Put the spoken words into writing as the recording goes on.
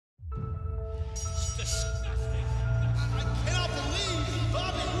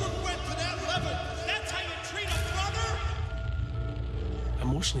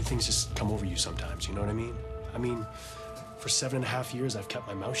emotionally things just come over you sometimes, you know what I mean? I mean, for 7.5 years, I've kept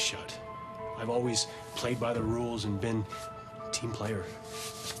my mouth shut. I've always played by the rules and been a team player.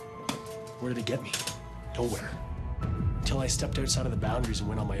 Where did it get me? Nowhere. Until I stepped outside of the boundaries and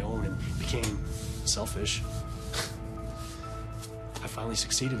went on my own and became selfish. I finally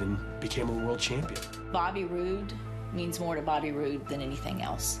succeeded and became a world champion. Bobby Roode means more to Bobby Roode than anything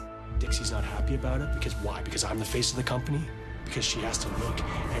else. Dixie's not happy about it because why? Because I'm the face of the company? Because she has to look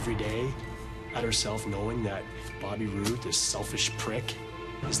every day at herself knowing that Bobby Roode, this selfish prick,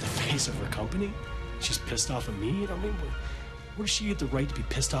 is the face of her company? She's pissed off at me? I mean, where does she get the right to be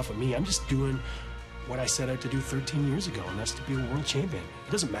pissed off at me? I'm just doing what I set out to do 13 years ago, and that's to be a world champion.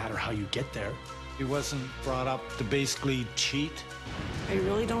 It doesn't matter how you get there. He wasn't brought up to basically cheat. I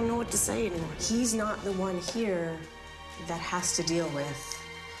really don't know what to say anymore. He's not the one here that has to deal with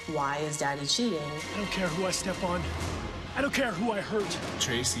why is Daddy cheating. I don't care who I step on. I don't care who I hurt.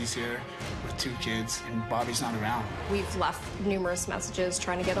 Tracy's here with 2 kids, and Bobby's not around. We've left numerous messages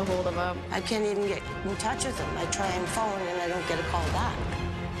trying to get a hold of him. I can't even get in touch with him. I try and phone and I don't get a call back.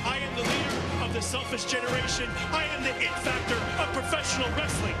 I am the leader of the selfish generation. I am the it factor of professional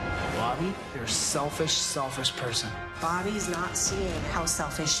wrestling. Bobby, you're a selfish, selfish person. Bobby's not seeing how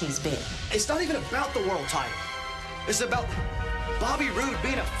selfish he's been. It's not even about the world title. It's about Bobby Roode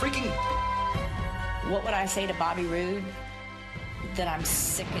being a freaking... What would I say to Bobby Roode? That I'm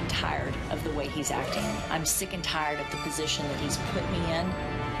sick and tired of the way he's acting. I'm sick and tired of the position that he's put me in.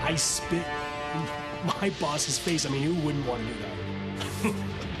 I spit in my boss's face. I mean, who wouldn't want to do that?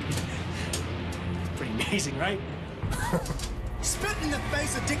 Pretty amazing, right? Spit in the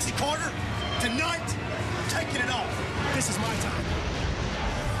face of Dixie Carter? Tonight, I'm taking it off. This is my time.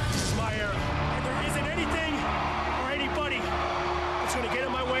 This is my era. And there isn't anything or anybody that's going to get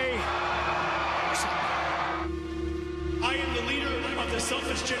in my way. I am the leader of the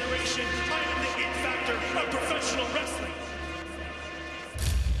selfish generation. I am the it factor of professional wrestling.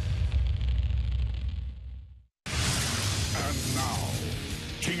 And now,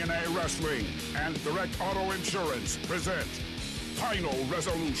 TNA Wrestling and Direct Auto Insurance present Final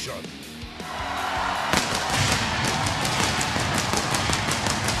Resolution.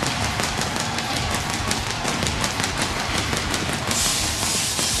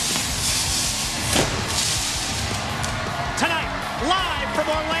 From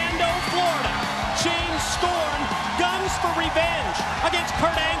Orlando, Florida, James Storm guns for revenge against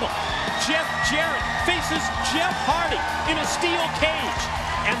Kurt Angle. Jeff Jarrett faces Jeff Hardy in a steel cage.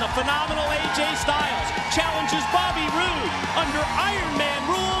 And the phenomenal AJ Styles challenges Bobby Roode under Iron Man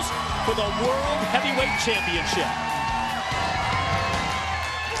rules for the World Heavyweight Championship.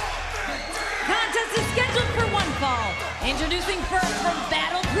 Contest is scheduled for one fall. Introducing first from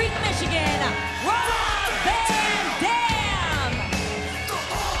Battle Creek, Michigan, Robbie!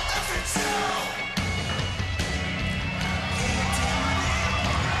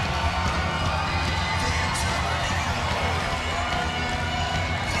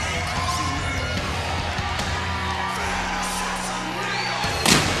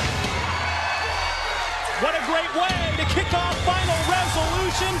 What a great way to kick off Final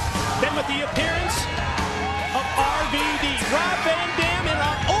Resolution. Then with the appearance of RVD, Rob Van Dam in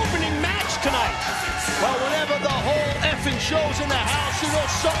our opening match tonight. Well, whenever the whole effing show's in the house, you know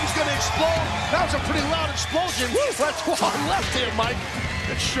something's going to explode. That was a pretty loud explosion. Woo! That's what left here, Mike.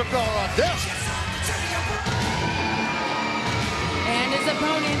 It shook all our desk. And his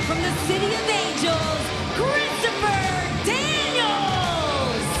opponent from the City of Angels, Christopher Daniels.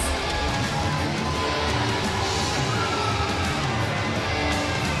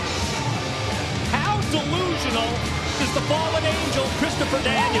 Delusional is the fallen angel, Christopher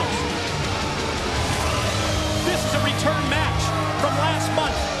Daniels. This is a return match from last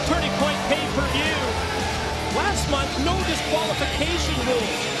month, Turning Point pay-per-view. Last month, no disqualification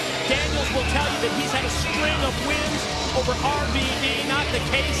rules. Daniels will tell you that he's had a string of wins over RVD, not the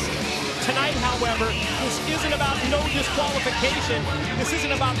case. Tonight, however, this isn't about no disqualification. This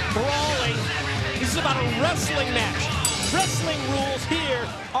isn't about brawling. This is about a wrestling match. Wrestling rules here,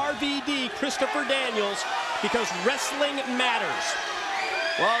 RVD, Christopher Daniels, because wrestling matters.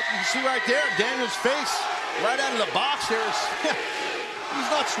 Well, you can see right there, Daniels' face, right out of the box here. He's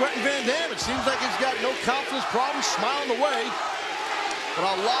not sweating Van Dam. It seems like he's got no confidence problems, smiling away. But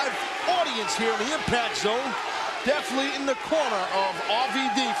our live audience here in the Impact Zone, definitely in the corner of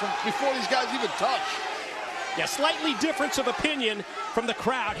RVD from before these guys even touch. Yeah, slightly difference of opinion from the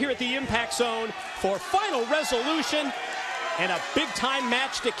crowd here at the Impact Zone for Final Resolution and a big-time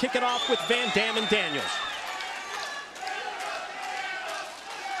match to kick it off with Van Dam and Daniels.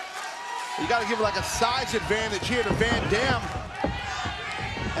 You got to give like a size advantage here to Van Dam.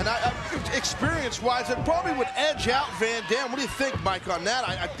 And experience-wise, it probably would edge out Van Dam. What do you think, Mike, on that?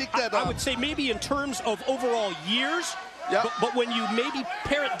 I think that... I would say maybe in terms of overall years, yeah. but when you maybe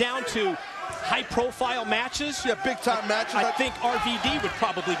pare it down to high-profile matches, yeah, big-time matches, I think RVD would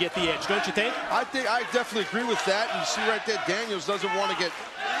probably get the edge, don't you think? I definitely agree with that. You see right there, Daniels doesn't want to get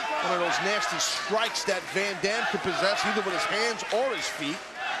one of those nasty strikes that Van Dam could possess, either with his hands or his feet.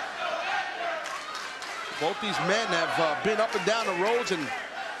 Both these men have been up and down the roads, and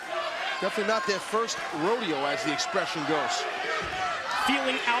definitely not their first rodeo, as the expression goes.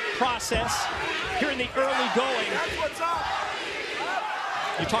 Feeling out process here in the early going.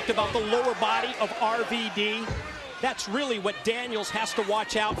 You talked about the lower body of RVD. That's really what Daniels has to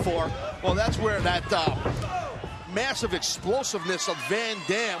watch out for. Well, that's where that massive explosiveness of Van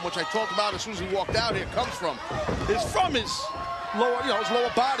Dam, which I talked about as soon as he walked out here, comes from. It's from his lower, his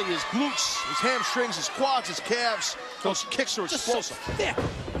lower body, his glutes, his hamstrings, his quads, his calves. Those kicks are explosive. So thick.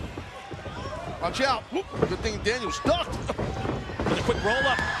 Watch out. Whoop. Good thing Daniels ducked. With a quick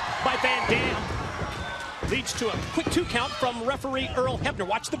roll-up by Van Dam. Leads to a quick 2 count from referee Earl Hebner.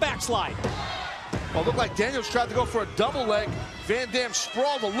 Watch the backslide. Well, it looked like Daniels tried to go for a double leg. Van Dam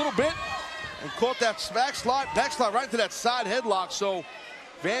sprawled a little bit and caught that backslide right into that side headlock. So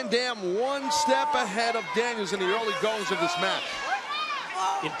Van Dam 1 step ahead of Daniels in the early goings of this match.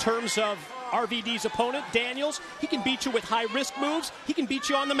 In terms of RVD's opponent, Daniels, he can beat you with high-risk moves. He can beat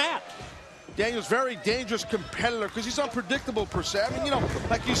you on the mat. Daniels, very dangerous competitor because he's unpredictable per se. I mean,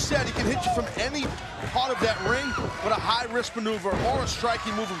 like you said, he can hit you from any part of that ring with a high-risk maneuver or a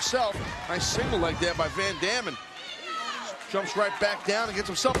striking move himself. Nice single leg there by Van Dam, and jumps right back down and gets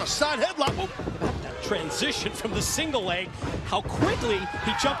himself a side headlock. That transition from the single leg, how quickly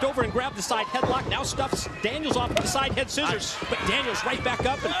he jumped over and grabbed the side headlock, now stuffs Daniels off with the side head scissors. But Daniels right back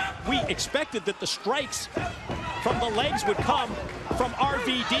up, and we expected that the strikes from the legs would come from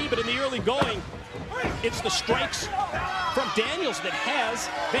RVD, but in the early going, it's the strikes from Daniels that has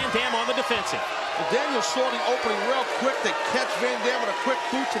Van Dam on the defensive. Well, Daniels saw the opening real quick. They catch Van Dam with a quick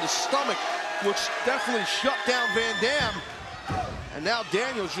boot to the stomach, which definitely shut down Van Dam. And now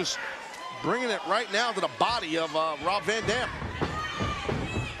Daniels just bringing it right now to the body of Rob Van Dam.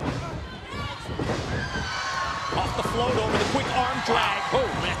 Off the float over the quick arm drag. Oh,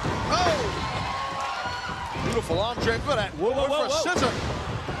 man. Oh! Beautiful arm drag. Look at that. Whoa, for a scissor.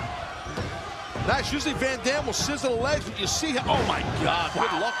 Nice. Usually Van Dam will scissor the legs, but you see how, oh my God.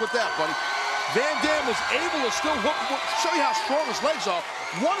 Good luck with that, buddy. Van Dam was able to still hook. Show you how strong his legs are.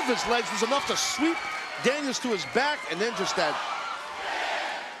 One of his legs was enough to sweep Daniels to his back, and then just that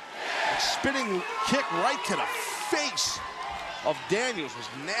spinning kick right to the face of Daniels was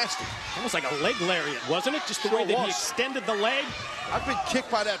nasty. Almost like a leg lariat, wasn't it? Just the way that he extended the leg. I've been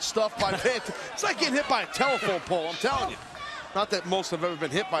kicked by that stuff by Van. It's like getting hit by a telephone pole, I'm telling you. Not that most have ever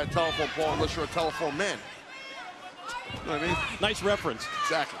been hit by a telephone pole unless you're a telephone man. You know what I mean? Nice reference.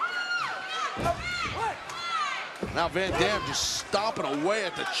 Exactly. Now Van Dam just stomping away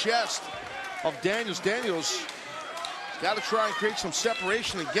at the chest of Daniels. Daniels got to try and create some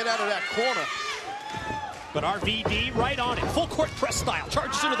separation and get out of that corner. But RVD right on it. Full court press style.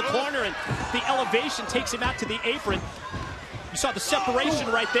 Charges into the corner, and the elevation takes him out to the apron. You saw the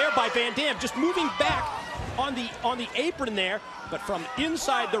separation right there by Van Dam, just moving back on the apron there. But from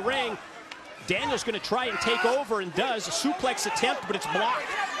inside the ring, Daniel's going to try and take over, and does. A suplex attempt, but it's blocked.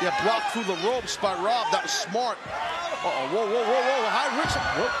 Yeah, blocked through the ropes by Rob. That was smart. Uh-oh, whoa. High risk.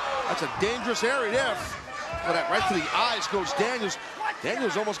 That's a dangerous area there. But that right to the eyes goes Daniels.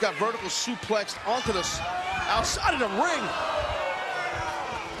 Daniels almost got vertical suplexed onto the outside of the ring.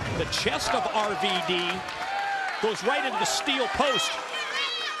 The chest of RVD goes right into the steel post.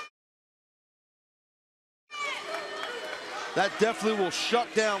 That definitely will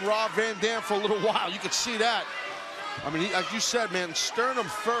shut down Rob Van Dam for a little while. You can see that. I mean, like you said, man, sternum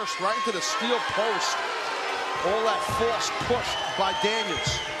first, right into the steel post. All that force pushed by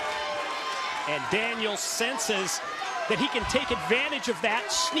Daniels. And Daniels senses that he can take advantage of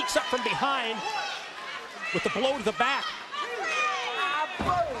that, sneaks up from behind with the blow to the back.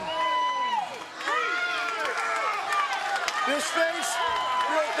 This face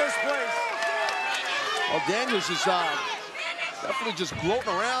built this place. Well, Daniels is definitely just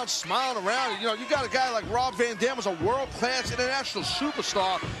gloating around, smiling around. You know, you got a guy like Rob Van Dam, as a world-class international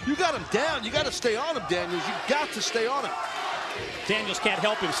superstar. You got him down. You got to stay on him, Daniels. You got to stay on him. Daniels can't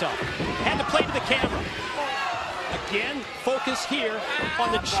help himself. Had to play to the camera. Again, focus here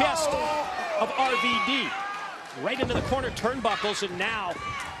on the chest of RVD. Right into the corner turnbuckles, and now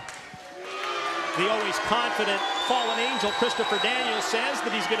The always confident fallen angel, Christopher Daniels, says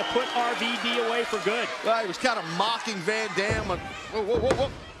that he's going to put RVD away for good. Well, he was kind of mocking Van Dam. Whoa, whoa, whoa,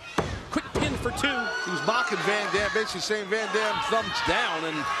 whoa. Quick pin for 2. He was mocking Van Dam, basically saying Van Dam thumbs down.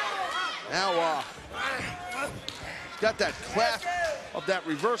 And now he's got that clasp of that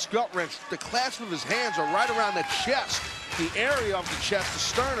reverse gut wrench. The clasp of his hands are right around the chest, the area of the chest, the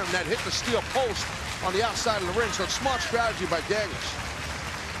sternum that hit the steel post on the outside of the ring. So smart strategy by Daniels.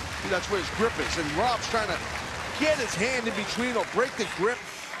 See, that's where his grip is. And Rob's trying to get his hand in between or break the grip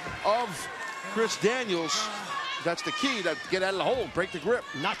of Chris Daniels. That's the key, to get out of the hold, break the grip.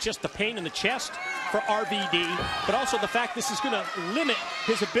 Not just the pain in the chest for RVD, but also the fact this is going to limit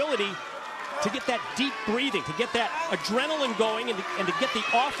his ability to get that deep breathing, to get that adrenaline going, and to get the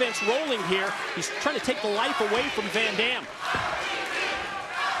offense rolling here. He's trying to take the life away from Van Dam.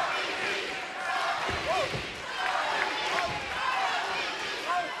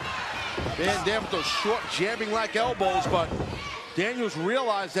 Van Dam with those short jabbing-like elbows, but Daniels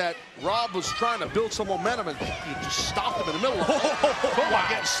realized that Rob was trying to build some momentum, and he just stopped him in the middle. Oh, wow.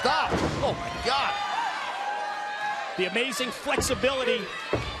 Getting stopped. Oh, my God. The amazing flexibility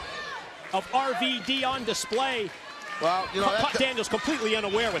of RVD on display. Well, you know, Daniels completely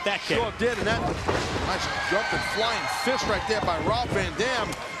unaware with that kick. Sure did, and that nice jumping flying fist right there by Rob Van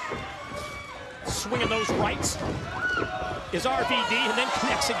Dam. Swinging those rights is RVD, and then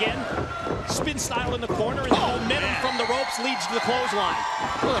connects again. Spin style in the corner, and the momentum from the ropes leads to the clothesline.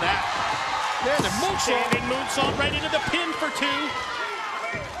 Look at that. Yeah, the moonsault. Standing moonsault right into the pin for 2.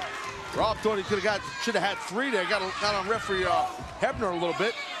 Rob thought he should have had 3 there. Got on referee Hebner a little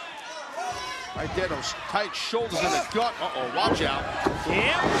bit. Right there, those tight shoulders in the gut. Uh-oh, watch out.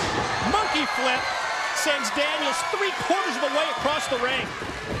 Yeah. Monkey flip sends Daniels 3/4 of the way across the ring.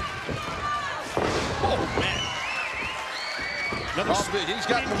 Oh, man. He's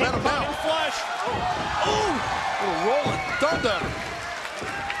got momentum now. Flush. Ooh! Little rolling thunder.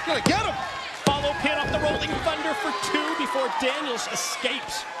 Gonna get him. Follow pin off the rolling thunder for 2 before Daniels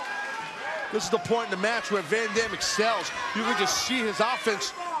escapes. This is the point in the match where Van Dam excels. You can just see his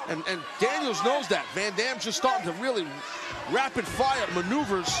offense, and Daniels knows that. Van Dam's just starting to really rapid fire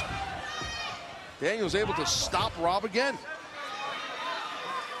maneuvers. Daniels able to stop Rob again.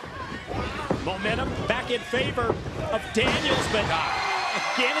 Momentum back in favor of Daniels, but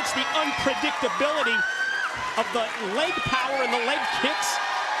again, it's the unpredictability of the leg power and the leg kicks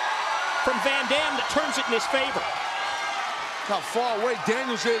from Van Dam that turns it in his favor. How far away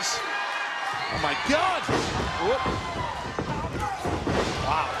Daniels is. Oh my God! Whoop.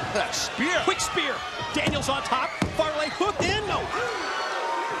 Wow, look at that spear. Quick spear. Daniels on top. Far leg hook in. No.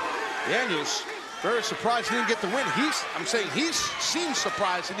 Daniels, very surprised he didn't get the win. I'm saying he seems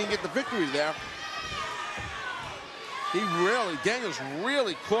surprised he didn't get the victory there. Daniels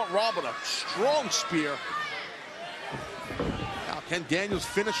really caught Rob with a strong spear. Now can Daniels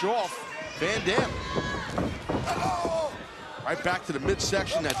finish off Van Dam? Right back to the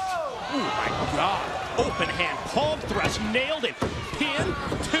midsection. That, oh my God. Open hand, palm thrust, nailed it. Pin,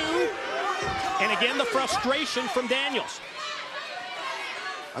 2, and again the frustration from Daniels.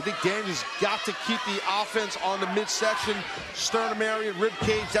 I think Daniels got to keep the offense on the midsection, sternum area, rib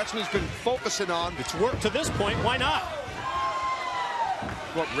cage. That's what he's been focusing on. It's worked to this point. Why not?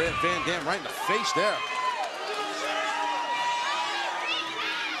 Got Van Dam right in the face there.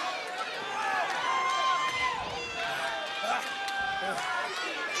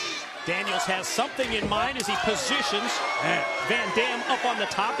 Daniels has something in mind as he positions Van Dam up on the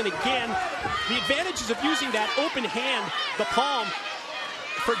top. And again, the advantages of using that open hand, the palm,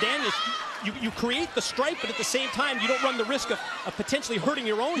 for Daniels, you create the strike, but at the same time, you don't run the risk of potentially hurting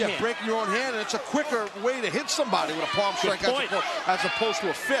your own hand. Yeah, breaking your own hand, and it's a quicker way to hit somebody with a palm strike as opposed to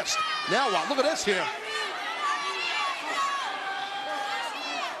a fist. Now what? Look at this here.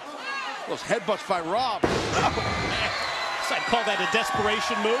 Those headbutts by Rob. I'd call that a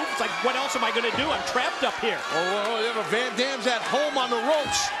desperation move. It's like, what else am I going to do? I'm trapped up here. Oh, yeah, but Van Dam's at home on the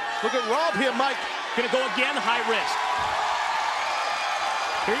ropes. Look at Rob here, Mike. Going to go again, high risk.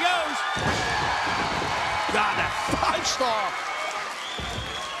 Here he goes. God, that 5-star.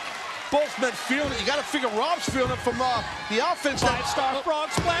 Both men feeling it. You got to figure Rob's feeling it from the offense. 5-star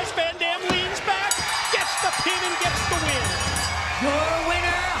frog splash. Van Dam leans back, gets the pin, and gets the win. Your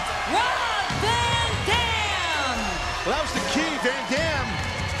winner, Rob Van Dam. Well, that was the key. Van Dam,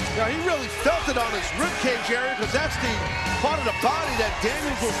 he really felt it on his ribcage area because that's the part of the body that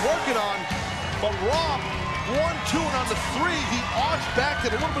Daniels was working on. But Rob, 1, 2, and on the 3, he arched back, did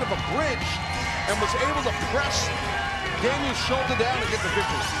a little bit of a bridge, and was able to press Daniels' shoulder down and get the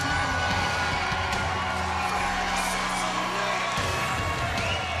victory.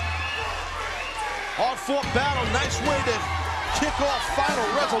 Hard-fought battle. Nice way to kick off Final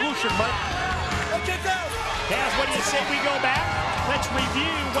Resolution, Mike. Taz, what do you say we go back? Let's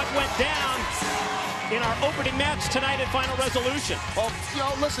review what went down in our opening match tonight at Final Resolution. Well, you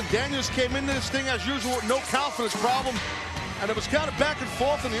know, listen, Daniels came into this thing as usual with no confidence problem, and it was kind of back and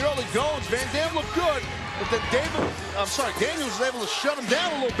forth in the early goings. Van Dam looked good, but then Daniels was able to shut him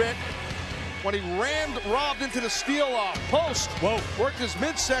down a little bit when he rammed Robbie into the steel post. Whoa. Worked his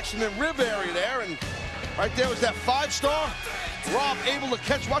midsection and rib area there, and right there was that 5-star. Rob able to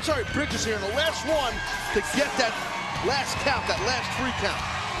catch, watch how he bridges here in the last one to get that last count, that last 3 count.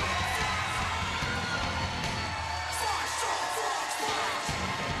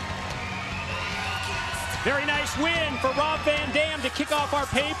 Very nice win for Rob Van Dam to kick off our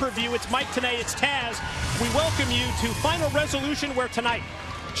pay-per-view. It's Mike Tenay, it's Taz. We welcome you to Final Resolution, where tonight,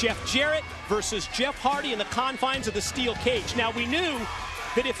 Jeff Jarrett versus Jeff Hardy in the confines of the steel cage. Now, we knew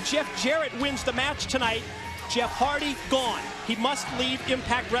that if Jeff Jarrett wins the match tonight, Jeff Hardy gone. He must leave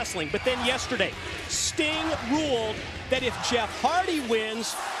Impact Wrestling. But then yesterday, Sting ruled that if Jeff Hardy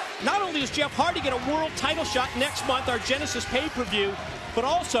wins, not only does Jeff Hardy get a world title shot next month, our Genesis pay-per-view, but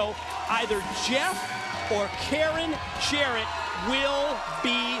also either Jeff or Karen Jarrett will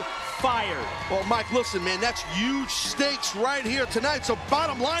be fired. Well, Mike, listen, man, that's huge stakes right here tonight. So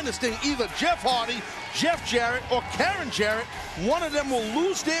bottom line, this thing, either Jeff Hardy, Jeff Jarrett, or Karen Jarrett, one of them will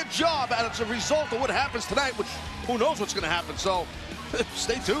lose their job as a result of what happens tonight, which who knows what's going to happen. So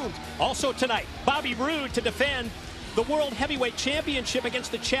stay tuned. Also tonight, Bobby Roode to defend the World Heavyweight Championship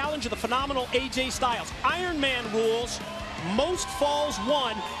against the challenge of the phenomenal AJ Styles. Iron Man rules, most falls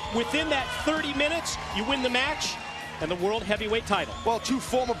won. Within that 30 minutes, you win the match and the World Heavyweight title. Well, 2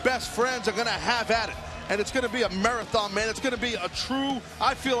 former best friends are going to have at it. And it's going to be a marathon, man. It's going to be a true,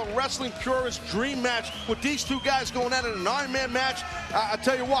 I feel, a wrestling purist dream match with these 2 guys going at it in an Iron Man match. I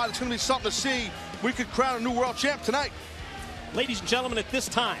tell you what, it's going to be something to see. We could crown a new world champ tonight. Ladies and gentlemen, at this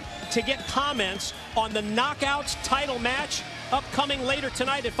time, to get comments on the Knockouts title match upcoming later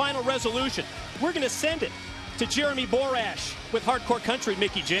tonight at Final Resolution, we're going to send it to Jeremy Borash with Hardcore Country,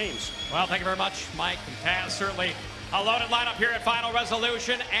 Mickie James. Well, thank you very much, Mike and Taz. Certainly a loaded lineup here at Final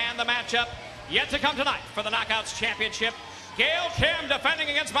Resolution, and the matchup yet to come tonight for the Knockouts Championship. Gail Kim defending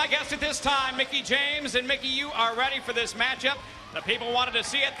against my guest at this time, Mickie James. And Mickie, you are ready for this matchup. The people wanted to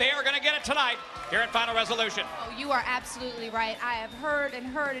see it. They are going to get it tonight here at Final Resolution. Oh, you are absolutely right. I have heard and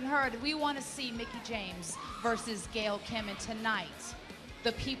heard and heard. We want to see Mickie James versus Gail Kim, and tonight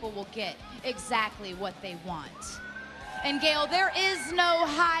the people will get exactly what they want. And Gail, there is no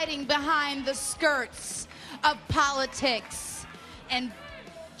hiding behind the skirts of politics and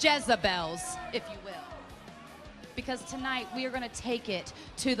Jezebels, if you will. Because tonight we are going to take it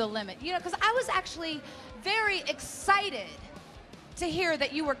to the limit. You know, because I was actually very excited to hear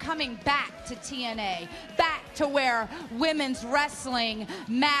that you were coming back to TNA, back to where women's wrestling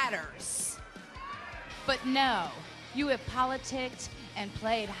matters. But no, you have politicked and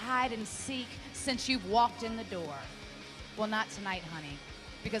played hide and seek since you've walked in the door. Well, not tonight, honey,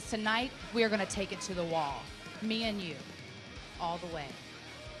 because tonight we are going to take it to the wall. Me and you, all the way.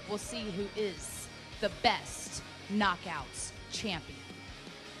 We'll see who is the best Knockouts champion.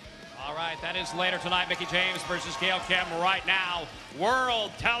 All right, that is later tonight. Mickie James versus Gail Kim. Right now,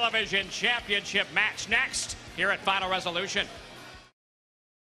 World Television Championship match next here at Final Resolution.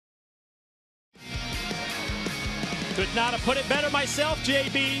 Could not have put it better myself,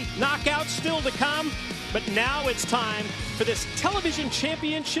 JB. Knockouts still to come, but now it's time for this television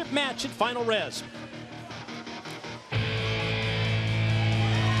championship match at Final Res.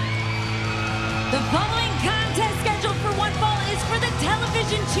 The following contest scheduled for one fall is for the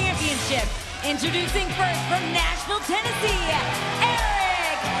television championship. Introducing first from Nashville, Tennessee,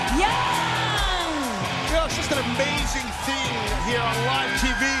 Eric Young. You know, it's just an amazing thing here on live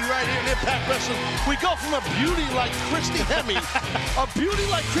TV right here in Impact Wrestling. We go from a beauty like Christy Hemme,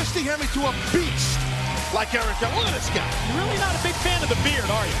 to a beast like Eric Young. Look at this guy. You're really not a big fan of the beard,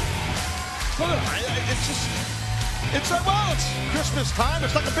 are you? Look at him. It's just, it's like, well, it's Christmas time.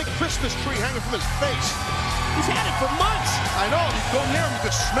 It's like a big Christmas tree hanging from his face. He's had it for months. I know. You go near him, you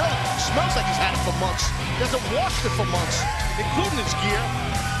can smell it. It smells like he's had it for months. He hasn't washed it for months, including his gear,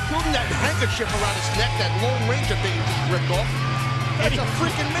 including that handkerchief around his neck, that Lone Ranger thing he just ripped off. That's a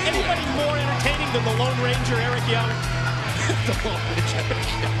freaking maniac. Anybody more entertaining than the Lone Ranger, Eric Young? The Lone Ranger.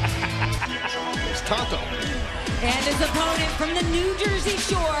 It's Tonto. And his opponent from the New Jersey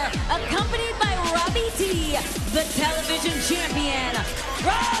Shore, accompanied by Robbie T, the television champion,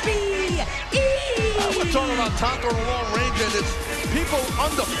 Robbie E. We're talking about Tonto and the Lone Ranger, and it's people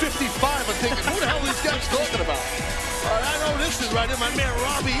under 55 are thinking, who the hell are these guys talking about? All right, I know this is right here, my man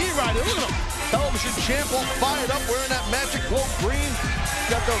Robbie E right here. Look at him. television champ all fired up, wearing that magic glow green.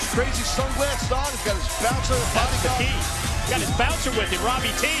 He's got those crazy sunglasses on. He's got his bouncer bodyguard. He's got his bouncer with him,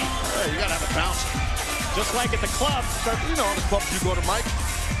 Robbie T. Hey, you gotta have a bouncer. Just like at the club. You know the clubs you go to, Mike.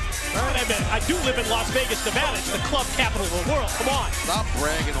 I do live in Las Vegas, Nevada. It's the club capital of the world. Come on. Stop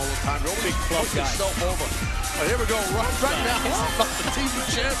bragging all the time. Nobody club push yourself over. Oh, here we go. Right now, he's about the TV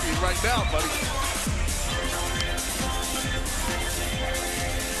champion right now, buddy.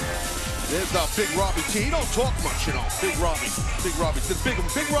 There's Big Robbie T. He don't talk much, you know. Big Robbie. Big Robbie. The big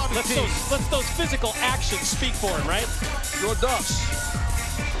Robbie T. Let's those physical actions speak for him, right? Sure does.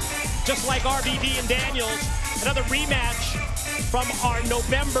 Just like RVD and Daniels, another rematch from our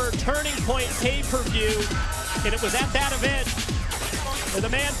November Turning Point pay-per-view. And it was at that event where the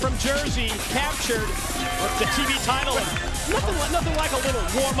man from Jersey captured the TV title. Nothing like a little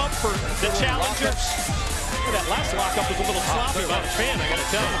warm-up for the challenger. That last lockup was a little sloppy by the fan, I gotta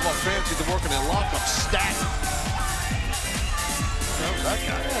tell you. About fancy to work in their lockup stat. That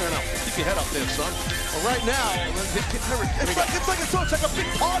guy, I don't know. Keep your head up there, son. Well, right now, it's like a big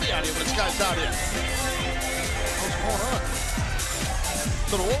party out here when this guy's out here. What's going on?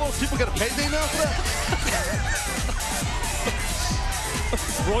 So do all those people get a payday now for that?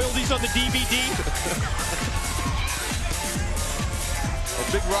 Royalties on the DVD.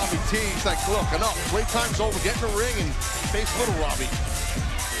 Big Robbie T, he's like, look, enough. Playtime's over. Get in the ring and face little Robbie.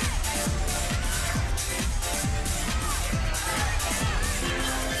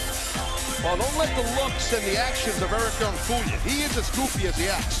 Well, don't let the looks and the actions of Eric Young fool you. He is as goofy as he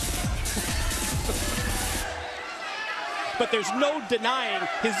acts. But there's no denying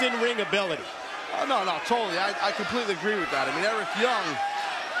his in-ring ability. Oh, no, totally. I completely agree with that. I mean, Eric Young,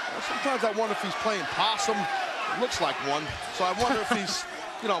 sometimes I wonder if he's playing possum. It looks like one. So I wonder if he's,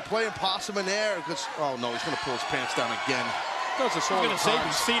 you know, playing possum in there. Because, oh, no, he's going to pull his pants down again. Does this all the time. I was going to say,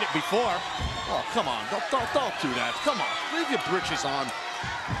 we've seen it before. Oh, come on. Don't do that. Come on. Leave your britches on.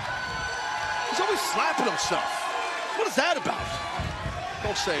 He's always slapping himself. What is that about?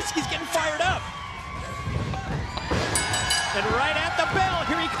 Don't say it. He's getting fired up. And right at the bell,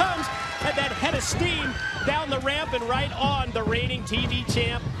 here he comes. Had that head of steam down the ramp and right on the reigning TV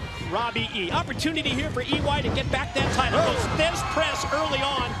champ, Robbie E. Opportunity here for EY to get back that title. Goes Thez press early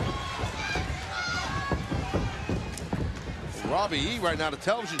on. Robbie E right now, the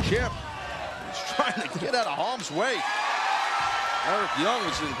television champ. He's trying to get out of harm's way. Eric Young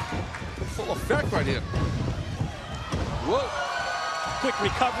is in full effect right here. Whoa. Quick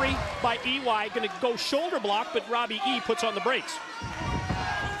recovery by EY. Going to go shoulder block, but Robbie E puts on the brakes.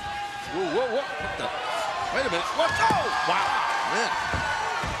 Whoa. What the? Wait a minute. What? Oh! Wow. Man.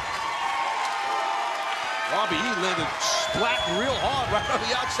 Robbie E landed splatting real hard right on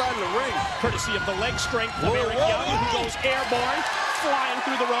the outside of the ring. Courtesy of the leg strength of Eric Young, who goes airborne, flying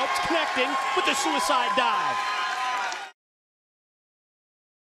through the ropes, connecting with the suicide dive.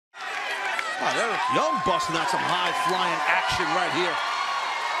 Oh, Eric Young busting out some high-flying action right here.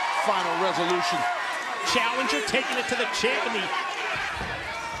 Final resolution. Challenger taking it to the champ in the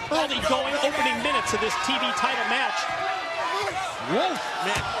early going opening minutes of this TV title match. Whoa,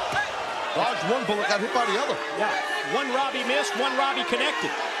 man. Dodged one bullet, got hit by the other. Yeah, one Robbie missed, one Robbie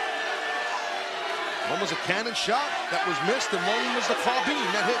connected. One was a cannon shot that was missed, and one was the carbine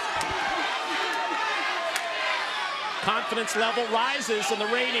that hit. Confidence level rises in the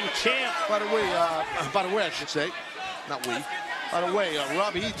reigning champ. By the way, I should say, not we. By the way,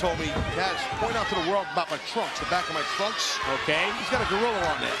 Robbie E told me, Taz, point out to the world about my trunks, the back of my trunks. Okay. He's got a gorilla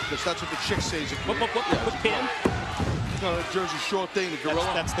on there, because that's what the chick says. Put pin. No, the Jersey Shore thing, the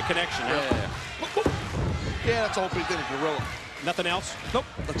gorilla. That's the connection. Yeah. Yeah, that's the whole big thing, the gorilla. Nothing else? Nope,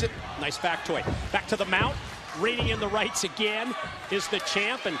 that's it. Nice factoid. Back to the mount. Reigning in the rights again is the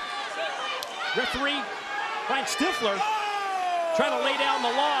champ. And referee Frank Stifler trying to lay down the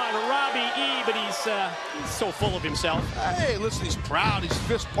law on Robbie E, but he's so full of himself. Hey, listen, he's proud. He's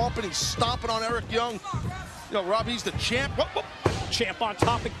fist pumping. He's stomping on Eric Young. You know, Robbie's the champ. Champ on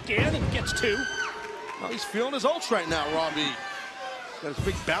top again and gets two. Well, he's feeling his oats right now, Robbie. Got his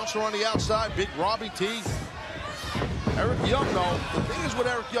big bouncer on the outside, big Robbie T. Eric Young, though, the thing is with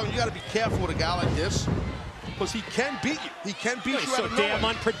Eric Young, you got to be careful with a guy like this, because he can beat you. He can beat you out of nowhere. Damn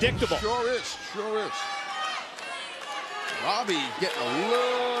unpredictable. Sure is. Robbie getting a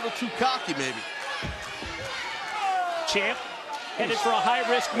little too cocky, maybe. Champ headed for a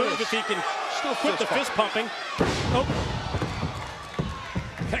high-risk move if he can still quit the fist pumping. Oh.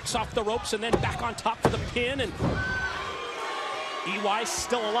 Picks off the ropes and then back on top for the pin, and EY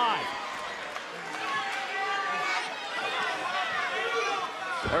still alive.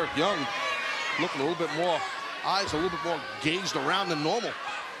 Eric Young looking a little bit more, eyes a little bit more gazed around than normal.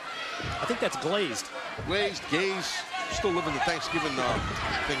 I think that's glazed. Glazed, gaze. Still living the Thanksgiving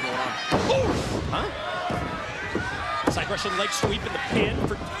thing going on. Huh? Side Russian leg sweep in the pin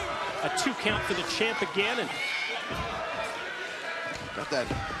for a 2 count for the champ again. And got that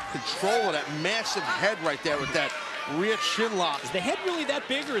control of that massive head right there with that rear chin lock. Is the head really that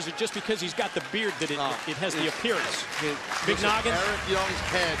big, or is it just because he's got the beard that it has the appearance? Big noggin? Eric Young's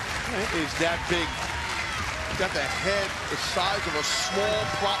head is that big. Got the head the size of a small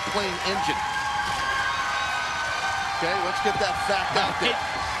prop plane engine. Okay, let's get that fact out there.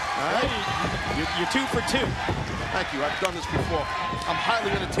 All right. You're 2 for 2. Thank you. I've done this before. I'm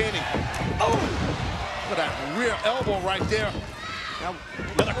highly entertaining. Oh! Look at that rear elbow right there. Now,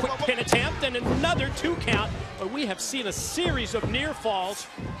 another quick pin attempt and another 2 count. But we have seen a series of near falls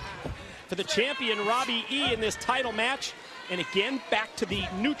for the champion Robbie E in this title match. And again, back to the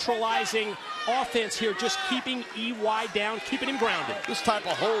neutralizing offense here, just keeping EY down, keeping him grounded. This type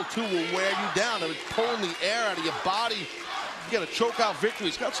of hold, too, will wear you down. It's pulling the air out of your body. You get a choke-out victory.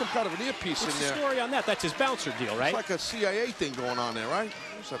 He's got some kind of an earpiece in there. What's the story on that? That's his bouncer deal, right? It's like a CIA thing going on there, right?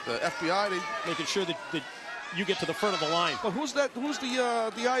 It's like the FBI. Making sure that you get to the front of the line. Well, who's that? Who's the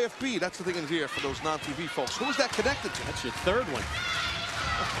IFB? That's the thing in here for those non-TV folks. Who's that connected to? That's your third one.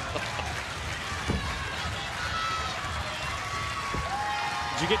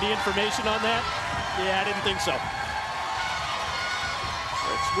 Did you get any information on that? Yeah, I didn't think so.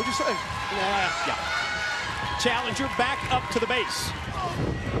 What'd you say? Yeah. Challenger back up to the base.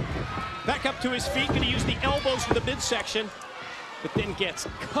 Back up to his feet, going to use the elbows for the midsection, but then gets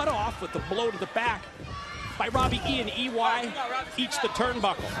cut off with the blow to the back by Robbie E, and EY eats the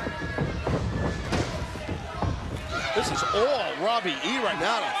turnbuckle. This is all Robbie E right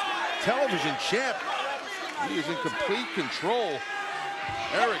now, the television champ. He is in complete control.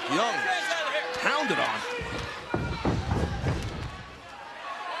 Eric Young pounded on.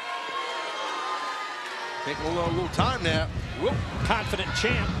 Taking a little time there. Whoop. Confident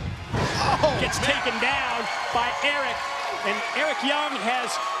champ gets taken down by Eric. And Eric Young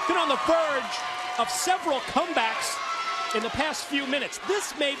has been on the verge of several comebacks in the past few minutes.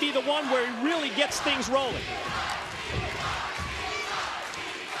 This may be the one where he really gets things rolling.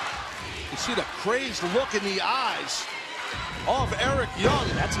 You see the crazed look in the eyes of Eric Young.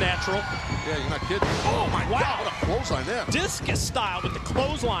 That's natural. Yeah, you're not kidding. Oh my God, what a clothesline there. Discus style with the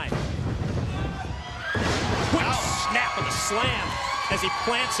clothesline. Quick snap of the slam as he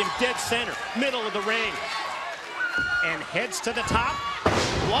plants him dead center, middle of the ring. And heads to the top.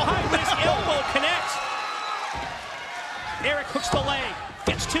 High risk elbow connects. Eric hooks the leg,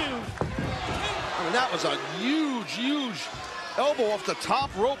 gets 2. I mean, that was a huge elbow off the top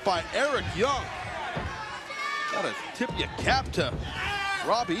rope by Eric Young. Gotta tip your cap to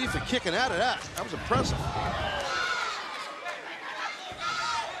Robbie E for kicking out of that. That was impressive.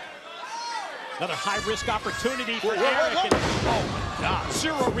 Another high-risk opportunity for Eric. And, oh, my God.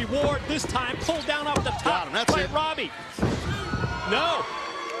 Zero reward this time. Pulled down off the top by Robbie. No.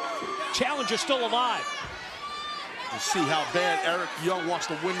 Challenger still alive. You see how bad Eric Young wants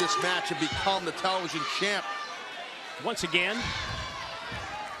to win this match and become the television champ. Once again,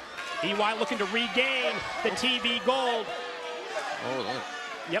 EY looking to regain the TV gold. Oh, look.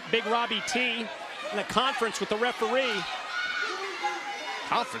 Yep, big Robbie T in a conference with the referee.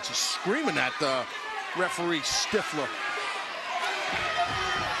 Conference is screaming at the referee Stifler.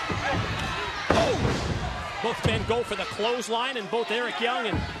 Oh! Both men go for the clothesline, and both Eric Young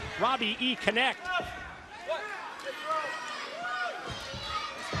and Robbie E connect.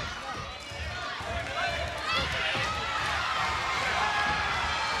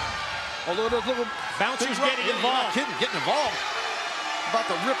 Oh, look at those bouncers getting involved. Kidding, getting involved. About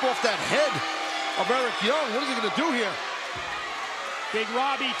to rip off that head of Eric Young. What is he going to do here? Big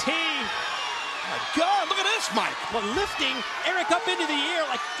Robbie T. Oh my God, look at this, Mike. Well, lifting Eric up into the air,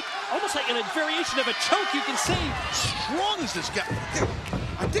 like almost like in a variation of a choke. You can see strong as this guy.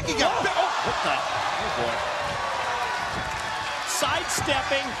 I think he got. Oh, what the? Oh boy.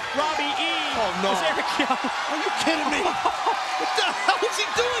 Sidestepping Robbie E. Oh no. Is Eric Young. Are you kidding me? What the hell is he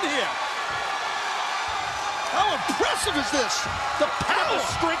doing here? How impressive is this? The power. The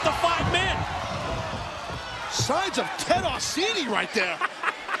strength of 5 men. Signs of Ted Orsini right there.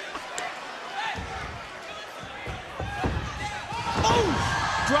 Oh!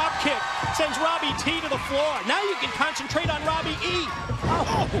 Drop kick sends Robbie T to the floor. Now you can concentrate on Robbie E.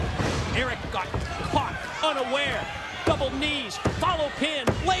 Oh! Eric got caught unaware. Double knees, follow pin,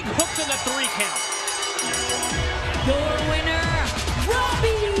 leg hooked in the 3 count. Your winner,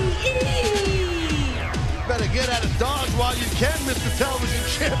 Robbie E. Better get out of Dodge while you can, Mr. Television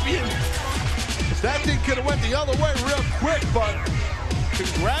Champion. That thing could have went the other way real quick, but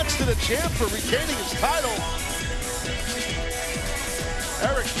Congrats to the champ for retaining his title.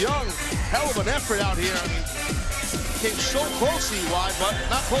 Eric Young, hell of an effort out here. I mean, came so close, EY, but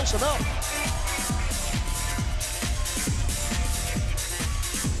not close enough.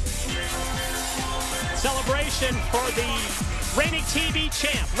 Celebration for the reigning TV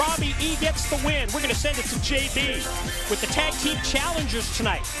champ. Robbie E gets the win. We're going to send it to JB with the tag team challengers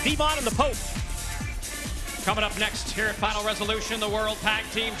tonight. Devon and the Pope. Coming up next here at Final Resolution, the World Tag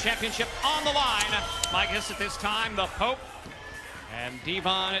Team Championship on the line. My guest at this time, the Pope and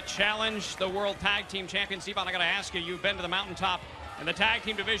Devon challenge the World Tag Team Champions. Devon, I got to ask you, you've been to the mountaintop in the tag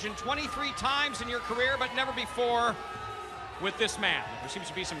team division 23 times in your career, but never before with this man. There seems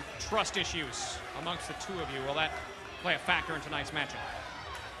to be some trust issues amongst the two of you. Will that play a factor in tonight's matchup?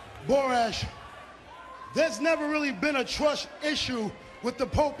 Borash, there's never really been a trust issue with the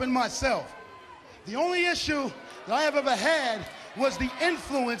Pope and myself. The only issue that I have ever had was the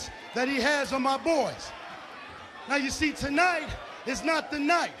influence that he has on my boys. Now you see, tonight is not the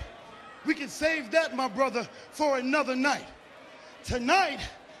night. We can save that, my brother, for another night. Tonight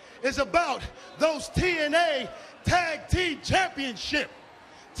is about those TNA Tag Team Championship.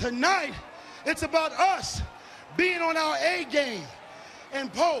 Tonight, it's about us being on our A game.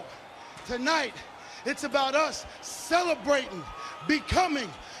 And Pope, tonight, it's about us celebrating, becoming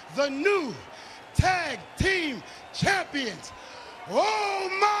the new Tag Team Champions. Oh,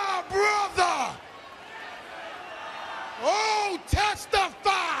 my brother! Oh,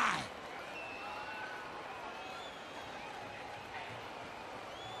 testify!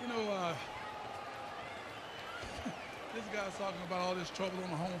 You know, this guy's talking about all this trouble on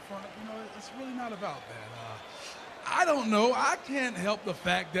the home front. You know, it's really not about that. I don't know. I can't help the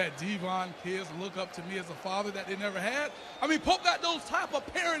fact that Devon kids look up to me as a father that they never had. I mean, Pope got those type of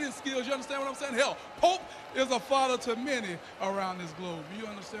parenting skills. You understand what I'm saying? Hell, Pope is a father to many around this globe. You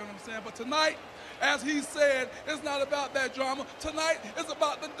understand what I'm saying? But tonight, as he said, it's not about that drama. Tonight, it's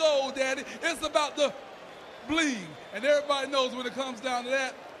about the gold, Daddy. It's about the bling. And everybody knows when it comes down to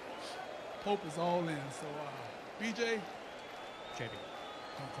that, Pope is all in. So, BJ, JB,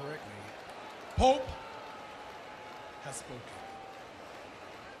 don't correct me. Pope has spoken.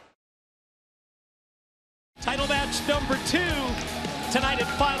 Title match number 2 tonight at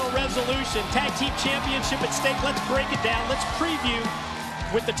Final Resolution. Tag Team Championship at stake. Let's break it down. Let's preview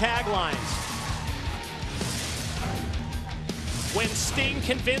with the taglines. When Sting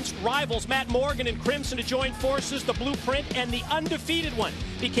convinced rivals Matt Morgan and Crimson to join forces, the Blueprint and the Undefeated One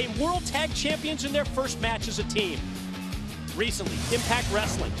became World Tag Champions in their first match as a team. Recently, Impact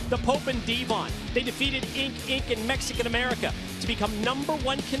Wrestling, the Pope and Devon, they defeated Inc. and Mexican America to become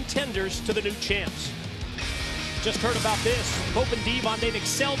 #1 contenders to the new champs. Just heard about this. Pope and Devon, they've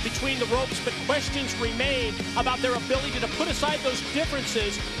excelled between the ropes, but questions remain about their ability to put aside those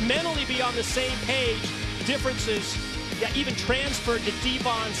differences, mentally be on the same page. Differences even transferred to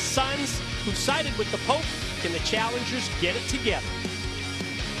Devon's sons, who sided with the Pope. Can the challengers get it together?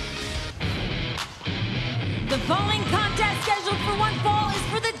 The following contest scheduled for one fall is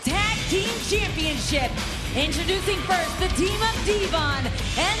for the Tag Team Championship. Introducing first the team of Devon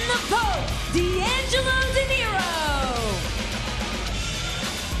and the Pope, D'Angelo Dinero.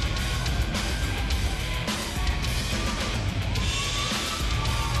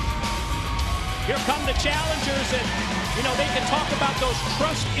 Here come the challengers, and you know, they can talk about those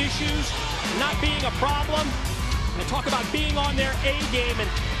trust issues not being a problem. They talk about being on their A game, and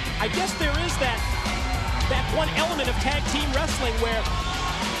I guess there is that one element of tag team wrestling where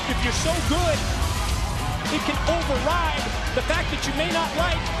if you're so good, it can override the fact that you may not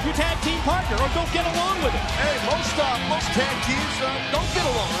like your tag team partner or don't get along with it. Hey, most tag teams don't get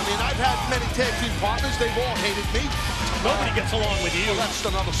along. I mean, I've had many tag team partners. They've all hated me. Nobody gets along with you. Well, that's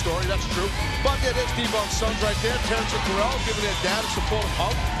another story. That's true. But yeah, there's Devon's sons right there, Terrence and Terrell, giving their dad a supportive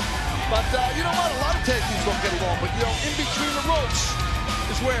hug. But you know what? A lot of tag teams don't get along. But, you know, in between the ropes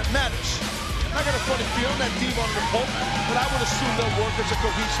is where it matters. I got a funny feeling that Devon and the Pope, but I would assume they'll work as a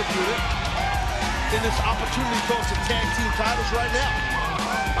cohesive unit in this opportunity towards the tag team titles right now.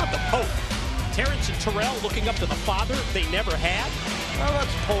 Not the Pope. Terrence and Terrell looking up to the father they never had. Well,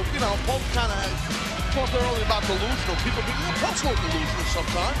 that's Pope. You know, Pope kind of talked earlier about delusional people, but you know, Pope's a little delusional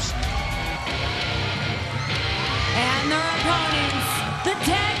sometimes. And their opponents, the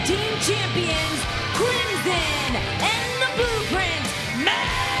Tag Team Champions, Crimson and the Blueprint, Matt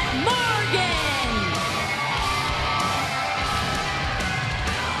Morgan.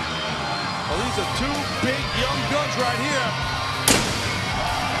 Well, these are two big young guns right here.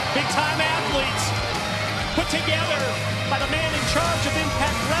 Big-time athletes put together by the man in charge of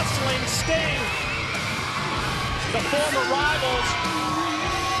Impact Wrestling, Sting. The former rivals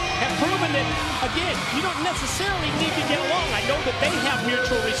Again, you don't necessarily need to get along. I know that they have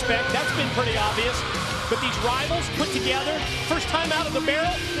mutual respect. That's been pretty obvious. But these rivals put together, first time out of the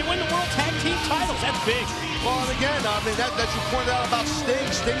barrel, they win the World Tag Team titles. That's big. Well, and again, I mean, that you pointed out about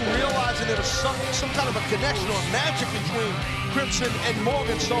Sting realizing there was some kind of a connection or magic between Crimson and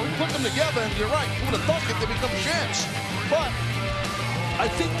Morgan, so he put them together, and you're right, who would have thought that they become champs? But I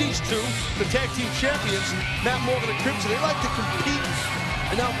think these two, the tag team champions, Matt Morgan and Crimson, they like to compete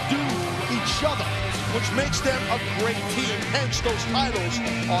and outdo each other, which makes them a great team. Hence, those titles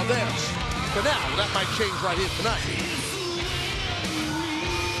are theirs. For now, that might change right here tonight.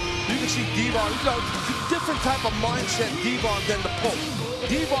 You can see Devon, you know, different type of mindset, Devon, than the Pope.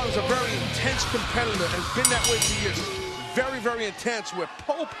 Devon is a very intense competitor, has been that way for years. Very, very intense. Where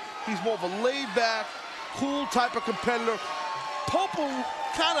Pope, he's more of a laid-back, cool type of competitor. Pope will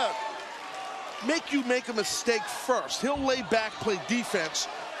kind of make you make a mistake first. He'll lay back, play defense.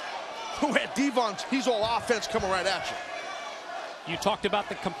 Where Devon, he's all offense coming right at you. You talked about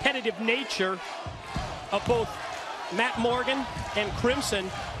the competitive nature of both Matt Morgan and Crimson.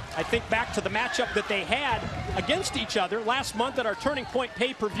 I think back to the matchup that they had against each other last month at our Turning Point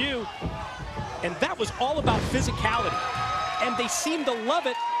pay-per-view, and that was all about physicality. And they seemed to love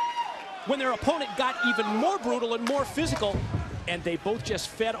it when their opponent got even more brutal and more physical, and they both just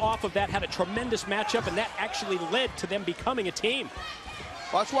fed off of that, had a tremendous matchup, and that actually led to them becoming a team.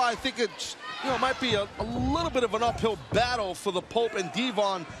 Well, that's why I think it's, you know, might be a little bit of an uphill battle for the Pope and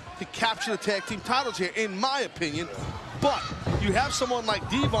Devon to capture the tag team titles here, in my opinion. But you have someone like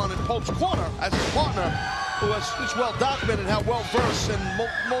Devon in Pope's corner as his partner, who is well documented how well-versed and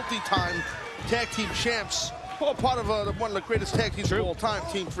multi-time tag team champs, well, part of one of the greatest tag teams of all time,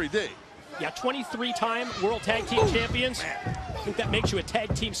 Team 3D. Yeah, 23-time World Tag Team champions. I think that makes you a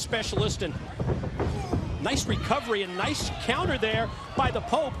tag team specialist. And nice recovery and nice counter there by the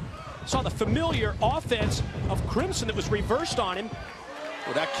Pope. Saw the familiar offense of Crimson that was reversed on him.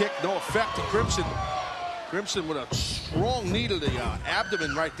 Well, that kick, no effect to Crimson. Crimson with a strong knee to the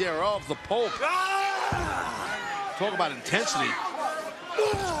abdomen right there of the Pope. Talk about intensity.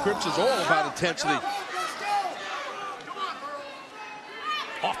 Crimson's all about intensity.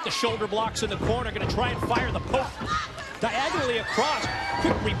 Off the shoulder blocks in the corner, going to try and fire the Pope diagonally across.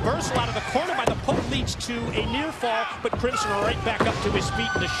 Quick reversal out of the corner by the Pope leads to a near fall, but Crimson right back up to his feet,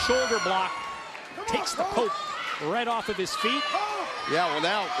 and the shoulder block takes the Pope right off of his feet. Yeah, well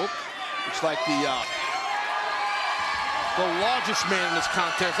now, looks like the largest man in this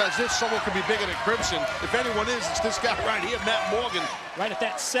contest, as if someone could be bigger than Crimson. If anyone is, it's this guy right here, Matt Morgan. Right at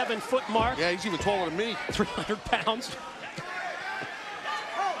that 7-foot mark. Yeah, he's even taller than me. 300 pounds.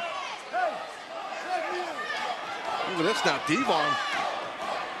 Look at this now, Devon.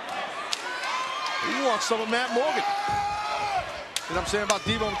 He wants some of Matt Morgan. You know what I'm saying about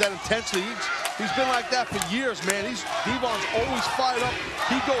Devon with that intensity? He's been like that for years, man. Devon's always fired up.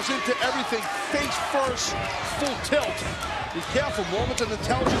 He goes into everything face first, full tilt. Be careful, Morgan's an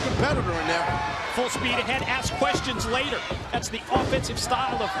intelligent competitor in there. Full speed ahead, ask questions later. That's the offensive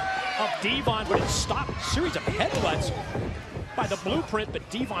style of Devon, but it stopped a series of headbutts by the Blueprint, but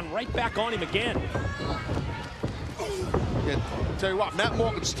Devon right back on him again. Yeah, tell you what, Matt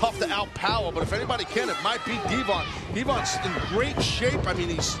Morgan's tough to outpower, but if anybody can, it might be Devon. Devon's in great shape. I mean,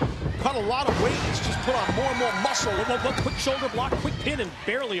 he's cut a lot of weight. He's just put on more and more muscle. Well, quick shoulder block, quick pin, and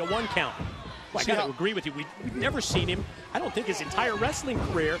barely a 1 count. Well, I got to agree with you. We've never seen him, I don't think his entire wrestling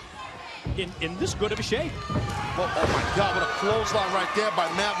career, in this good of a shape. Well, oh my God, what a clothesline right there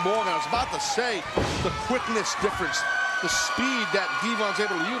by Matt Morgan. I was about to say the quickness difference, the speed that Devon's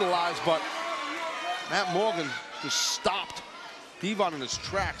able to utilize, but Matt Morgan just stopped Devon in his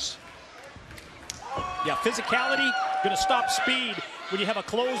tracks. Yeah, physicality going to stop speed when you have a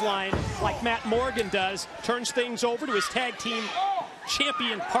clothesline like Matt Morgan does. Turns things over to his tag team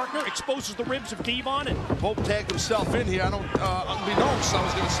champion partner, exposes the ribs of Devon, and Pope tagged himself in here. I don't, unbeknownst, I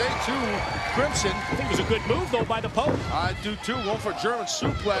was going to say to Crimson. I think it was a good move, though, by the Pope. I do, too. Going for a German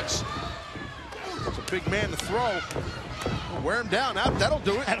suplex. It's a big man to throw. We'll wear him down. That'll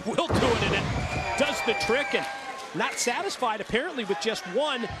do it. That will do it, and it does the trick, and not satisfied, apparently, with just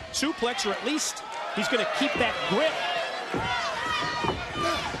one suplex, or at least he's going to keep that grip.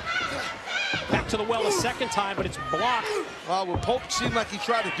 Back to the well a second time, but it's blocked. Well, what Pope seemed like he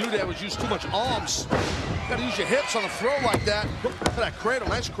tried to do there was use too much arms. You got to use your hips on a throw like that. Look at that cradle,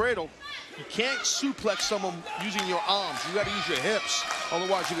 nice cradle. You can't suplex someone using your arms. You got to use your hips.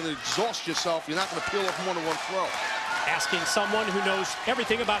 Otherwise, you're going to exhaust yourself. You're not going to peel off more than one throw. Asking someone who knows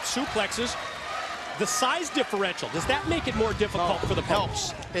everything about suplexes, the size differential, does that make it more difficult for the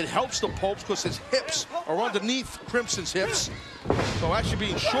Popes? It helps the Popes because his hips are underneath Crimson's hips. So actually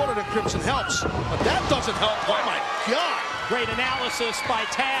being shorter than Crimson helps, but that doesn't help. Oh my God. Great analysis by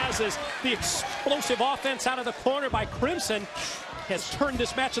Taz as the explosive offense out of the corner by Crimson has turned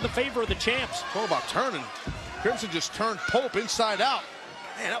this match in the favor of the champs. What about turning? Crimson just turned Pope inside out.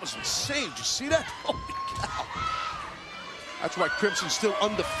 Man, that was insane. Did you see that? Holy cow. That's why Crimson's still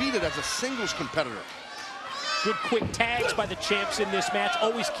undefeated as a singles competitor. Good quick tags by the champs in this match,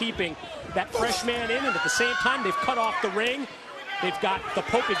 always keeping that fresh man in, and at the same time, they've cut off the ring. They've got the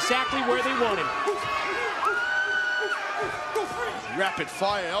Pope exactly where they want him. Rapid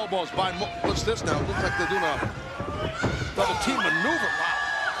fire elbows by what's this now? It looks like they're doing a double team maneuver.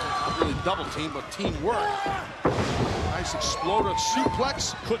 Wow. Not really double team, but teamwork. Nice exploder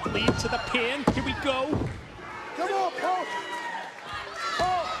suplex. Could lead to the pin. Here we go. Come on, Pope.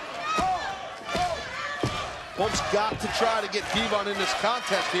 Pope's got to try to get Devon in this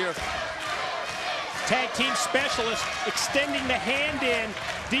contest here. Tag team specialist extending the hand in.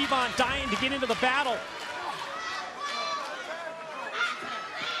 Devon dying to get into the battle.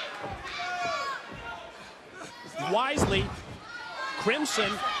 Wisely,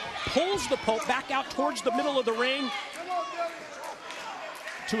 Crimson pulls the Pope back out towards the middle of the ring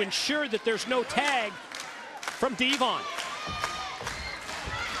to ensure that there's no tag from Devon.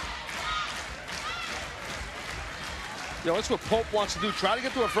 You know, that's what Pope wants to do. Try to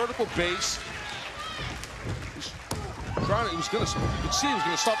get to a vertical base. He was going to, you could see he was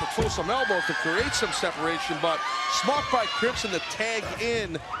going to start to throw some elbows to create some separation, but smart by Crimson to tag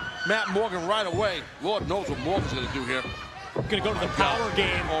in Matt Morgan right away. Lord knows what Morgan's going to do here. Going to go to the power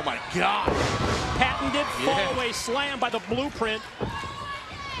game. Oh my God. Patented fall-away slam by the Blueprint.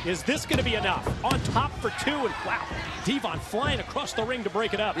 Is this going to be enough? On top for two, and wow, Devon flying across the ring to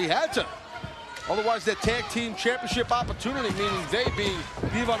break it up. He had to. Otherwise, that tag team championship opportunity, meaning they being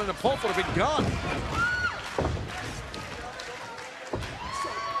Devon and the Pope, would have been gone.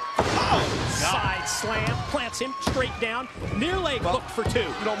 Side slam, plants him straight down. Near leg hook for two.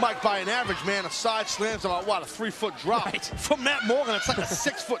 You know, Mike, by an average man, a side slam's about, what, a 3-foot drop? Right. From Matt Morgan, it's like a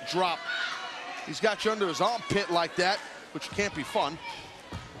 6-foot drop. He's got you under his armpit like that, which can't be fun.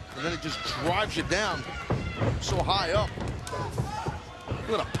 And then it just drives you down so high up.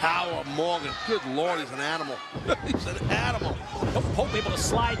 Look at the power of Morgan. Good Lord, he's an animal. He's an animal. Pope able to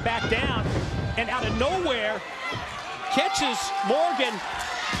slide back down, and out of nowhere, catches Morgan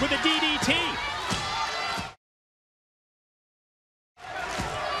with a DDT.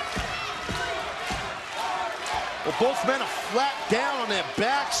 Well, both men are flat down on their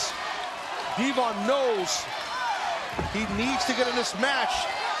backs. Devon knows he needs to get in this match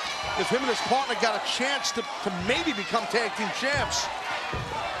if him and his partner got a chance to maybe become tag team champs.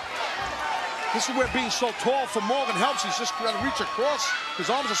 This is where being so tall for Morgan helps. He's just got to reach across. His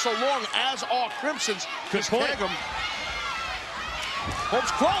arms are so long, as are Crimson's. Good point. Tag him.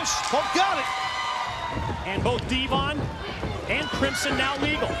 Pope's close. Pope got it. And both Devon and Crimson now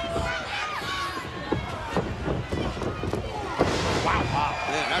legal. Wow.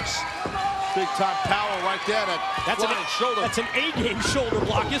 Man, that's big time power right there. That's an shoulder. That's an A-game shoulder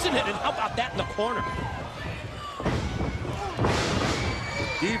block, isn't it? And how about that in the corner?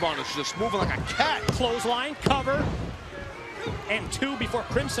 Devon is just moving like a cat. Clothesline, cover, and two before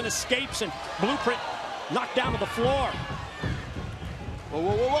Crimson escapes, and Blueprint knocked down to the floor.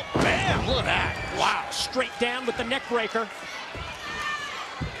 Whoa. Bam! Look at that. Wow, straight down with the neck breaker.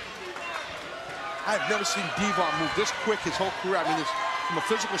 I've never seen Devon move this quick his whole career. I mean, from a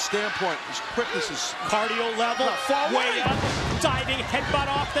physical standpoint, his quickness is cardio level. Way up, diving headbutt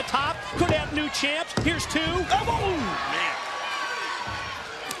off the top. Could have new champs. Here's two. Oh, man.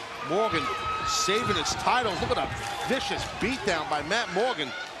 Morgan saving his titles. Look at a vicious beatdown by Matt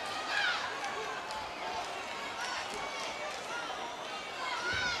Morgan.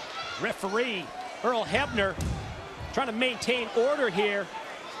 Referee Earl Hebner trying to maintain order here.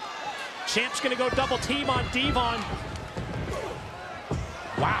 Champ's going to go double team on Devon.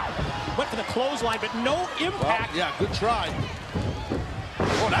 Wow. Went for the clothesline, but no impact. Well, yeah, good try.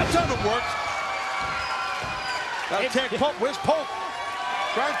 Oh, that doesn't work. Gotta take Pope. Where's Pope?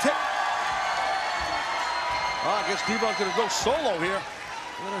 Try and take. Oh, I guess Devon's going to go solo here.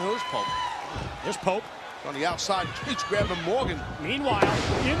 Who's Pope? There's Pope. On the outside, he's grabbing Morgan. Meanwhile,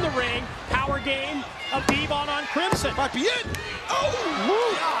 in the ring, power game of Devon on Crimson. Might be it.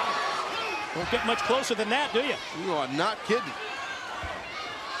 Oh! Won't get much closer than that, do you? You are not kidding.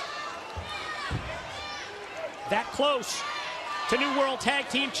 That close to new World Tag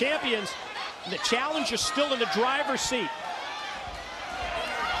Team Champions. The challenger's still in the driver's seat.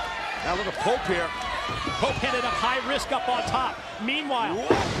 Now look at Pope here. Pope headed up high risk up on top. Meanwhile,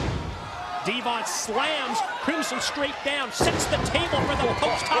 Devon slams Crimson straight down, sets the table for the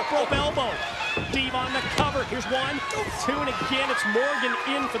post top rope elbow. Devon the cover. Here's 1, 2, and again it's Morgan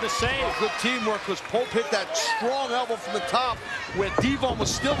in for the save. Good teamwork because Pope hit that strong elbow from the top where Devon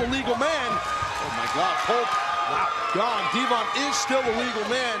was still the legal man. Oh my God, Pope, wow, gone. Devon is still the legal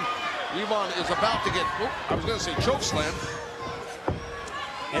man. Devon is about to get, I was going to say choke slam.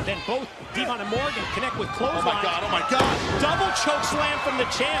 And then both Devon and Morgan connect with clothesline. Oh my God, oh my God. Double choke slam from the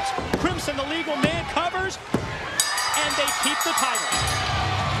champs. Crimson, the legal man, covers, and they keep the title.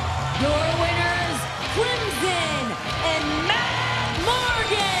 Your winners, Crimson and Matt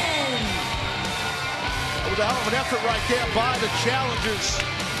Morgan. It was a hell of an effort right there by the challengers,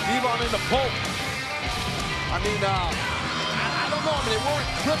 Devon and the Pope. I mean, I don't know, I mean, they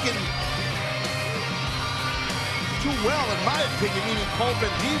weren't clicking too well, in my opinion, meaning Pope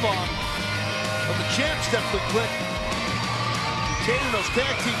and Devon, but the champs definitely clicked. Retaining those tag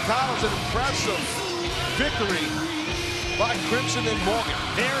team titles, an impressive victory by Crimson and Morgan.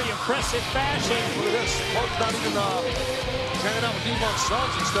 Very impressive fashion. Look at this, Pope's not even hanging out with Devon's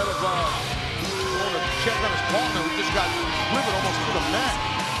sons instead of going to check on his partner who just got driven almost to the mat.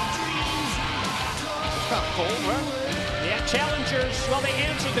 It's kind of cold, right? Yeah, challengers, well, they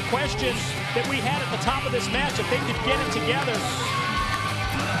answered the question that we had at the top of this match, if they could get it together,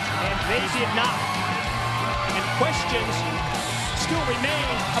 and they did not. And questions still remain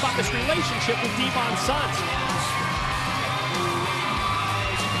about this relationship with Devon's sons.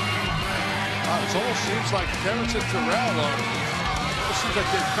 It almost seems like Terrence and Terrell, it seems like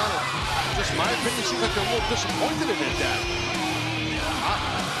they're kind of, just my opinion, seems like they're a little disappointed in their dad.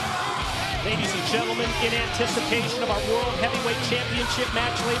 Ladies and gentlemen, in anticipation of our World Heavyweight Championship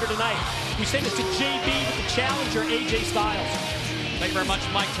match later tonight, we send it to JB with the challenger, AJ Styles. Thank you very much,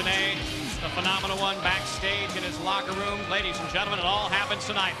 Mike Tenay, the phenomenal one, backstage in his locker room. Ladies and gentlemen, it all happens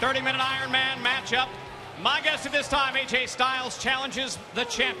tonight. 30-minute Iron Man matchup. My guest at this time, AJ Styles, challenges the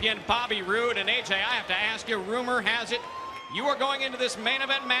champion, Bobby Roode. And AJ, I have to ask you, rumor has it, you are going into this main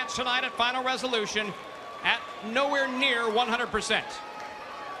event match tonight at Final Resolution at nowhere near 100%.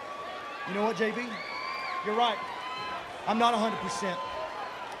 You know what, JB? You're right. I'm not 100%.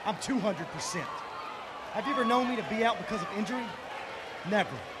 I'm 200%. Have you ever known me to be out because of injury?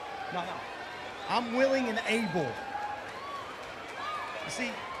 Never. No. I'm willing and able. You see,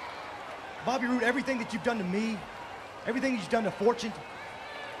 Bobby Roode, everything that you've done to me, everything you've done to Fortune,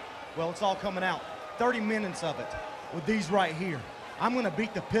 well, it's all coming out. 30 minutes of it with these right here. I'm going to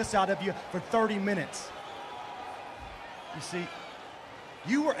beat the piss out of you for 30 minutes. You see,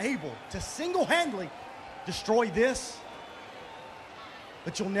 you were able to single-handedly destroy this,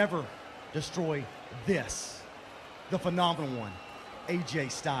 but you'll never destroy this, the phenomenal one,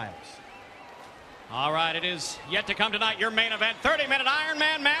 AJ Styles. All right, it is yet to come tonight, your main event, 30-minute Iron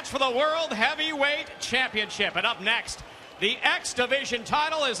Man match for the World Heavyweight Championship. And up next, the X Division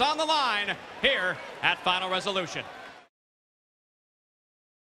title is on the line here at Final Resolution.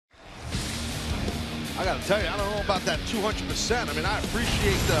 I got to tell you, I don't know about that 200%. I mean, I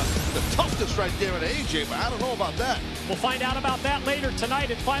appreciate the toughness right there at AJ, but I don't know about that. We'll find out about that later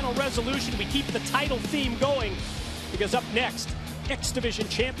tonight at Final Resolution. We keep the title theme going because up next, X Division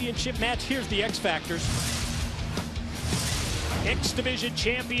Championship match. Here's the X Factors. X Division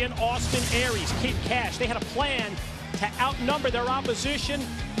Champion Austin Aries, Kid Cash. They had a plan to outnumber their opposition.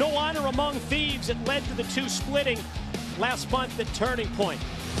 No honor among thieves. It led to the two splitting last month at Turning Point.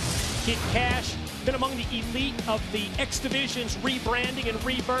 Kid Cash been among the elite of the X Division's rebranding and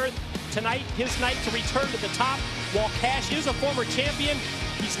rebirth. Tonight, his night to return to the top. While Cash is a former champion,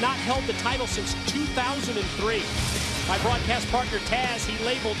 he's not held the title since 2003. My broadcast partner Taz, he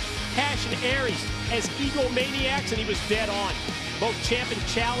labeled Cash and Aries as egomaniacs, and he was dead on. Both champ and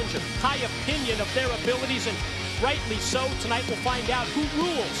challenger, high opinion of their abilities, and rightly so. Tonight we'll find out who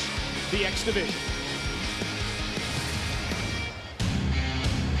rules the X Division.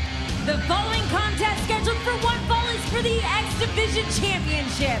 The following contest scheduled for one fall is for the X Division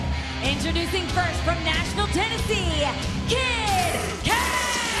Championship. Introducing first from Nashville, Tennessee, Kid Cash!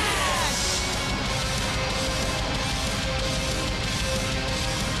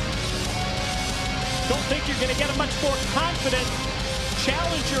 Don't think you're going to get a much more confident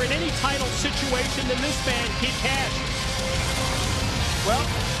challenger in any title situation than this man, Kid Cash. Well,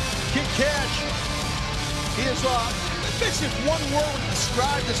 Kid Cash, he is basically if one word would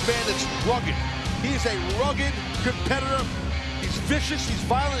describe this man, it's rugged. He is a rugged competitor. He's vicious, he's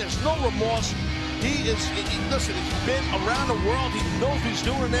violent, there's no remorse. Listen, he's been around the world. He knows what he's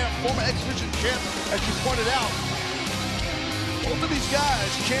doing there. Former X Division champ, as you pointed out. Both of these guys,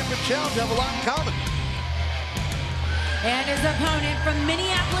 champ and challenger, have a lot in common. And his opponent from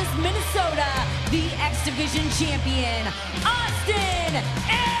Minneapolis, Minnesota, the X Division champion, Austin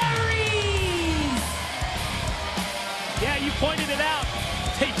Aries. Yeah, you pointed it out.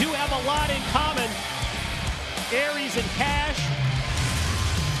 They do have a lot in common. Aries and Cash.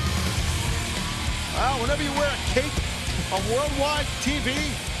 Well, whenever you wear a cape on worldwide TV,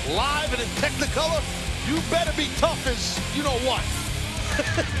 live and in Technicolor, you better be tough as you know what.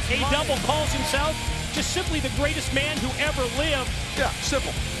 A-Double calls himself just simply the greatest man who ever lived. Yeah,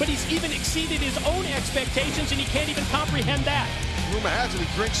 simple. But he's even exceeded his own expectations, and he can't even comprehend that. Rumor has it he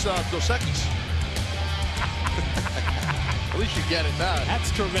drinks Dos Equis. At least you get it now.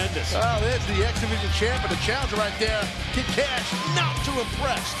 That's tremendous. Well, there's the X Division champ and the challenger right there. Kid Cash, not too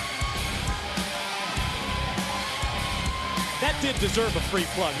impressed. That did deserve a free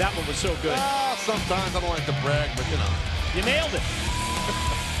plug. That one was so good. Sometimes I don't like to brag, but you know. You nailed it.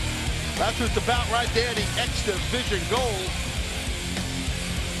 That's what it's about right there, the X Division gold.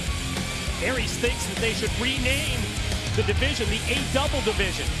 Aries thinks that they should rename the division the A-Double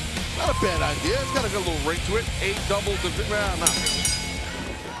division. Not a bad idea. It's got a good little ring to it. A-Double division. Well, not really.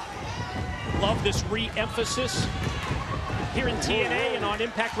 Love this re-emphasis here in TNA and on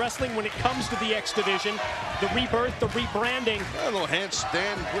Impact Wrestling when it comes to the X Division. The rebirth, the rebranding. A little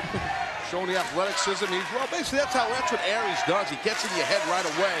handstand, showing the athleticism. Well, basically, that's what Aries does. He gets in your head right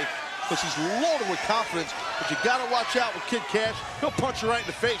away because he's loaded with confidence. But you got to watch out with Kid Cash. He'll punch you right in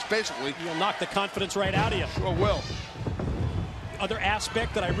the face, basically. He'll knock the confidence right out of you. Sure will. Other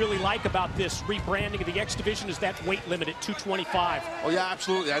aspect that I really like about this rebranding of the X Division is that weight limit at 225. Oh, yeah,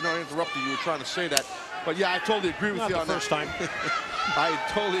 absolutely. I know I interrupted you. You were trying to say that. But, yeah, I totally agree with you on that. Not the first time. I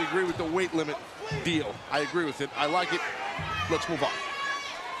totally agree with the weight limit deal. I agree with it. I like it. Let's move on.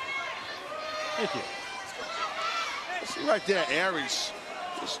 Thank you. See right there, Aries.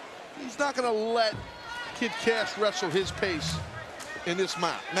 He's not going to let Kid Cash wrestle his pace in this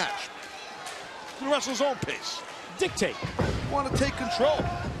match. He's going to wrestle his own pace. Dictate. You want to take control.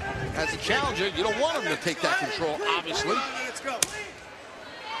 As a challenger, you don't want him to take that control, obviously. Let's go.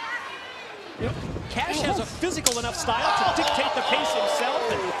 You know, Cash has a physical enough style to dictate the pace himself.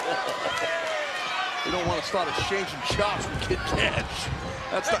 And you don't want to start exchanging chops with Kid Cash.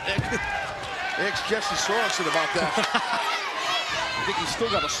 That's not... Ask Jesse Sorensen about that. I think he's still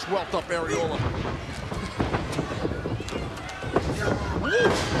got a swelled up areola.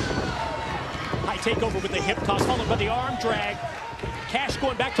 High takeover with the hip toss, followed by the arm drag. Cash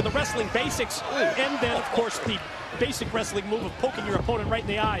going back to the wrestling basics. And then, of course, the basic wrestling move of poking your opponent right in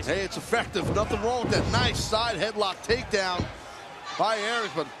the eyes. Hey, it's effective. Nothing wrong with that nice side headlock takedown by Aries,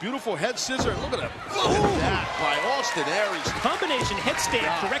 but beautiful head scissor. Look at that. Look at that by Austin Aries. Combination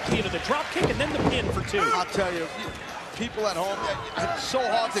headstand directly into the drop kick and then the pin for two. I'll tell you, people at home, it's so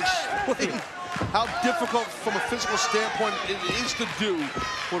hard to explain how difficult from a physical standpoint it is to do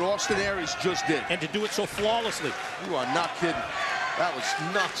what Austin Aries just did. And to do it so flawlessly. You are not kidding. That was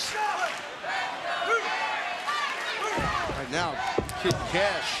nuts. Right now, Kid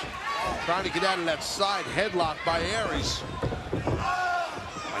Cash trying to get out of that side headlock by Aries.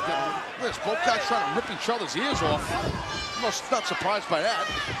 This, both guys trying to rip each other's ears off. I'm not surprised by that.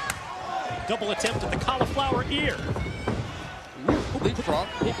 Double attempt at the cauliflower ear. Leapfrog.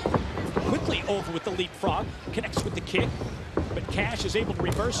 Quickly over with the leapfrog. Connects with the kick. But Cash is able to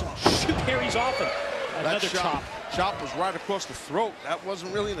reverse and shoot Aries off. And another chop. Chop was right across the throat. That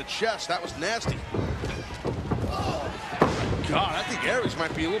wasn't really in the chest. That was nasty. God, I think Aries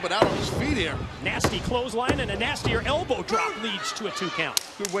might be a little bit out on his feet here. Nasty clothesline and a nastier elbow drop leads to a 2 count.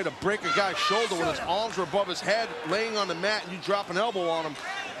 Good way to break a guy's shoulder when his arms are above his head, laying on the mat, and you drop an elbow on him.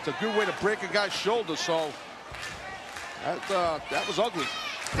 It's a good way to break a guy's shoulder, so that was ugly.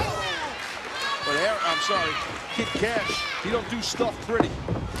 But I'm sorry, Kid Cash, he don't do stuff pretty.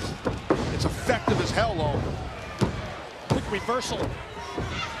 It's effective as hell, though. Quick reversal.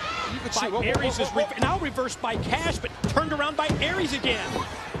 Aries is now reversed by Cash, but turned around by Aries again.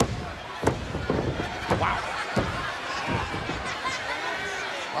 Wow.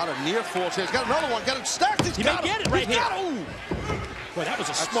 A lot of near falls here. He's got another one. Got it stacked. He may get it right here. Boy, that was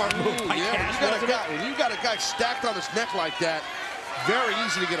a smart move by Cash. When you got a guy stacked on his neck like that, very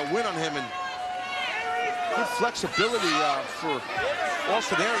easy to get a win on him. And good flexibility for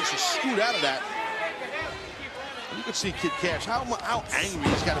Austin Aries to scoot out of that. You can see Kid Cash, how angry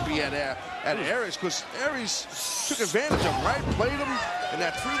he's got to be at Aries, because Aries took advantage of him, right? Played him in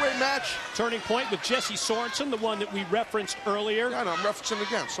that three-way match. Turning point with Jesse Sorensen, the one that we referenced earlier. Yeah, no, I'm referencing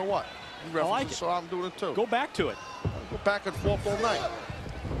again. So what? You referenced I like it. So I'm doing it too. Go back to it. Go back and forth all night.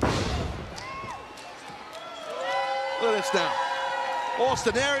 Look at this now.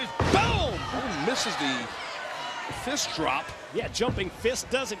 Austin Aries, boom! Oh, misses the fist drop. Yeah, jumping fist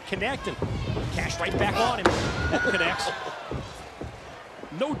doesn't connect, and Cash right back on him. That connects.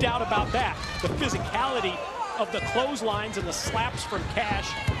 No doubt about that. The physicality of the clotheslines and the slaps from Cash.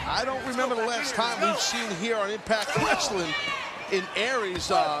 I don't remember the last time we've seen here on Impact Wrestling in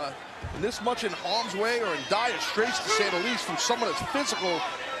Aries this much in harm's way or in dire straits, to say the least, from someone as physical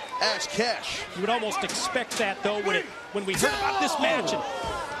as Cash. You would almost expect that, though, when we heard about this match. And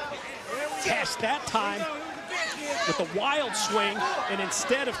Cash that time with a wild swing, and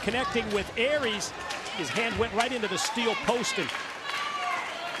instead of connecting with Aries, his hand went right into the steel post. And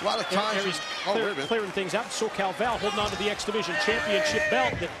a lot of times Aries clearing things out. SoCal Val holding on to the X Division Championship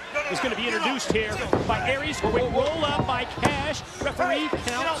belt that is going to be introduced here by Aries. Quick roll up by Cash. Referee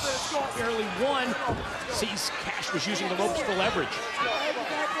counts barely one. Sees Cash was using the ropes for leverage.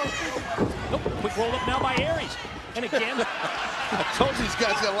 Nope. Quick roll up now by Aries. And again, I told you these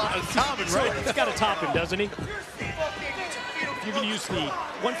guys got a lot of timing, right? He's got to top him, doesn't he? You can use the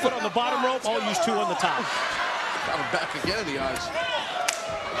 1 foot on the bottom rope. I'll use 2 on the top. Got him back again in the eyes.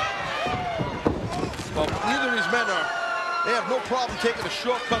 Well, neither of these men they have no problem taking a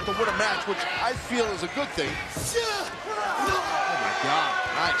shortcut to win a match, which I feel is a good thing. Oh my God,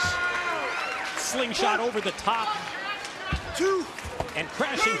 nice. Slingshot over the top. And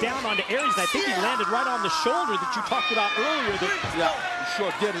crashing down onto Aries. I think he landed right on the shoulder that you talked about earlier. Yeah, he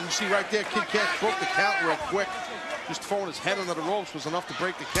sure did. And you see right there, Kid Cash broke the count real quick. Just throwing his head under the ropes was enough to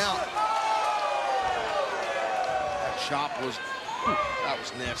break the count. That chop was, that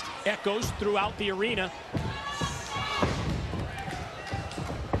was nasty. Echoes throughout the arena.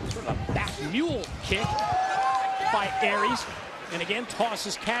 Sort of a back mule kick by Aries. And again,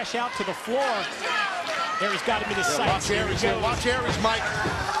 tosses Cash out to the floor. Aries got him in his sights. Watch Aries, Mike.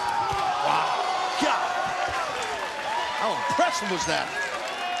 Wow. God. How impressive was that?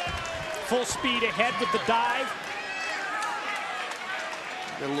 Full speed ahead with the dive.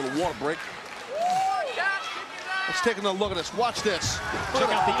 Get a little water break. Let's take another look at this. Watch this. Check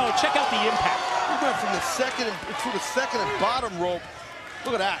out the impact. He went from the second through the second and bottom rope.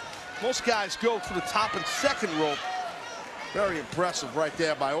 Look at that. Most guys go through the top and second rope. Very impressive right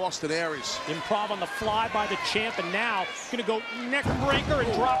there by Austin Aries. Improv on the fly by the champ, and now gonna go neck breaker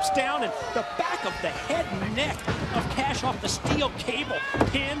and drops down, and the back of the head and neck of Cash off the steel cable.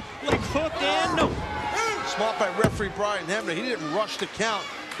 Pin, leg hook, and no. Smart by referee Brian Hemner. He didn't rush the count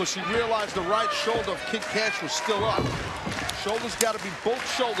because he realized the right shoulder of Kid Cash was still up. Shoulders got to be, both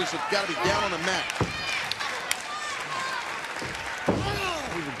shoulders have got to be down on the mat.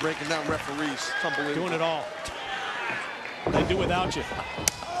 Even breaking down referees. It's unbelievable. Doing it all. They do without you.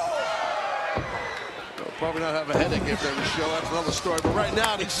 They'll probably not have a headache after every show. That's another story. But right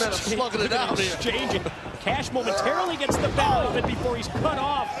now, these men are slugging it out. Exchanging. Cash momentarily gets the bell even before he's cut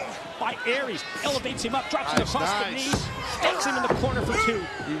off by Aries. Elevates him up, drops him across the knee, stakes him in the corner for 2.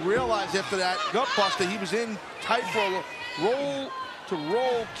 He realized after that gut buster, he was in tight for a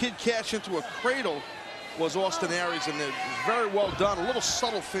roll Kid Cash into a cradle was Austin Aries, and it was very well done. A little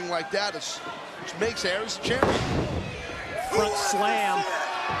subtle thing like that which makes Aries champion. Front slam.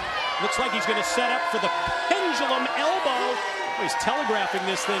 Looks like he's going to set up for the pendulum elbow. Oh, he's telegraphing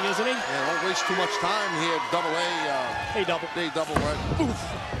this thing, isn't he? Yeah, don't waste too much time here. Double A. A-double. A-double, right? Oof.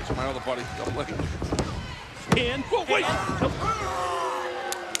 That's my other buddy. Double A. Pin. Oh, wait.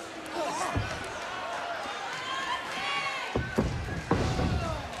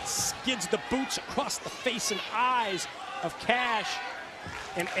 Skids the boots across the face and eyes of Cash.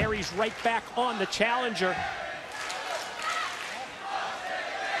 And Aries right back on the challenger.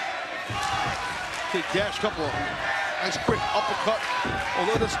 Kid Cash, couple of nice quick uppercut.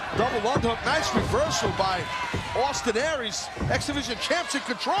 Although this double underhook, nice reversal by Austin Aries. X Division champs in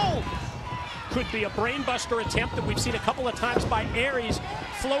control. Could be a brainbuster attempt that we've seen a couple of times by Aries.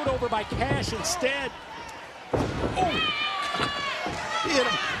 Float over by Cash instead. Oh! He hit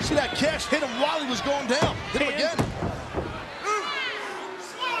him. See that Cash hit him while he was going down. Hit him again.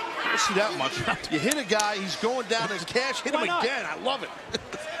 I don't see that much. You hit a guy, he's going down, and Cash hit him again. I love it.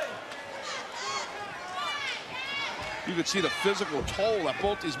 You can see the physical toll that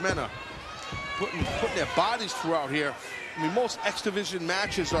both these men are putting their bodies through out here. I mean, most X Division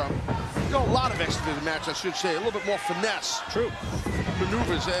matches are, a lot of X Division matches, I should say, a little bit more finesse. True.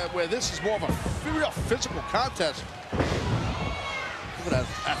 Maneuvers, where this is more of a real physical contest. Look at that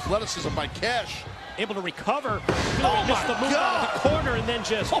athleticism by Cash. Able to recover. Missed the move out of the corner and then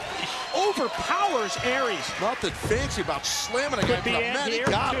just overpowers Aries. Nothing fancy about slamming a guy. Could be man, he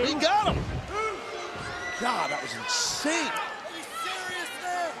got him. He got him. God, that was insane. Are you serious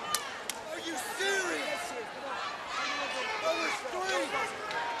there? Are you serious?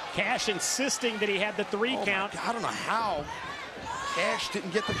 Cash insisting that he had the 3 count. I don't know how Cash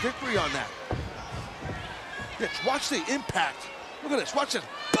didn't get the victory on that. Bitch, watch the impact. Look at this. Watch this.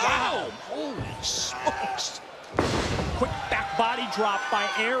 Wow. Holy smokes. Quick back body drop by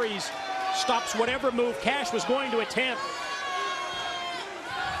Aries. Stops whatever move Cash was going to attempt.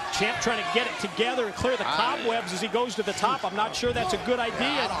 Champ trying to get it together and clear the cobwebs as he goes to the top. I'm not sure that's a good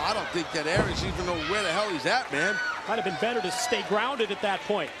idea. I don't think that Aries even know where the hell he's at, man. Might have been better to stay grounded at that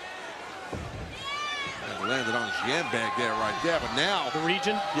point. And landed on his jam bag there, right there. But now... The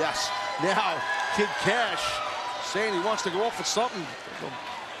region? Yes. Now, Kid Cash saying he wants to go off with something.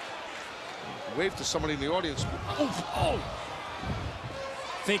 Wave to somebody in the audience. Oh!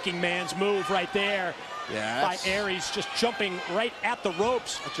 Thinking man's move right there. Yeah, by Aries, just jumping right at the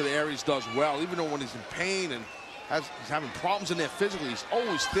ropes. That's what Aries does well, even though when he's in pain and he's having problems in there physically, he's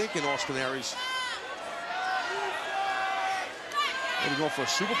always thinking Austin Aries. Maybe going for a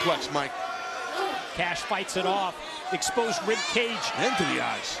superplex, Mike. Cash fights it off. Exposed rib cage. Into the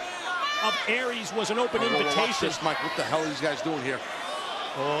eyes. Of Aries was an open invitation. Watch this, Mike. What the hell are these guys doing here?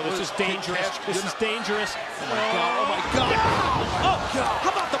 Oh, this is dangerous. This is dangerous. Oh, my God. Oh, my God. Oh, God.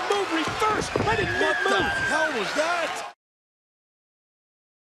 How about the move reversed? Right in mid-move. What the hell was that?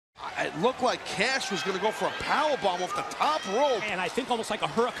 It looked like Cash was going to go for a powerbomb off the top rope. And I think almost like a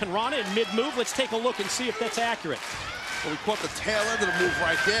Hurricane Rana in mid-move. Let's take a look and see if that's accurate. Well, we caught the tail end of the move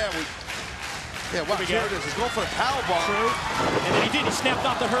right there. Yeah, watch, here it is. He's going for the powerbomb. True. And then he did. He snapped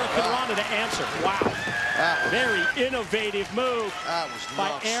off the Hurricane Rana to answer. Wow. Very innovative move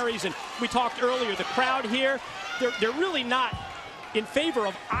by Aries. And we talked earlier, the crowd here, they're really not in favor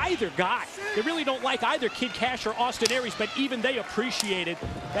of either guy. They really don't like either Kid Cash or Austin Aries, but even they appreciated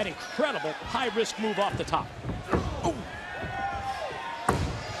that incredible high-risk move off the top. Ooh.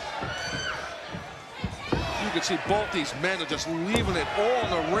 You can see both these men are just leaving it all in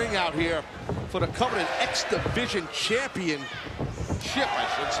the ring out here for the coveted X Division Championship, I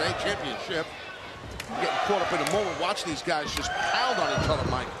should say, championship. Getting caught up in the moment, watching these guys just pound on each other,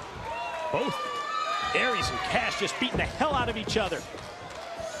 Mike. Both Aries and Cash just beating the hell out of each other.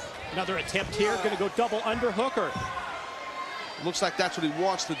 Another attempt here, going to go double underhooker. Looks like that's what he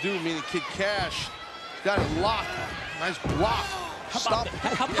wants to do, meaning Kid Cash got it locked. Nice block.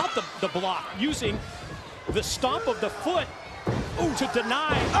 How about the block? Using the stomp of the foot to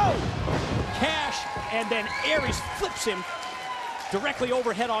deny Cash, and then Aries flips him directly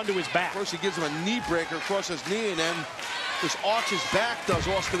overhead onto his back. First he gives him a knee breaker across his knee, and then just arches back, does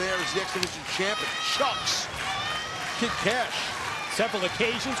Austin Aries, the X Division champ, and chucks Kid Cash. Several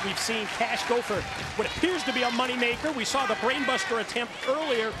occasions we've seen Cash go for what appears to be a moneymaker. We saw the brainbuster attempt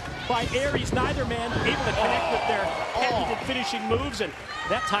earlier by Aries. Neither man able to connect with their patented finishing moves, and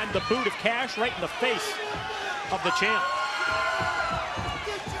that time the boot of Cash right in the face of the champ.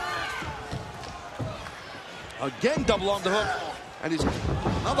 Again, double underhook, and he's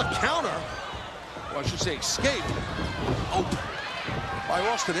another counter, or I should say escape, by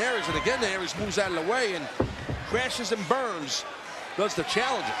Austin Aries, and again Aries moves out of the way and crashes and burns. Does the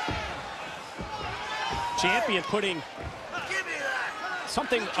challenger. Champion putting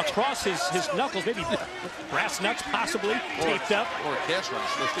something across his knuckles, maybe brass knucks possibly, taped up. Or a cash wrench.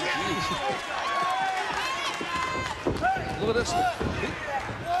 Look at this.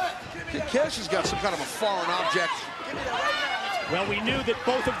 Kid Cash has got some kind of a foreign object. Well, we knew that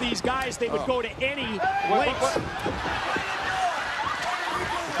both of these guys, they would go to any lengths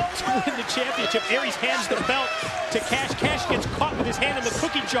to win the championship. Aries hands the belt to Cash. Cash gets caught with his hand in the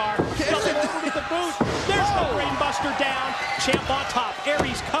cookie jar. Doesn't over with the boot. There's the brainbuster down. Champ on top.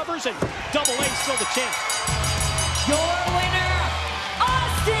 Aries covers, and double A still the champ. Your winner,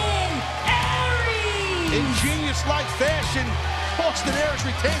 Austin Aries. In genius-like fashion, Austin Aries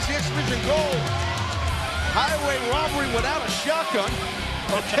retains the X Division gold. Highway robbery without a shotgun.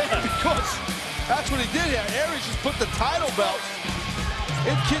 Okay, because that's what he did here. Aries just put the title belt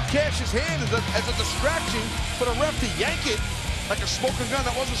in Kid Cash's hand as a distraction for the ref to yank it like a smoking gun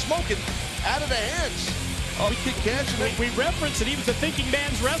that wasn't smoking out of the hands of Kid Cash. We referenced that he was a thinking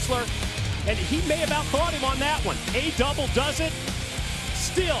man's wrestler, and he may have outthought him on that one. A-double does it.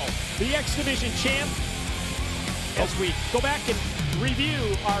 Still the X Division champ. As we go back and review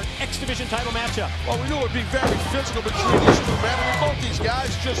our X Division title matchup. Well, we knew it would be very physical between these two men. I mean, both these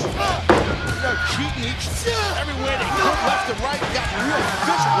guys just cheating everywhere they could, left and right, got real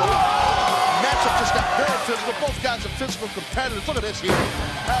physical. Matchup just got very physical. Both guys are physical competitors. Look at this here.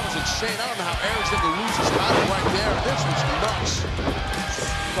 That was insane. I don't know how Aries didn't lose his title right there. This was nuts.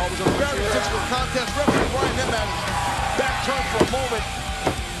 So it was a very physical contest. Referee Brian Hemad back turned for a moment.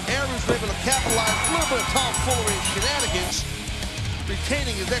 Aries was able to capitalize a little bit of tomfoolery and shenanigans.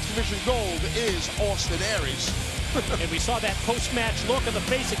 retaining his X Division gold is Austin Aries. And we saw that post-match look on the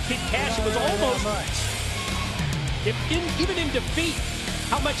face of Kid Cash. It was almost, even in defeat,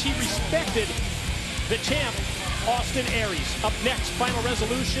 how much he respected the champ, Austin Aries. Up next, final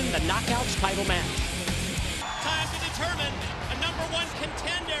resolution, the Knockouts title match. Time to determine a #1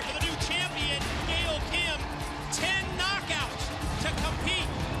 contender for the new champion, Gail Kim. 10 knockouts to compete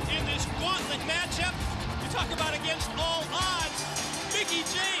in this gauntlet matchup. You talk about against all odds. Mickie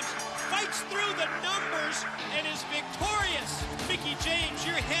James fights through the numbers and is victorious. Mickie James,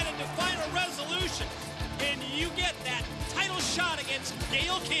 you're headed to final resolution, and you get that title shot against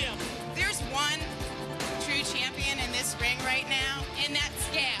Gail Kim. There's one true champion in this ring right now, and that's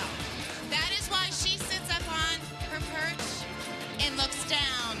Gail. That is why she sits up on her perch and looks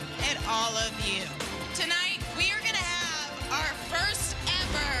down at all of you. Tonight, we are going to have our first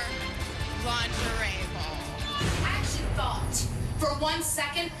ever lingerie ball. I actually thought for 1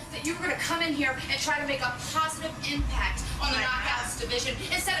 second that you were going to come in here and try to make a positive impact on the Knockouts division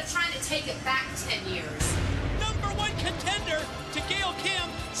instead of trying to take it back 10 years. #1 contender to Gail Kim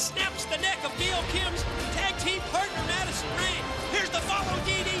snaps the neck of Gail Kim's tag team partner, Madison Rayne. Here's the follow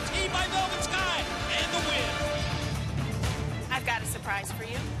DDT by Velvet Sky and the win. I've got a surprise for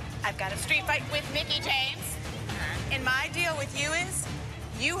you. I've got a street fight with Mickie James. And my deal with you is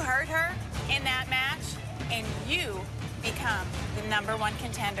you hurt her in that match, and you become the #1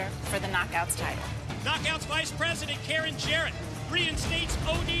 contender for the Knockouts title. Knockouts Vice President Karen Jarrett reinstates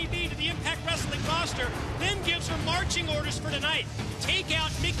ODB to the Impact Wrestling roster, then gives her marching orders for tonight. Take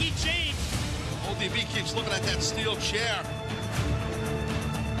out Mickie James. ODB keeps looking at that steel chair.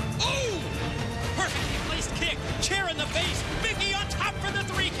 Oh! Perfectly placed kick. Chair in the face. Mickie on top for the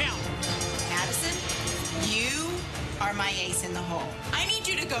 3 count. Madison, you are my ace in the hole. I need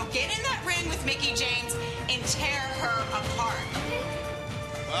you to go get in that ring with Mickie James and tear her apart.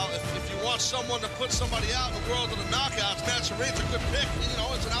 Well, if you want someone to put somebody out in the world of the knockouts, Madison Rayne's a good pick. You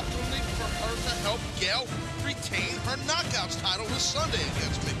know, it's an opportunity for her to help Gail retain her knockouts title this Sunday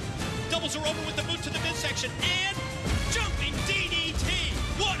against me. Doubles her over with the boot to the midsection and jumping DDT.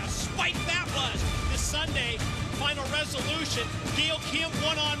 What a spike that was. This Sunday, final resolution, Gail Kim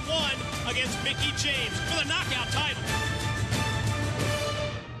one-on-one against Mickie James for the knockout title.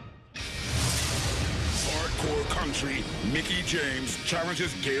 Hardcore Country, Mickie James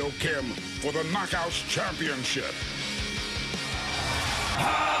challenges Gail Kim for the Knockouts Championship.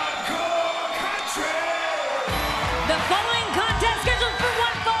 Hardcore Country! The following contest scheduled for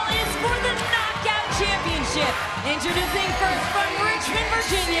one fall is for the Knockout Championship. Introducing first from Richmond,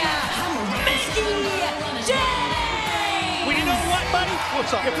 Virginia, Mickie James! Well, you know what, buddy?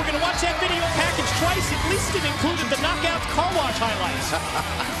 What's up? If we're going to watch that video package twice, at least it included the Knockouts car wash highlights.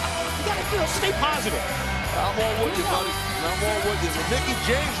 You got to stay positive. I'm all with you, buddy. I'm all with you. With Mickie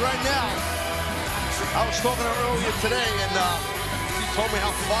James right now, I was talking to her earlier today, and she told me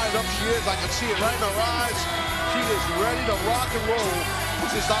how fired up she is. I can see it right in her eyes. She is ready to rock and roll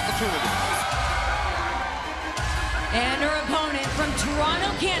with this opportunity. And her opponent from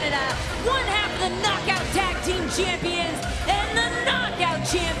Toronto, Canada, one half of the Knockout Tag Team Champions and the Knockout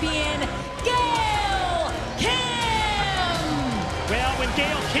Champion, Gail Kim! Well, when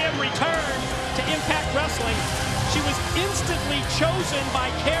Gail Kim returned to Impact Wrestling, she was instantly chosen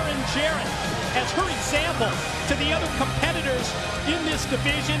by Karen Jarrett as her example to the other competitors in this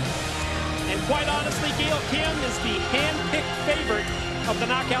division. And quite honestly, Gail Kim is the hand-picked favorite of the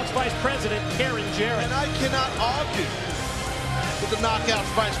Knockouts Vice President, Karen Jarrett. And I cannot argue with the Knockouts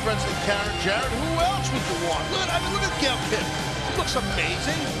Vice President, Karen Jarrett. Who else would you want? Look at Gail Kim. She looks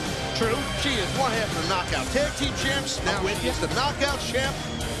amazing. True. She is one half of the Knockout Tag Team Champs. Now she's the Knockout Champ.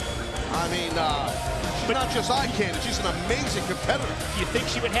 I mean, she's not just eye candy. She's an amazing competitor. You think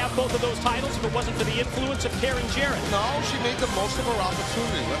she would have both of those titles if it wasn't for the influence of Karen Jarrett? No, she made the most of her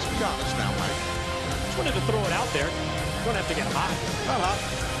opportunity. Let's be honest now, Mike. Just wanted to throw it out there. You don't have to get hot. Not hot.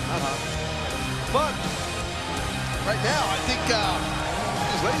 Not hot. But right now, I think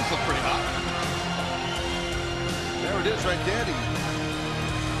these ladies look pretty hot. There it is right there. The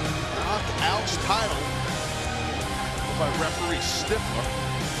Knockouts title by referee Stifler.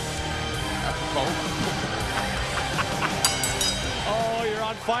 Oh, you're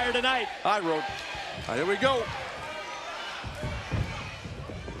on fire tonight. Hi, Roode. Here we go.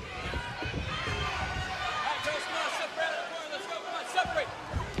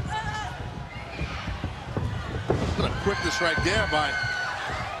 Look at the quickness right there by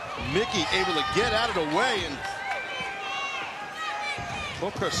Mickie, able to get out of the way and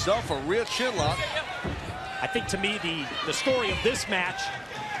book herself a rear chin lock. I think to me the story of this match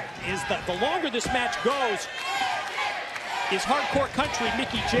is that the longer this match goes, Is hardcore country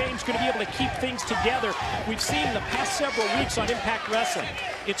Mickie James going to be able to keep things together? We've seen the past several weeks on Impact Wrestling.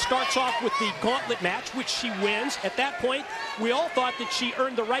 It starts off with the gauntlet match, which she wins. At that point, we all thought that she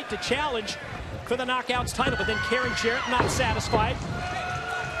earned the right to challenge for the Knockouts title, but then Karen Jarrett not satisfied.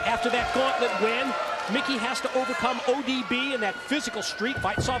 After that gauntlet win, Mickie has to overcome ODB in that physical street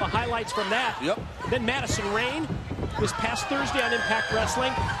fight. Saw the highlights from that. Yep. Then Madison Rayne this past Thursday on Impact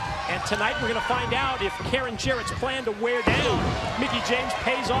Wrestling. And tonight we're going to find out if Karen Jarrett's plan to wear down Mickie James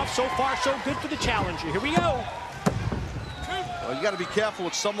pays off. So far, so good for the challenger. Here we go. Well, you got to be careful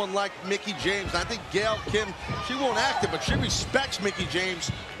with someone like Mickie James. I think Gail Kim, she won't act it, but she respects Mickie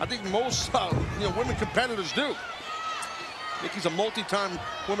James. I think most women competitors do. Mickie's a multi-time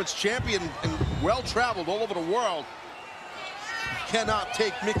women's champion and well-traveled all over the world. You cannot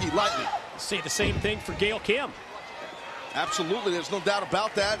take Mickie lightly. Say the same thing for Gail Kim. Absolutely, there's no doubt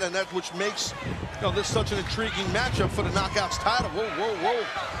about that, and that which makes this such an intriguing matchup for the Knockouts title. Whoa, whoa, whoa.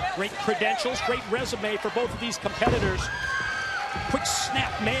 Great credentials, great resume for both of these competitors. Quick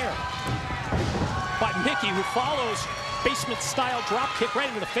snap mare by Mickie, who follows basement-style drop kick right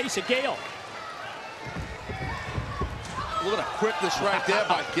into the face of Gail. Look at the quickness right there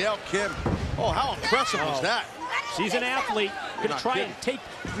by Gail Kim. Oh, how impressive was that? She's an athlete. Going to try and take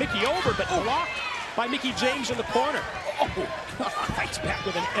Mickie over, but blocked by Mickie James in the corner. Oh, fights back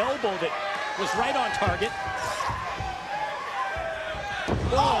with an elbow that was right on target.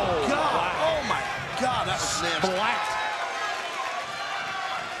 Oh, God. Wow. Oh, my God. That was nasty. Black.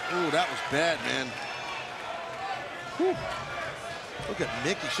 Oh, that was bad, man. Whew. Look at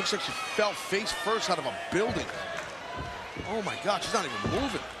Mickie. She looks like she fell face first out of a building. Oh, my God. She's not even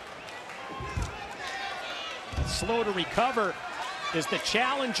moving. Slow to recover is the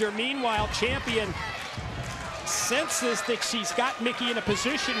challenger. Meanwhile, champion senses that she's got Mickie in a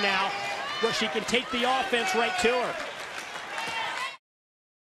position now where she can take the offense right to her.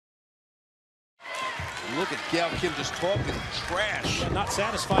 Look at Gail Kim just talking trash. Yeah, not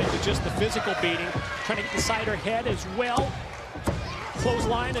satisfied with just the physical beating. Trying to get inside her head as well.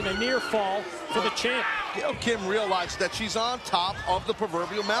 Clothesline and a near fall for the champ. Gail Kim realized that she's on top of the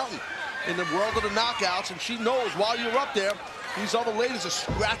proverbial mountain in the world of the Knockouts, and she knows while you're up there, these other ladies are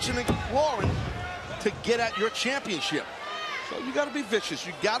scratching and clawing to get at your championship. So you got to be vicious.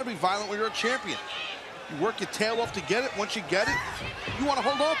 You got to be violent when you're a champion. You work your tail off to get it. Once you get it, you want to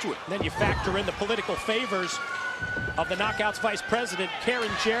hold on to it. Then you factor in the political favors of the Knockouts vice president,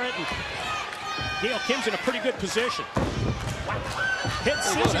 Karen Jarrett, and Gail Kim's in a pretty good position. Wow. Hit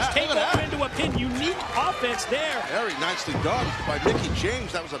scissors, take over into a pin. Unique offense there. Very nicely done by Mickie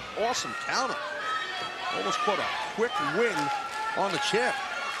James. That was an awesome counter. Almost put a quick win on the champ.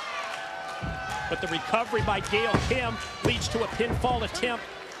 But the recovery by Gail Kim leads to a pinfall attempt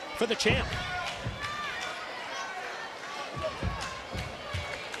for the champ.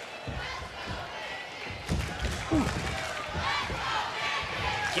 Ooh.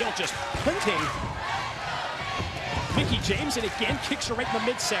 Gail just punting Mickie James, and again kicks her right in the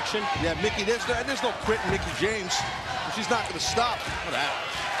midsection. Yeah, Mickie, there's no quit in Mickie James. She's not going to stop. Look at that.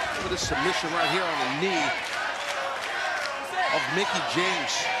 Look at this submission right here on the knee of Mickie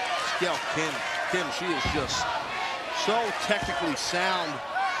James. Gail Kim. She is just so technically sound.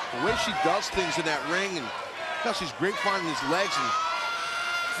 The way she does things in that ring, and she's great finding these legs.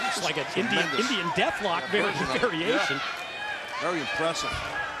 And it's like an Indian deathlock variation. Yeah. Very impressive.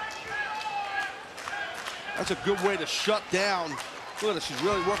 That's a good way to shut down. Look at it, she's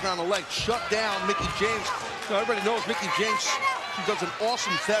really working on the leg. Shut down Mickie James. Everybody knows Mickie James, she does an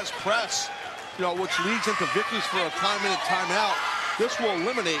awesome Thez press, which leads into victories for a time-in and timeout. This will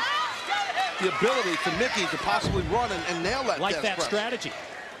eliminate the ability for Mickie to possibly run and nail that like Thez that press. Strategy.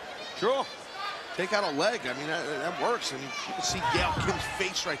 Sure. Take out a leg. I mean, that works. And you can see Gail Kim's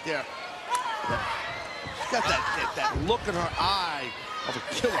face right there. She's got that look in her eye of a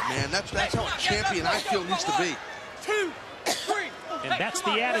killer, man. That's how a champion, I feel, needs to be. 2, 3. And that's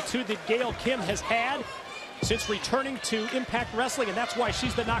the attitude that Gail Kim has had since returning to Impact Wrestling, and that's why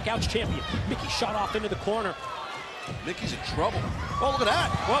she's the Knockouts champion. Mickie shot off into the corner. Mickie's in trouble. Oh, look at that.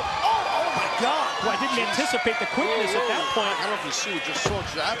 Well, oh my God. Well, I didn't anticipate the quickness at that point. I don't know if you see what just saw what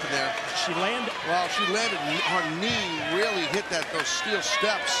happened there. She landed. Well, she landed. Her knee really hit those steel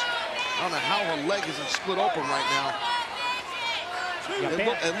steps. I don't know how her leg isn't split open right now.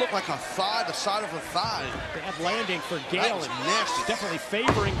 It looked like a thigh, the side of her thigh. Bad landing for Gail. That was nasty. Definitely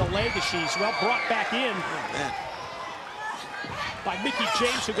favoring the leg as she's brought back in. Oh, man. By Mickie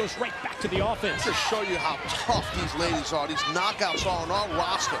James, who goes right back to the offense. To show you how tough these ladies are, these knockouts are on our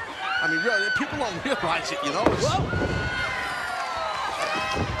roster. I mean, really, people don't realize it,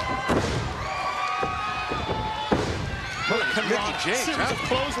 Look at Hurricane series of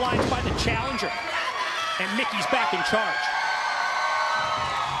clotheslines by the challenger. And Mickie's back in charge.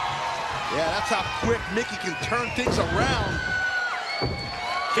 Yeah, that's how quick Mickie can turn things around.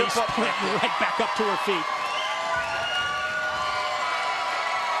 Face planting right back up to her feet.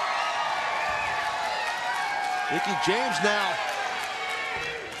 Mickie James now.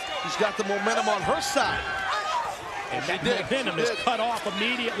 She's got the momentum on her side. And that momentum is cut off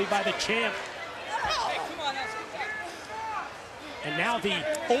immediately by the champ. And now the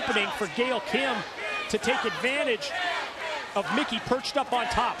opening for Gail Kim to take advantage of Mickie perched up on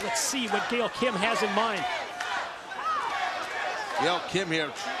top. Let's see what Gail Kim has in mind. Gail Kim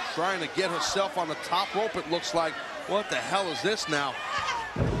here trying to get herself on the top rope, it looks like. What the hell is this now?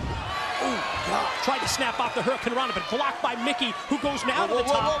 Oh, God. Tried to snap off the Hurricane Rana, but blocked by Mickie, who goes now to the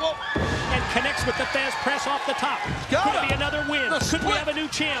top and connects with the Thesz press off the top. Could be another win. Could we have a new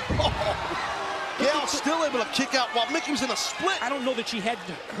champ? Gail still able to kick out while Mickie was in a split. I don't know that she had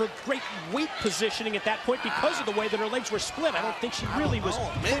her great weight positioning at that point because of the way that her legs were split. I don't think she really was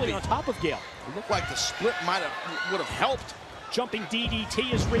fully on top of Gail. It looked like the split would have helped. Jumping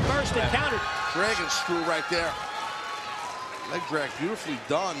DDT is reversed and countered. Dragon screw right there. Leg drag beautifully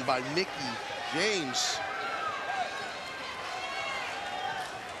done by Mickie James.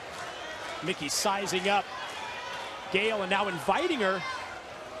 Mickie sizing up Gail and now inviting her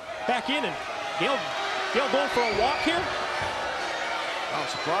back in. And Gail going for a walk here. I'm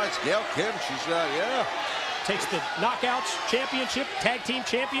surprised. Gail Kim, she's, yeah. Takes the Knockouts Championship, Tag Team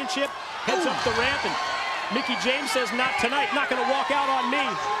Championship, heads up the ramp, and Mickie James says, not tonight, not going to walk out on me.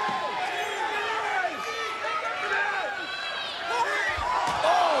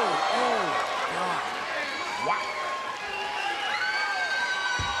 Wow.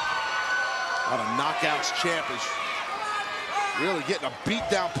 What a Knockouts champ is really getting a beat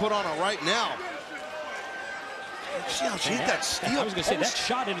down put on her right now. See how she hit that steel I was going to say, that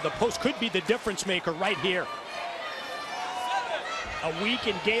shot into the post could be the difference maker right here. A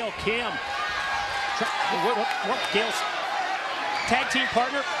weakened Gail Kim. What? Gail's tag team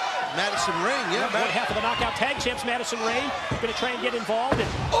partner? Madison Rain, yeah. One half of the Knockout Tag Champs, Madison Rain, going to try and get involved. And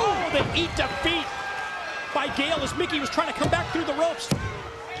the eat defeat by Gail as Mickie was trying to come back through the ropes.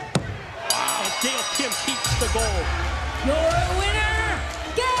 Wow. And Gail Kim keeps the gold. Your winner,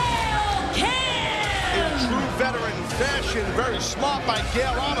 Gail Kim! In true veteran fashion, very smart by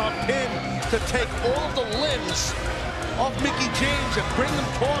Gail on her pin to take all the limbs of Mickie James and bring them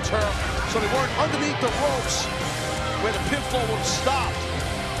towards her so they weren't underneath the ropes where the pinfall would have stopped.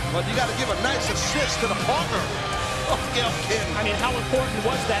 But you got to give a nice assist to the partner of Gail Kim. I mean, how important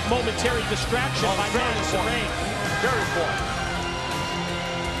was that momentary distraction by Madison Rain? Very important.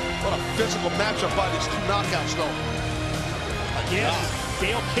 What a physical matchup by these two knockouts, though. Yes,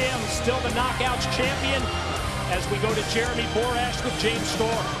 Gail Kim still the Knockouts champion as we go to Jeremy Borash with James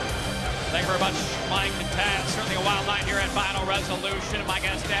Storm. Thank you very much, Mike and Taz. Certainly a wild night here at Final Resolution. My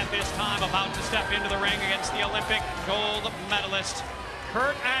guest at this time about to step into the ring against the Olympic gold medalist,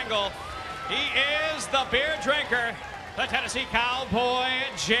 Kurt Angle. He is the beer drinker, the Tennessee Cowboy,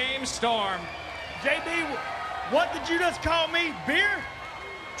 James Storm. JB, what did you just call me? Beer?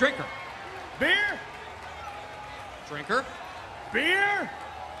 Drinker. Beer? Drinker. Beer?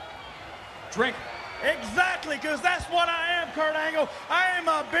 Drinker. Exactly, because that's what I am, Kurt Angle. I am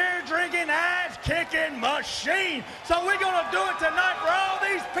a beer-drinking, ass-kicking machine. So we're going to do it tonight for all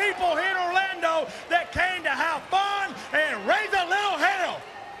these people here in Orlando that came to have fun and raise a little hell.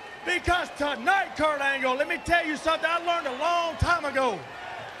 Because tonight, Kurt Angle, let me tell you something I learned a long time ago.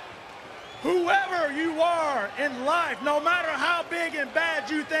 Whoever you are in life, no matter how big and bad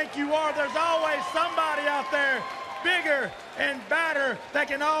you think you are, there's always somebody out there bigger and badder that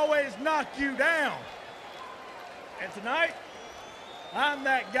can always knock you down. And tonight, I'm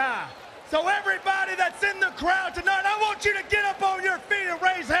that guy. So everybody that's in the crowd tonight, I want you to get up on your feet and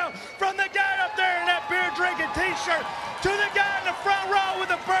raise hell, from the guy up there in that beer-drinking t-shirt to the guy in the front row with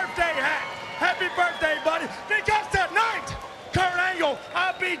a birthday hat. Happy birthday, buddy. Because tonight, Kurt Angle,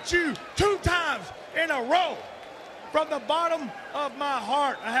 I beat you 2 times in a row. From the bottom of my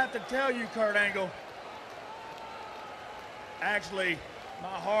heart, I have to tell you, Kurt Angle, actually, my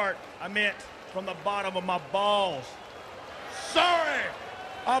heart, I meant from the bottom of my balls. Sorry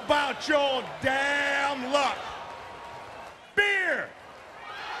about your damn luck. Beer!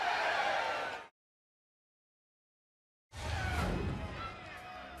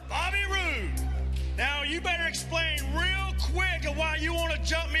 Bobby Roode, now you better explain real quick why you want to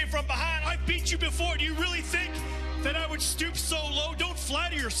jump me from behind. I beat you before. Do you really think that I would stoop so low? Don't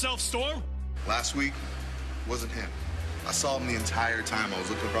flatter yourself, Storm. Last week wasn't him. I saw him the entire time. I was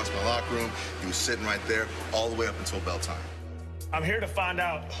looking across my locker room. He was sitting right there all the way up until bell time. I'm here to find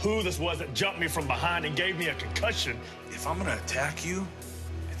out who this was that jumped me from behind and gave me a concussion. If I'm gonna attack you,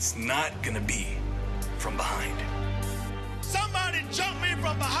 it's not gonna be from behind. Somebody jumped me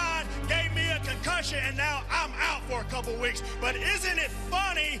from behind, gave me a concussion, and now I'm out for a couple weeks. But isn't it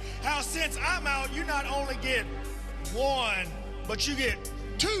funny how since I'm out, you not only get one, but you get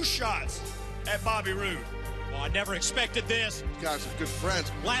 2 shots at Bobby Roode? Well, I never expected this. You guys are good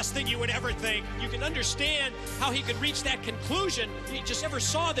friends. Last thing you would ever think. You can understand how he could reach that conclusion. You just never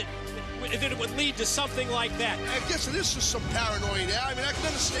saw that it would lead to something like that. I guess it is just some paranoia there. I mean, I can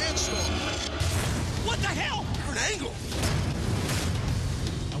understand so. What the hell? Kurt Angle.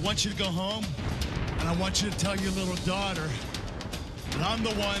 I want you to go home, and I want you to tell your little daughter that I'm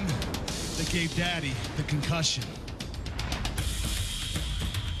the one that gave Daddy the concussion.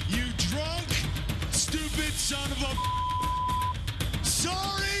 You drunk, stupid son of a...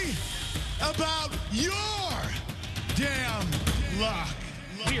 Sorry about your damn luck.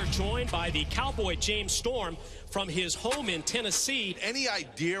 We are joined by the Cowboy James Storm from his home in Tennessee. Any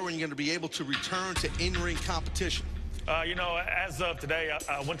idea when you're going to be able to return to in-ring competition? You know, as of today,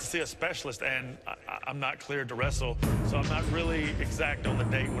 I went to see a specialist, and I'm not cleared to wrestle, so I'm not really exact on the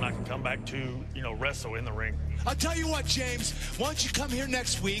date when I can come back to, you know, wrestle in the ring. I'll tell you what, James. Why don't you come here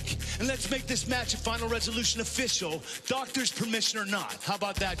next week, and let's make this match a final resolution official, doctor's permission or not. How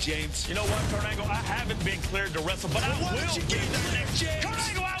about that, James? You know what, Kurt Angle? I haven't been cleared to wrestle, but I will be there next week. Kurt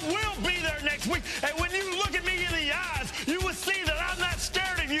Angle, I will be there next week, and when you look at me in the eyes, you will see that I'm not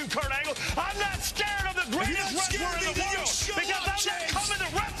scared of you, Kurt Angle. I'm not scared of the greatest wrestler in the world, because I'm not coming to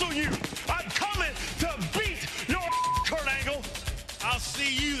wrestle you. I'm coming to beat your Kurt Angle. I'll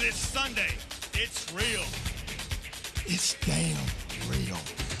see you this Sunday. It's real. It's damn real.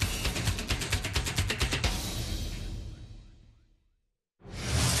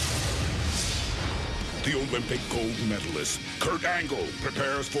 The Olympic gold medalist, Kurt Angle,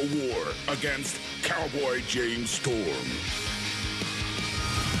 prepares for war against Cowboy James Storm.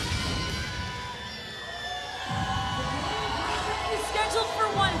 Scheduled for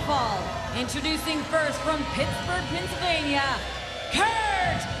one fall. Introducing first from Pittsburgh, Pennsylvania,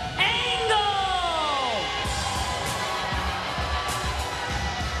 Kurt Angle!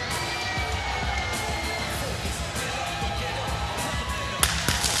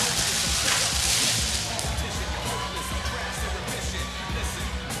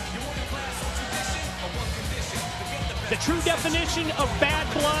 The true definition of bad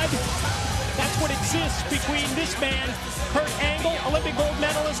blood, that's what exists between this man, Kurt Angle, Olympic gold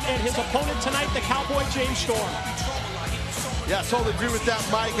medalist, and his opponent tonight, the Cowboy James Storm. Yeah, I totally agree with that,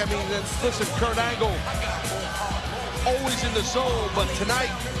 Mike. I mean, listen, Kurt Angle, always in the zone, but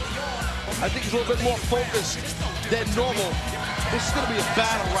tonight, I think he's a little bit more focused than normal. This is going to be a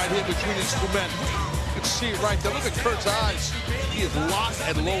battle right here between these two men. You can see it right there. Look at Kurt's eyes. He is locked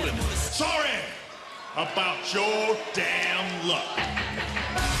and loaded. Sorry about your damn luck.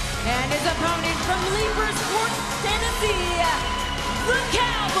 And his opponent from Leesburg, Tennessee, the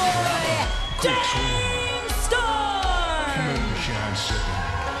Cowboy, James Storm. Moonshine sipping,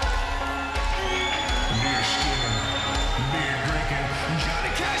 beer skimming, beer drinking,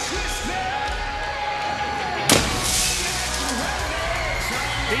 Johnny Cash listening.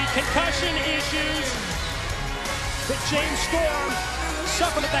 The concussion issues that James Storm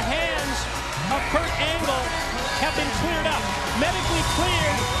suffered at the hands of Kurt Angle have been cleared up. Medically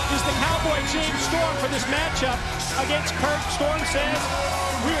cleared is the Cowboy James Storm for this matchup against Kurt. Storm says,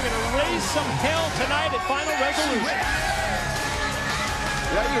 we are going to raise some hell tonight at Final Resolution.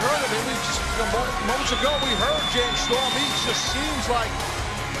 Yeah, you heard him. Just moments ago, we heard James Storm. He just seems like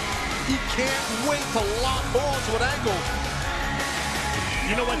he can't wait to lock balls with Angle.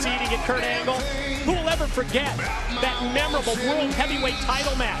 You know what's eating at Kurt Angle? Who will ever forget that memorable World Heavyweight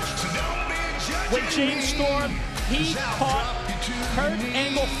title match? When James Storm, he caught Kurt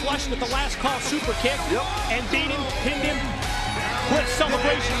Angle flush with the last call super kick and beat him, pinned him. Quick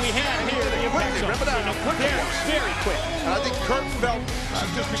celebration we had here at the Impact Zone. Remember that? Very quick. And I think Kurt felt,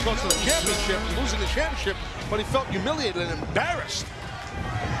 just because of the championship, losing the championship, but he felt humiliated and embarrassed.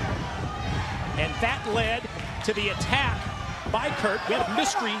 And that led to the attack by Kurt. We had a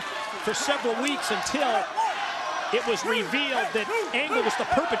mystery for several weeks until it was revealed that Angle was the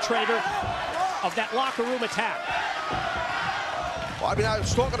perpetrator of that locker room attack. Well, I mean, I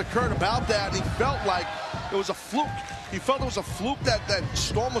was talking to Kurt about that, and he felt like it was a fluke. He felt it was a fluke that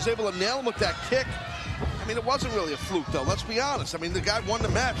Storm was able to nail him with that kick. I mean, it wasn't really a fluke, though. Let's be honest. I mean, the guy won the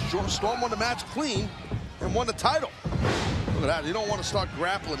match. Storm won the match clean and won the title. Look at that. You don't want to start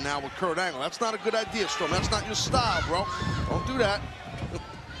grappling now with Kurt Angle. That's not a good idea, Storm. That's not your style, bro. Don't do that.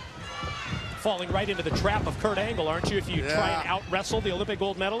 falling right into the trap of Kurt Angle, aren't you, if you try and out-wrestle the Olympic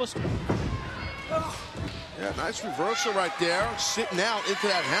gold medalist? Yeah, nice reversal right there. Sitting out into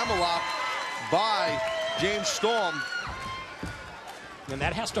that hammerlock by James Storm. And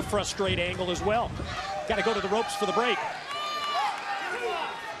that has to frustrate Angle as well. Got to go to the ropes for the break.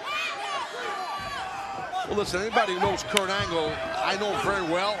 Well, listen, anybody who knows Kurt Angle, I know him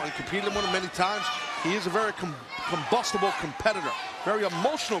very well. I competed with him many times. He is a very combustible competitor, very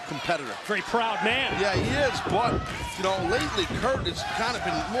emotional competitor. Very proud man. Yeah, he is, but, you know, lately Kurt has kind of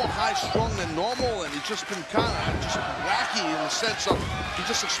been more high-strung than normal, and he's just been kind of just wacky in the sense of he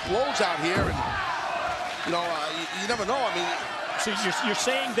just explodes out here, and, you know, you never know. I mean... So you're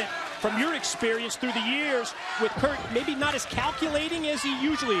saying that from your experience through the years with Kurt, maybe not as calculating as he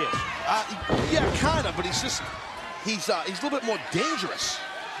usually is? Yeah, kind of, but he's a little bit more dangerous.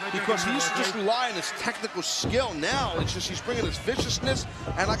 Because he used to just rely on his technical skill. Now it's just he's bringing his viciousness,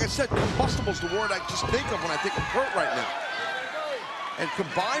 and like I said, combustible is the word I just think of when I think of Kurt right now. And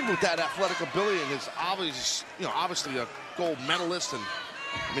combined with that athletic ability and his obviously a gold medalist, and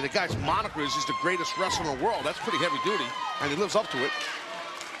I mean the guy's moniker is he's the greatest wrestler in the world. That's pretty heavy duty, and he lives up to it.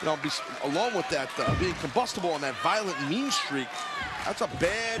 You know, along with that being combustible and that violent mean streak, that's a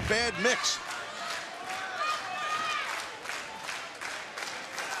bad mix.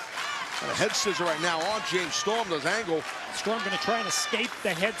 And a head scissor right now on James Storm, does Angle. Storm going to try and escape the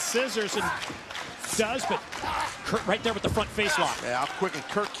head scissors, and does, but Kurt right there with the front face lock. Yeah, how quick, and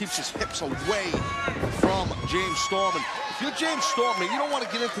Kurt keeps his hips away from James Storm. And if you're James Storm, man, you don't want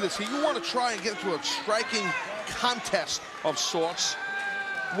to get into this here. You want to try and get into a striking contest of sorts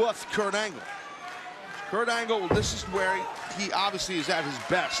with Kurt Angle. Kurt Angle, this is where he obviously is at his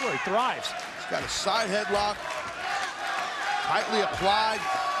best. Well, he thrives. He's got a side headlock, tightly applied.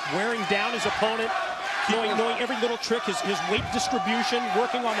 Wearing down his opponent, knowing every little trick, his weight distribution,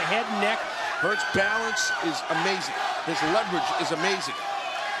 working on the head and neck. Kurt's balance is amazing. His leverage is amazing.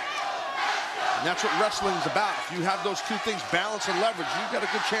 And that's what wrestling is about. If you have those two things, balance and leverage, you've got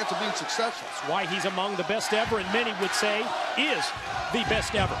a good chance of being successful. That's why he's among the best ever, and many would say is the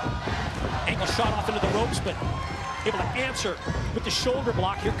best ever. Angle shot off into the ropes, but able to answer with the shoulder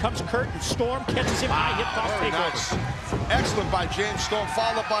block. Here comes Kurt, and Storm catches him high, hip toss takeover. Nice. Excellent by James Storm,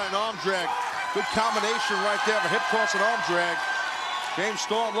 followed up by an arm drag. Good combination right there of a hip toss and arm drag. James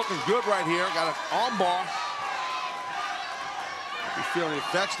Storm looking good right here. Got an arm bar. You're feeling the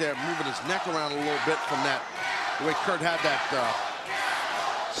effects there, moving his neck around a little bit from that. The way Kurt had that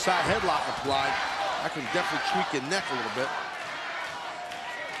side headlock applied. I can definitely tweak your neck a little bit.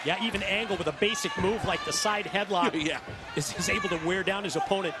 Yeah, even Angle with a basic move like the side headlock is able to wear down his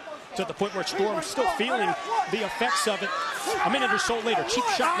opponent to the point where Storm's still feeling the effects of it. A minute or so later, cheap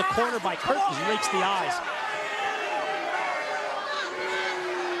shot in the corner by Kurt as he rakes the eyes.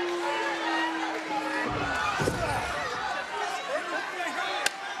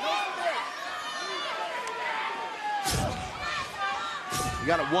 You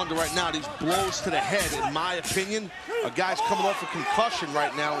got to wonder right now, these blows to the head, in my opinion, a guy's coming off a concussion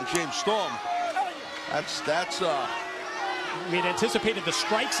right now in James Storm. We had anticipated the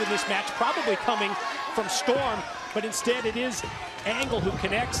strikes in this match probably coming from Storm, but instead it is Angle who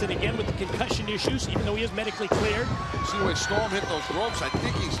connects, and again with the concussion issues, even though he is medically cleared. See the way Storm hit those ropes, I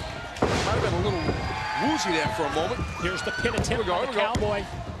think he might have been a little woozy there for a moment. Here's the pin attempt by the Cowboy.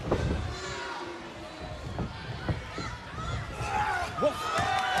 Whoa.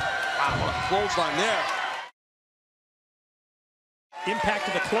 Wow, what a clothesline there. Impact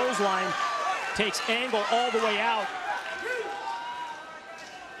of the clothesline takes Angle all the way out.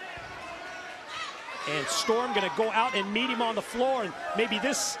 And Storm going to go out and meet him on the floor, and maybe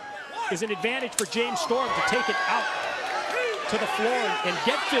this is an advantage for James Storm to take it out to the floor and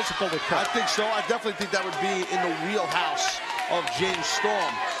get physical with Kurt. I think so. I definitely think that would be in the wheelhouse of James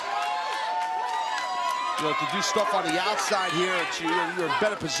Storm. You know, to do stuff on the outside here, you're in a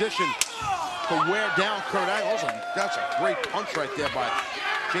better position to wear down Kurt Angle. That's a great punch right there by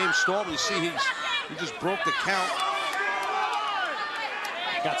James Storm. You see he just broke the count.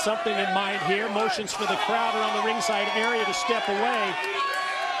 Got something in mind here. Motions for the crowd around the ringside area to step away.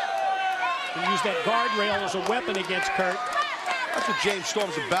 He used that guardrail as a weapon against Kurt. That's what James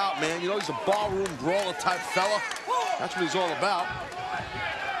Storm's about, man. You know, he's a ballroom brawler type fella. That's what he's all about.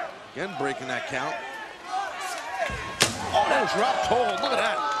 Again, breaking that count. Oh, that was dropped hold. Look at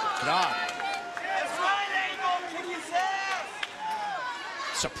that. God.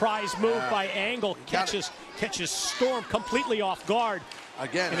 Surprise move by Angle. Catches Storm completely off guard.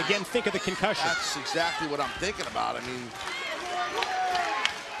 Again. And again, think of the concussion. That's exactly what I'm thinking about. I mean,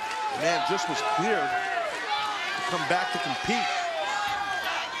 the man just was cleared to come back to compete.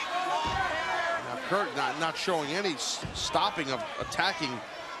 Kurt not showing any stopping of attacking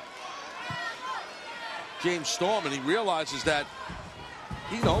James Storm, and he realizes that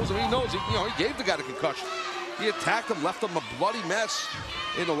he knows. I mean, he knows. He gave the guy the concussion. He attacked him, left him a bloody mess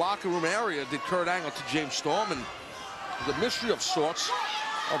in the locker room area. Did Kurt Angle to James Storm, and the mystery of sorts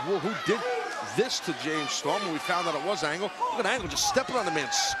of well, who did this to James Storm. When we found out it was Angle. Look at Angle just stepping on the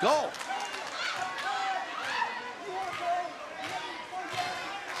man's skull.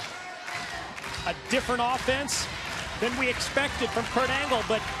 A different offense than we expected from Kurt Angle,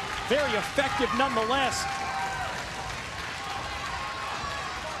 but very effective nonetheless.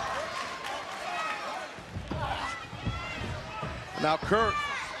 Now Kurt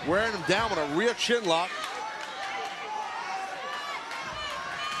wearing him down with a rear chin lock.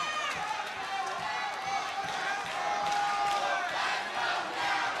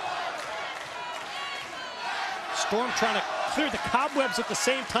 Storm trying to clear the cobwebs at the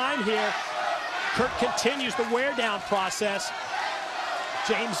same time here. Kurt continues the wear down process.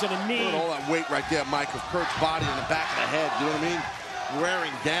 James in a knee. Look at all that weight right there, Mike, of Kurt's body in the back of the head. You know what I mean?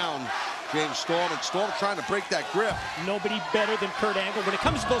 Wearing down James Storm, and Storm trying to break that grip. Nobody better than Kurt Angle when it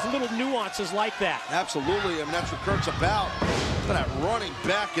comes to those little nuances like that. Absolutely. I mean, that's what Kurt's about. Look at that running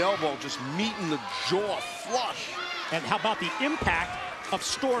back elbow just meeting the jaw flush. And how about the impact of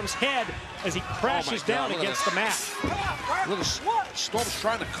Storm's head as he crashes down against the mat. Look at Storm's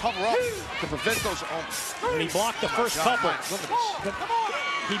trying to cover up to prevent those. And he blocked the first couple. Look at this.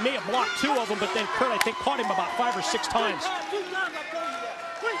 He may have blocked 2 of them, but then Kurt, I think, caught him about 5 or 6 times.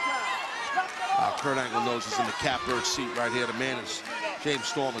 Kurt Angle knows he's in the catbird seat right here. The man is, James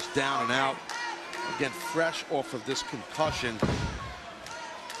Storm is down and out. Again, fresh off of this concussion.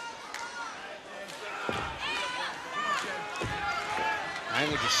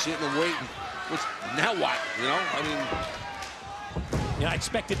 Angle just sitting and waiting. Now what? You know, I mean. Yeah, I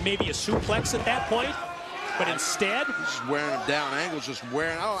expected maybe a suplex at that point, but instead. He's wearing him down. Angle's just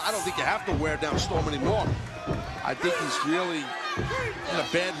wearing. I don't think you have to wear down Storm anymore. I think he's really in a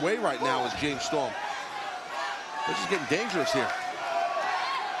bad way right now as James Storm. This is getting dangerous here.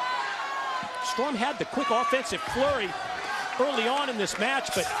 Storm had the quick offensive flurry early on in this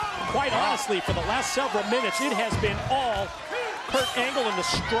match, but quite honestly, for the last several minutes, it has been all Kurt Angle, and the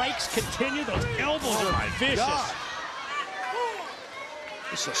strikes continue. Those elbows are vicious. God.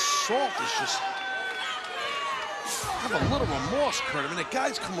 This assault is just. Have a little remorse, Kurt. I mean, the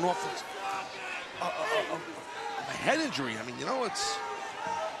guy's coming off a head injury. I mean, you know, it's.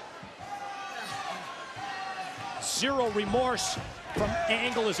 Zero remorse from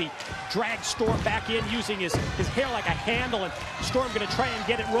Angle as he drags Storm back in, using his hair like a handle, and Storm going to try and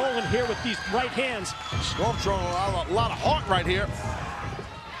get it rolling here with these right hands. Storm showing a lot of heart right here.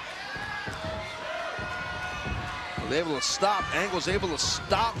 They're able to stop. Angle's able to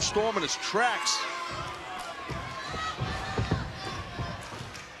stop Storm in his tracks.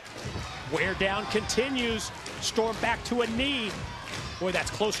 Wear down continues. Storm back to a knee. Boy,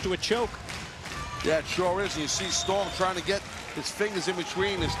 that's close to a choke. Yeah, it sure is. And you see Storm trying to get his fingers in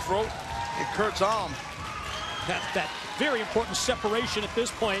between his throat and Kurt's arm. That very important separation at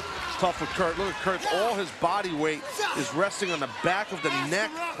this point. It's tough for Kurt. Look at Kurt's, all his body weight is resting on the back of the neck.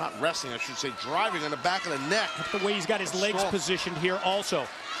 Not resting, I should say, driving on the back of the neck. The way he's got his legs positioned here also.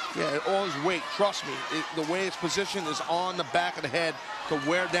 Yeah, all his weight, trust me, the way it's positioned is on the back of the head to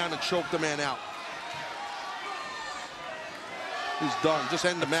wear down and choke the man out. He's done. Just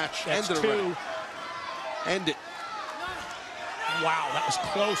end the match. That's end it already. End it. Wow, that was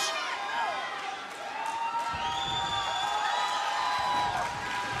close.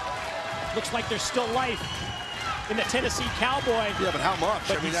 Looks like there's still life in the Tennessee Cowboy. Yeah, but how much?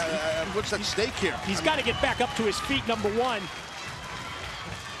 But I mean, what's at stake here? He's got to get back up to his feet, number one.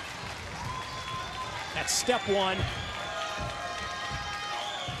 That's step one.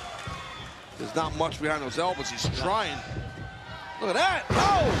 There's not much behind those elbows. He's trying. Look at that.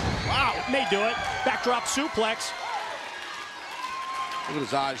 Oh, wow. It may do it. Backdrop suplex. Look at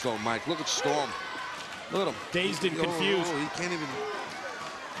his eyes, though, Mike. Look at Storm. Look at him. Dazed and confused. He can't even.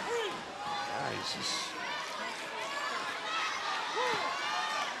 Jesus.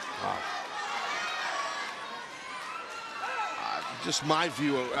 Wow. Just my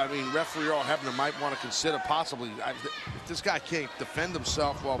view. I mean, referee Earl Hebner might want to consider possibly. If this guy can't defend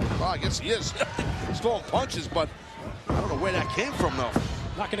himself, well, I guess he is. Storm punches, but I don't know where that came from, though.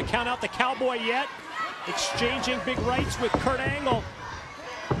 Not going to count out the Cowboy yet. Exchanging big rights with Kurt Angle.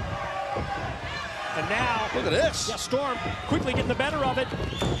 And now, look at this. Yeah, Storm quickly getting the better of it.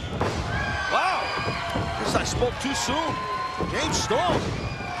 Wow. Guess I spoke too soon. James Storm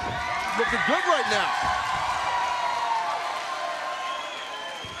looking good right now.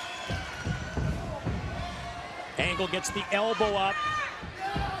 Angle gets the elbow up.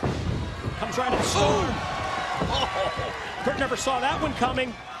 Comes right at Storm. Oh. Kurt never saw that one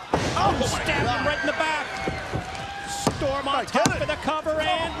coming. Oh, stabbed him right in the back. Storm on top of the cover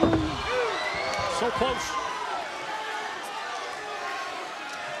and so close.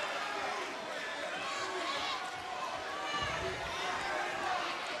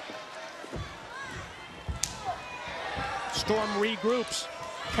 Storm regroups,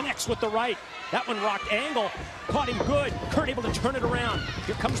 connects with the right. That one rocked Angle, caught him good. Kurt able to turn it around.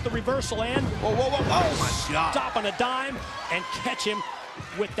 Here comes the reversal and whoa, oh my God. Stop on a dime and catch him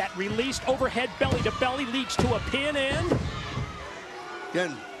with that released overhead belly to belly, leads to a pin and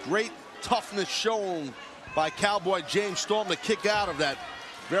again, great toughness shown by Cowboy James Storm to kick out of that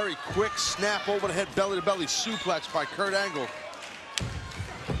very quick snap overhead belly to belly suplex by Kurt Angle.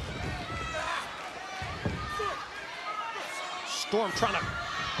 Storm trying to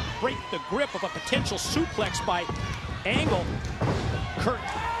break the grip of a potential suplex by Angle. Kurt.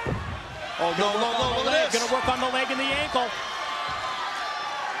 Oh, no, look at this. Gonna work on the leg and the ankle.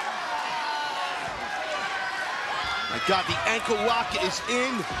 My God, the ankle lock is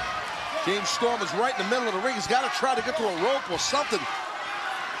in. James Storm is right in the middle of the ring. He's got to try to get to a rope or something.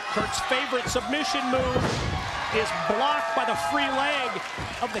 Kurt's favorite submission move is blocked by the free leg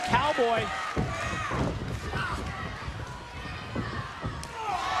of the Cowboy.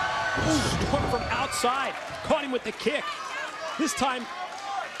 Storm from outside, caught him with the kick. This time,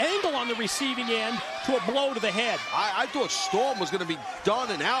 Angle on the receiving end to a blow to the head. I thought Storm was going to be done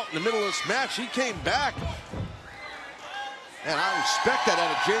and out in the middle of this match. He came back. And I respect that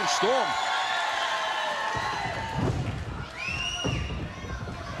out of James Storm.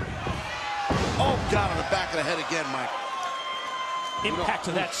 Oh, God, on the back of the head again, Mike. Impact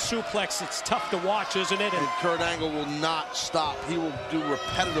of that suplex, it's tough to watch, isn't it? And Kurt Angle will not stop. He will do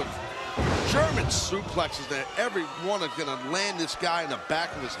repetitive German suplexes that every one is going to land this guy in the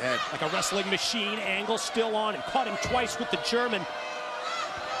back of his head. Like a wrestling machine, Angle still on and caught him twice with the German.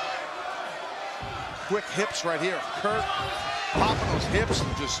 Quick hips right here. Kurt popping those hips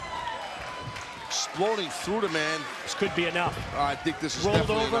and just exploding through the man. This could be enough. I think this is rolled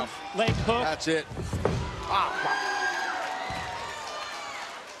definitely over, enough. Leg hook. That's it. Wow.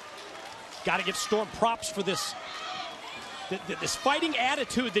 Got to give Storm props for this. This fighting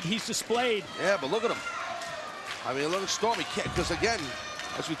attitude that he's displayed. Yeah, but look at him. I mean, look at Storm. He can't, because again,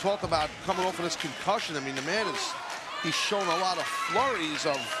 as we talked about coming off of this concussion, I mean, the man he's shown a lot of flurries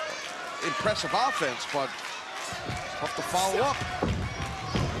of impressive offense, but tough to follow up.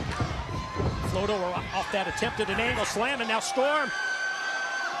 Float over off that attempted an Angle slam, and now Storm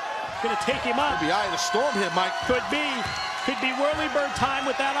gonna take him up. Could be Eye of the Storm here, Mike. Could be Whirlybird time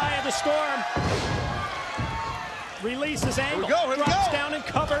with that Eye of the Storm. Releases Angle, drops down and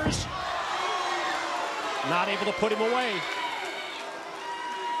covers. Not able to put him away.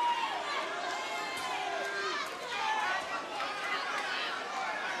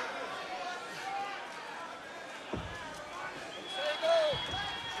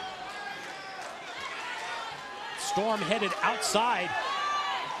 Storm headed outside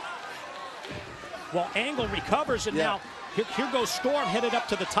while Angle recovers, and now here goes Storm headed up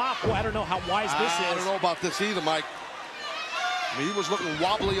to the top. Boy, I don't know how wise this is. I don't know about this either, Mike. I mean, he was looking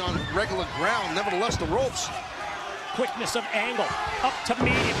wobbly on regular ground. Nevertheless, the ropes. Quickness of Angle up to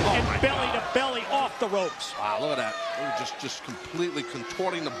medium and belly to belly off the ropes. Wow, look at that. Just completely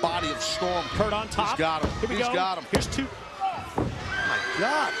contorting the body of Storm. Kurt on top. He's got him. Here we go. Got him. Here's two. Oh my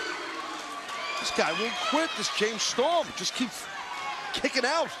God. This guy won't quit. This James Storm just keeps kicking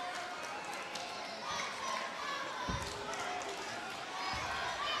out.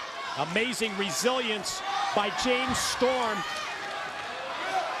 Amazing resilience by James Storm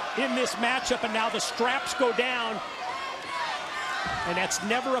in this matchup, and now the straps go down. And that's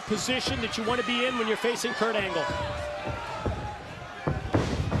never a position that you want to be in when you're facing Kurt Angle.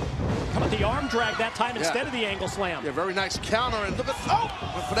 How about the arm drag that time instead of the Angle slam? Yeah, very nice counter, and look at,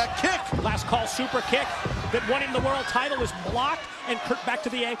 went for that kick. Last call super kick that won him the world title is blocked, and Kurt back to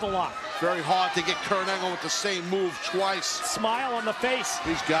the ankle lock. Very hard to get Kurt Angle with the same move twice. Smile on the face.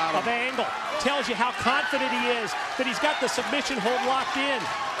 He's got him. Of Angle. Tells you how confident he is that he's got the submission hold locked in.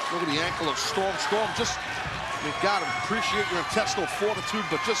 Look at the ankle of Storm. Storm just, you got to appreciate your intestinal fortitude,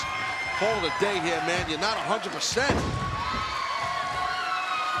 but just call it a day here, man. You're not 100%.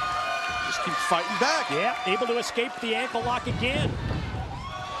 Just keep fighting back. Yeah, able to escape the ankle lock again.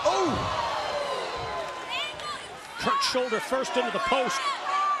 Oh! Kurt's shoulder first into the post.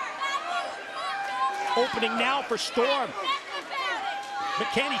 Opening now for Storm. But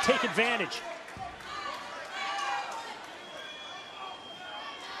can he take advantage?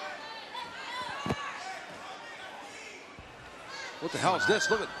 What the hell is this?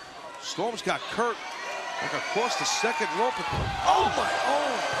 Look at Storm's got Kurt like across the second rope. Oh my!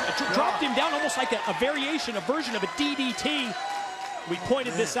 Oh! It dropped him down almost like a variation, a version of a DDT. We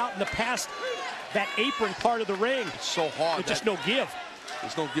pointed this out in the past. That apron part of the ring. It's so hard. With just no give.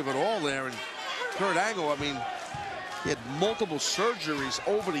 There's no give at all there. And Kurt Angle, I mean, he had multiple surgeries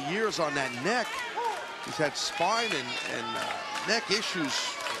over the years on that neck. He's had spine and neck issues,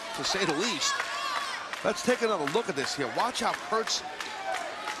 to say the least. Let's take another look at this here. Watch how Kurt's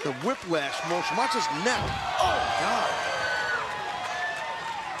the whiplash motion. Watch his neck. Oh, God.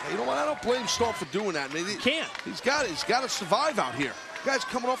 Hey, you know what? I don't blame Storm for doing that. Maybe can't. He's got to survive out here. The guy's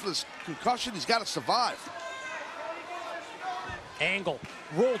coming off of this concussion. He's got to survive. Angle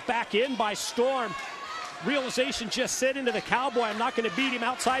rolled back in by Storm. Realization just set into the Cowboy. I'm not going to beat him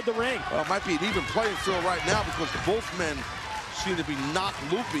outside the ring. Well, it might be an even playing field right now because both men seem to be knocked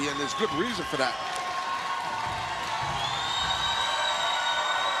loopy, and there's good reason for that.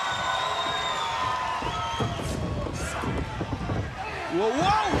 Whoa,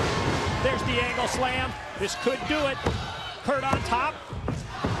 whoa! There's the angle slam. This could do it. Kurt on top.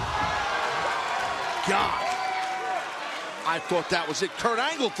 God. I thought that was it. Kurt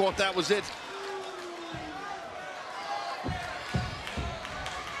Angle thought that was it.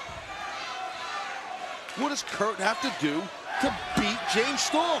 What does Kurt have to do to beat James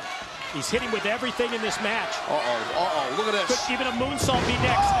Storm? He's hitting with everything in this match. Look at this. Could even a moonsault be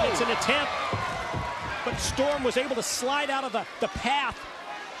next? It's an attempt. But Storm was able to slide out of the path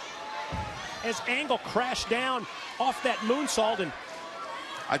as Angle crashed down off that moonsault. And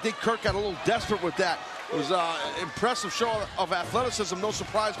I think Kurt got a little desperate with that. It was an impressive show of athleticism, no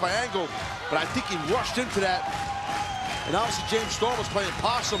surprise by Angle, but I think he rushed into that. And obviously James Storm was playing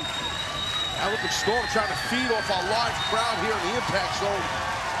possum. Now look at Storm trying to feed off our live crowd here in the Impact Zone.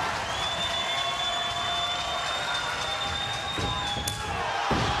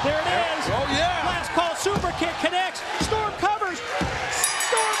 There it is. Oh, yeah. Last call, super kick connects. Storm covers.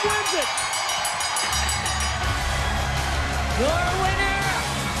 Storm wins it. Your winner,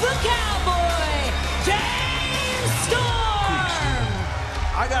 the Cowboy, James Storm.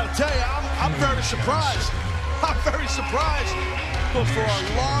 I got to tell you, I'm very surprised. I'm very surprised. But for a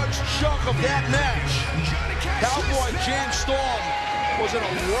large chunk of that match, Cowboy James Storm was in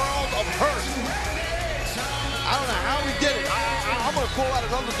a world of hurt. I don't know how he did it. I'm going to call out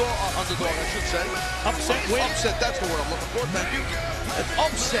an underdog, I should say. Upset win. Upset, that's the word I'm looking for. Thank you. An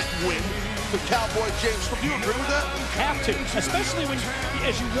upset win for Cowboy James Storm. Do you agree with that? Have to, especially when,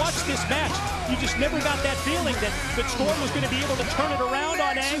 as you watch this match, you just never got that feeling that Storm was going to be able to turn it around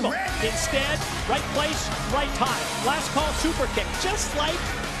on Angle. Instead, right place, right time. Last call super kick. Just like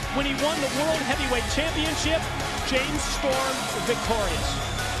when he won the World Heavyweight Championship, James Storm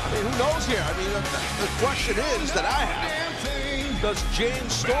victorious. I mean, who knows here? I mean, the question is that I have, does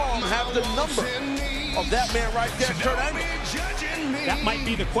James Storm have the number of that man right there, Kurt Angle? That might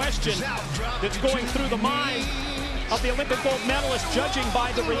be the question that's going through the mind of the Olympic gold medalist, judging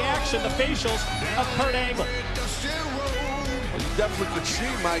by the reaction, the facials of Kurt Angle. Well, you definitely could see,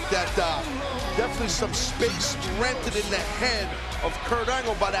 Mike, that definitely some space rented in the head of Kurt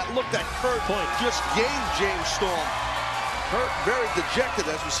Angle by that look that Kurt just gave James Storm. Kurt very dejected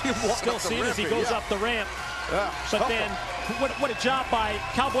as we see him walk Still up the seen ramp as he here. goes up the ramp. Yeah, but then, what a job by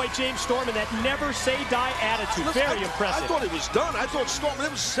Cowboy James Storm in that never say die attitude. Listen, Very impressive. I thought it was done. I thought Storm, and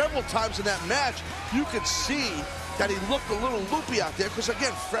there was several times in that match, you could see that he looked a little loopy out there because,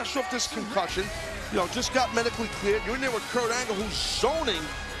 again, fresh off this concussion, you know, just got medically cleared. You're in there with Kurt Angle, who's zoning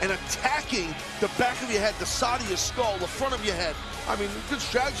and attacking the back of your head, the side of your skull, the front of your head. I mean, good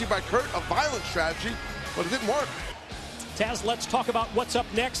strategy by Kurt, a violent strategy, but it didn't work. Taz, let's talk about what's up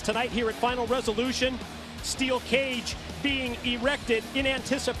next tonight here at Final Resolution. Steel cage being erected in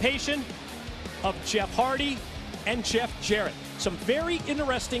anticipation of Jeff Hardy and Jeff Jarrett. Some very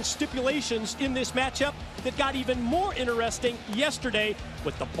interesting stipulations in this matchup that got even more interesting yesterday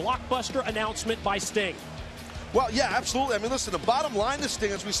with the blockbuster announcement by Sting. Well, yeah, absolutely. I mean, listen, the bottom line of this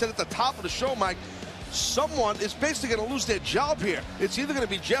thing, as we said at the top of the show, Mike, someone is basically going to lose their job here. It's either going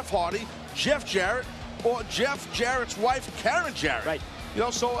to be Jeff Hardy, Jeff Jarrett, or Jeff Jarrett's wife, Karen Jarrett. Right. You know,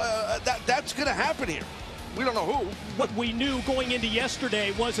 so that's going to happen here. We don't know who. What we knew going into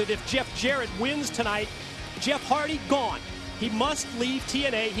yesterday was that if Jeff Jarrett wins tonight, Jeff Hardy gone. He must leave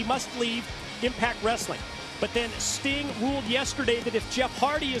TNA. He must leave Impact Wrestling. But then Sting ruled yesterday that if Jeff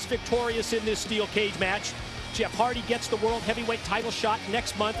Hardy is victorious in this steel cage match, Jeff Hardy gets the World Heavyweight title shot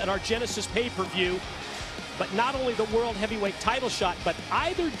next month at our Genesis pay-per-view. But not only the World Heavyweight title shot, but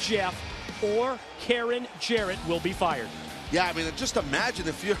either Jeff or Karen Jarrett will be fired. Yeah, I mean, just imagine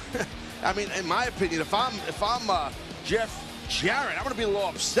if you're, I mean, in my opinion, if I'm Jeff Jarrett. I'm going to be a little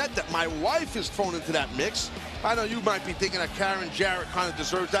upset that my wife is thrown into that mix. I know you might be thinking that Karen Jarrett kind of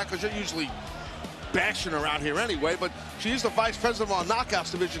deserves that because you're usually bashing her out here anyway, but she's the vice president of our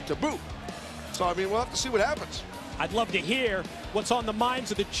Knockouts division to boot. So, I mean, we'll have to see what happens. I'd love to hear what's on the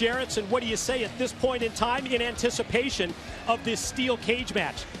minds of the Jarretts, and what do you say at this point in time in anticipation of this steel cage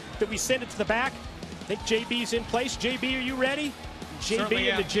match? That we send it to the back? I think JB's in place. JB, are you ready?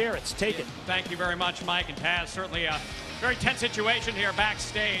 JB and the Jarretts, take it. Thank you very much, Mike and Taz. Certainly a very tense situation here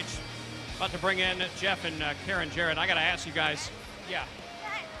backstage. About to bring in Jeff and Karen Jarrett. I got to ask you guys, yeah,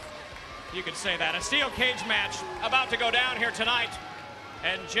 you could say that. A steel cage match about to go down here tonight.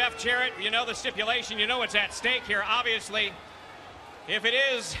 And Jeff Jarrett, you know the stipulation, you know what's at stake here. Obviously, if it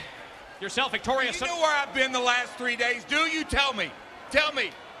is yourself victorious. You know where I've been the last 3 days? Do you? Tell me. Tell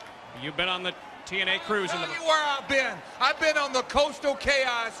me. You've been on the TNA cruise. Tell me where I've been. I've been on the Coastal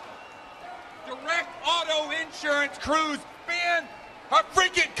Chaos Direct Auto Insurance cruise, being a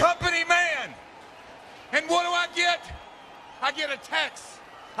freaking company man. And what do I get? I get a text.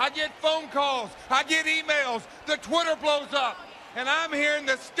 I get phone calls. I get emails. The Twitter blows up. And I'm hearing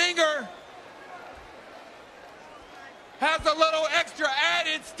the Stinger has a little extra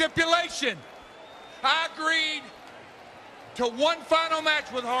added stipulation. I agreed to one final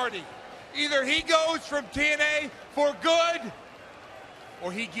match with Hardy. Either he goes from TNA for good,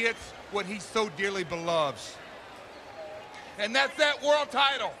 or he gets what he so dearly beloves. And that's that world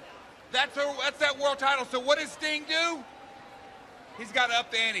title. That's that world title. So what does Sting do? He's got to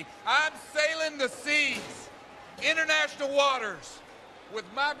up the ante. I'm sailing the seas, international waters, with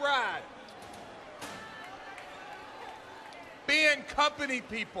my bride. Being company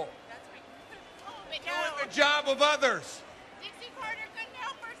people. Doing the job of others.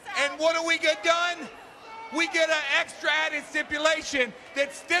 And what do we get done? We get an extra added stipulation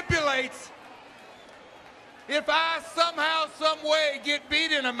that stipulates if I somehow, some way get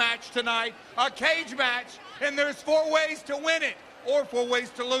beat in a match tonight, a cage match, and there's 4 ways to win it or 4 ways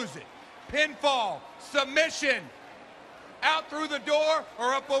to lose it. Pinfall, submission, out through the door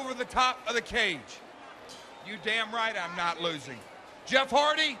or up over the top of the cage. You damn right I'm not losing. Jeff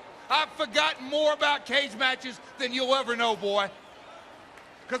Hardy, I've forgotten more about cage matches than you'll ever know, boy.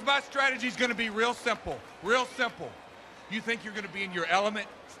 Because my strategy is going to be real simple, real simple. You think you're going to be in your element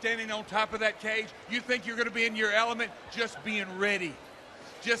standing on top of that cage? You think you're going to be in your element just being ready,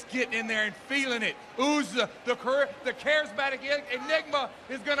 just getting in there and feeling it. Ooze the charismatic enigma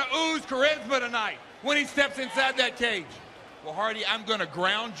is going to ooze charisma tonight when he steps inside that cage. Well, Hardy, I'm going to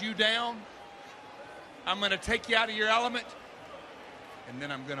ground you down. I'm going to take you out of your element, and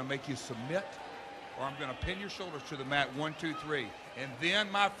then I'm going to make you submit, or I'm going to pin your shoulders to the mat, 1, 2, 3. And then,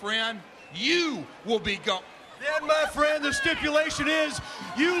 my friend, you will be gone. Then, my friend, the stipulation is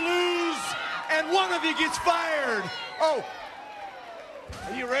you lose and one of you gets fired. Oh,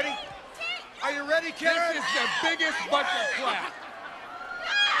 are you ready? Are you ready, Karen? This is the biggest bunch of crap.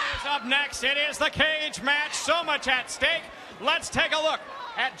 Up next, it is the cage match. So much at stake. Let's take a look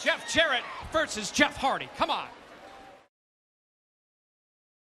at Jeff Jarrett versus Jeff Hardy. Come on.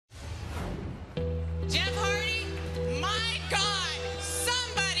 Jeff Hardy, my God,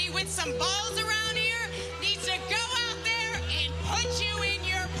 somebody with some balls around here needs to go out there and put you in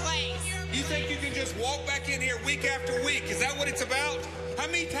your place. You think you can just walk back in here week after week? Is that what it's about? How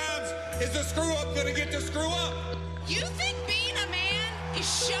many times is the screw up gonna get to screw up? You think being a man is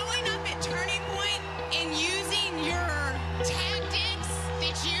showing up at Turning Point and using your tactics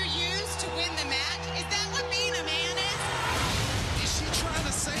that you use to win the match? Is that what being a man is? Is she trying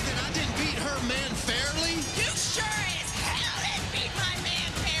to say that I didn't beat her man fairly? You sure as hell didn't beat my man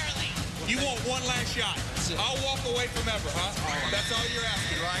fairly. You want one last shot. I'll walk away from ever, huh? That's all you're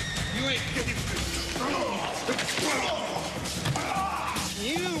asking, right? You ain't...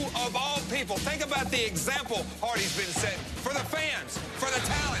 You, of all people, think about the example Hardy's been setting for the fans, for the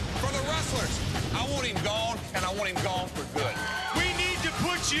talent, for the wrestlers. I want him gone, and I want him gone for good. We need to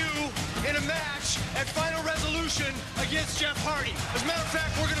put you in a match at Final Resolution against Jeff Hardy. As a matter of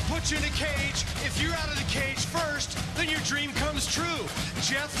fact, we're going to put you in a cage. If you're out of the cage first, then your dream comes true.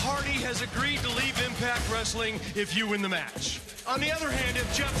 Jeff Hardy has agreed to leave Impact Wrestling if you win the match. On the other hand, if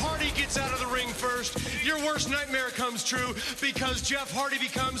Jeff Hardy gets out of the ring first, your worst nightmare comes true because Jeff Hardy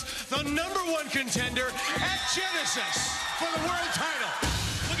becomes the #1 contender at Genesis for the world title.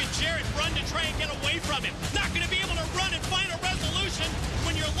 Look at Jarrett run to try and get away from him. Not going to be able to run in Final Resolution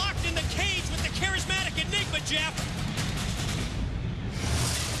when you're locked in the cage with the charismatic enigma, Jeff.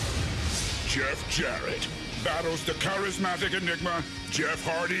 Jeff Jarrett battles the charismatic enigma, Jeff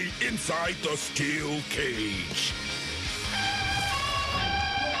Hardy, inside the steel cage.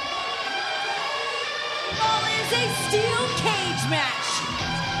 Ball is a steel cage match.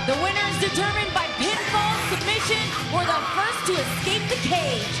 The winner is determined by pinfall, submission, or the first to escape the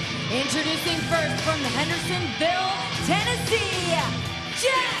cage. Introducing first from Hendersonville, Tennessee,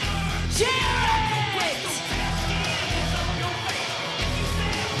 Jeff Jarrett!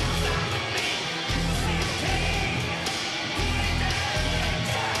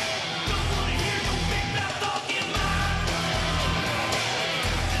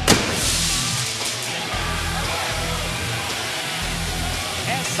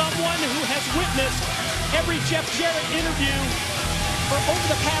 As someone who has witnessed every Jeff Jarrett interview for over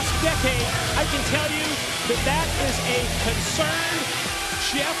the past decade, I can tell you that that is a concerned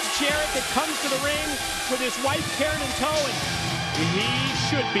Jeff Jarrett that comes to the ring with his wife Karen in tow, and he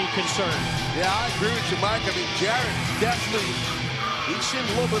should be concerned. Yeah, I agree with you, Mike. I mean, Jarrett definitely, he seemed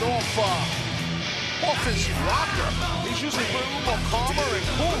a little bit off his rocker. He's usually a little more calmer and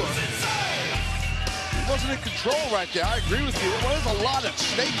cooler. He wasn't in control right there. I agree with you. Well, there's a lot at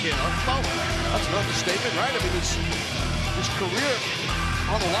stake here. Well, that's an understatement, right? I mean, his career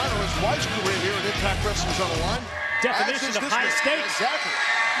on the line, or his wife's career here in Impact Wrestling is on the line. Definition of high stakes. Exactly.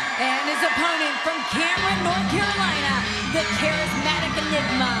 And his opponent from Cameron, North Carolina, the charismatic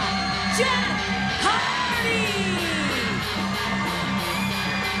enigma, Jeff Hardy!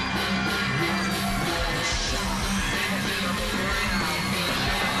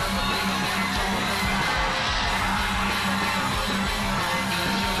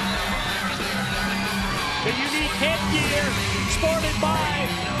 The unique headgear sported by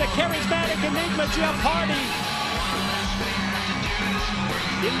the charismatic enigma Jeff Hardy.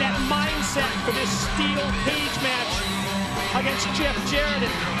 In that mindset for this steel cage match against Jeff Jarrett.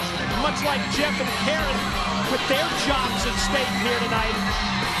 And much like Jeff and Karen with their jobs at stake here tonight,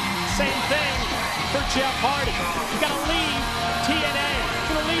 same thing for Jeff Hardy. He's got to leave TNA,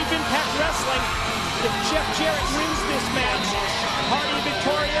 going to leave Impact Wrestling. If Jeff Jarrett wins this match, Hardy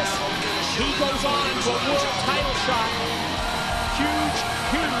victorious, he goes on to a world title shot. Huge,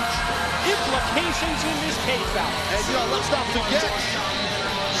 huge implications in this cage bout. And you know, let's not forget,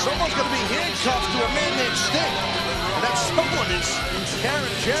 someone's going to be handcuffed to a man named Sting. And that someone is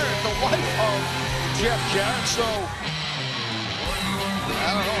Karen Jarrett, the wife of Jeff Jarrett. So, I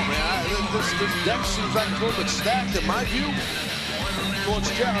don't know, man. This deck seems like it's a little bit stacked in my view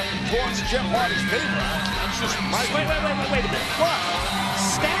towards Jeff Hardy's favor. It's just my view. Wait a minute. What?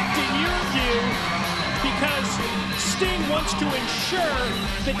 Stacked in your view because Sting wants to ensure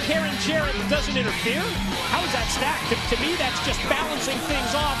that Karen Jarrett doesn't interfere? How is that stacked? To me, that's just balancing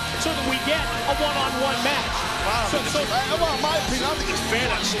things off so that we get a one-on-one match. Wow. Well, in my opinion, I think it's fair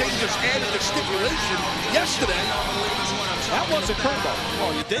that Sting just added the stipulation yesterday. That was a curveball.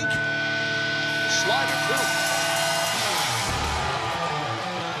 Oh, you think? Slider, too.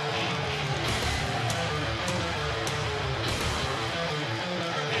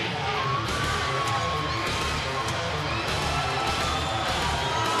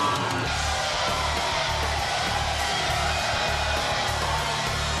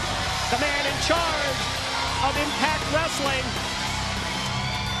 The man in charge of Impact Wrestling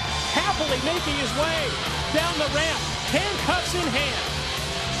happily making his way down the ramp, handcuffs in hand.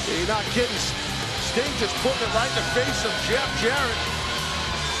 Yeah, you're not kidding. Sting just putting it right in the face of Jeff Jarrett.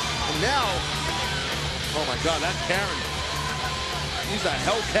 And now, oh my God, that Karen, he's a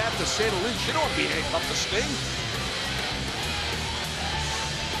Hellcat to say the least. She don't want to be handcuffed to Sting.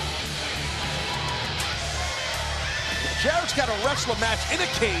 Jarrett's got to wrestle a match in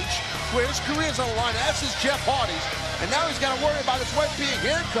a cage where his career's on the line, as is Jeff Hardy's. And now he's got to worry about his wife being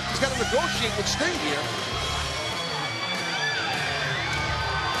handcuffed. He's got to negotiate with Sting here.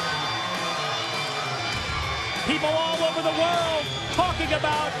 People all over the world talking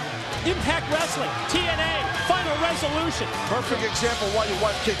about Impact Wrestling, TNA, Final Resolution. Perfect example why your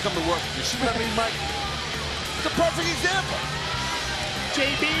wife can't come to work. You see what I mean, Mike? It's a perfect example.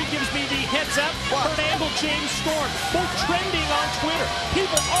 JB gives me the heads up. Kurt Angle, James Storm, both trending on Twitter.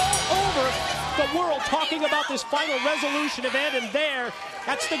 People all over the world talking about this Final Resolution event, and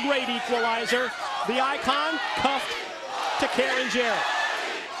that's the great equalizer. The icon cuffed to Karen Jarrett.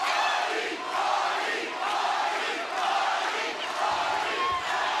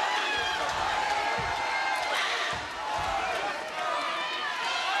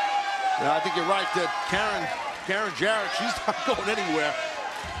 Yeah, I think you're right that Karen Jarrett, she's not going anywhere.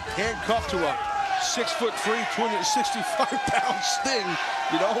 Handcuffed to a 6'3", 265-pound Sting,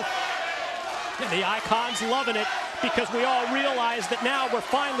 you know? And the Icon's loving it because we all realize that now we're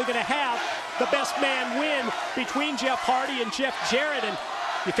finally going to have the best man win between Jeff Hardy and Jeff Jarrett. And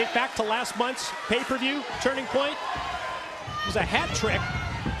you think back to last month's pay-per-view, Turning Point, it was a hat trick.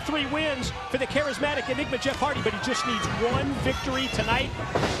 3 wins for the charismatic Enigma Jeff Hardy, but he just needs 1 victory tonight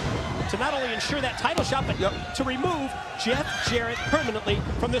to not only ensure that title shot, but to remove Jeff Jarrett permanently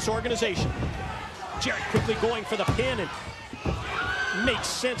from this organization. Jarrett quickly going for the pin, and makes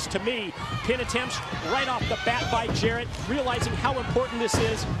sense to me. Pin attempts right off the bat by Jarrett, realizing how important this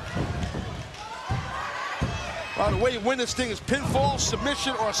is. The way you win this thing is pinfall,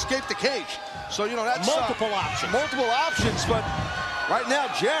 submission, or escape the cage. So, you know, that's multiple options. Multiple options, but right now,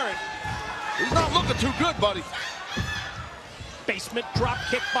 Jarrett, he's not looking too good, buddy. Basement drop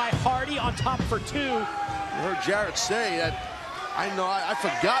kick by Hardy on top for 2. You heard Jarrett say that, I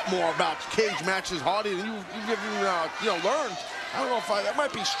forgot more about cage matches, Hardy, than you've learned. I don't know if that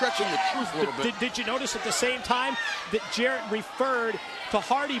might be stretching the truth a little bit. Did you notice at the same time that Jarrett referred to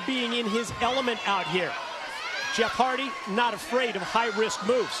Hardy being in his element out here? Jeff Hardy, not afraid of high-risk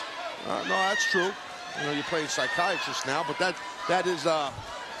moves. No, that's true. You know, you're playing psychiatrist now, but that is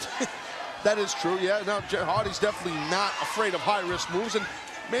that is true. Yeah, no, Jeff Hardy's definitely not afraid of high-risk moves, and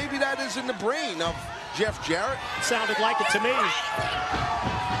maybe that is in the brain of Jeff Jarrett. Sounded like it to me.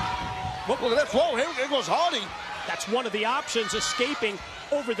 Look at that. Whoa, here goes Hardy. That's one of the options, escaping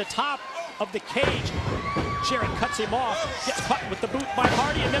over the top of the cage. Jarrett cuts him off, gets caught with the boot by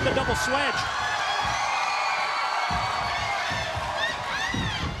Hardy, and then the double sledge.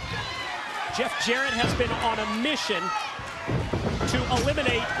 Jeff Jarrett has been on a mission to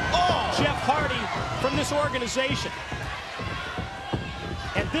eliminate Jeff Hardy from this organization.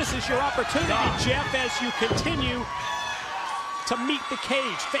 And this is your opportunity, Jeff, as you continue to meet the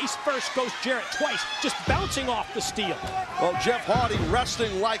cage. Face first goes Jarrett twice, just bouncing off the steel. Well, Jeff Hardy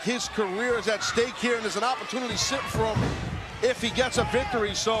wrestling like his career is at stake here, and there's an opportunity sitting for him if he gets a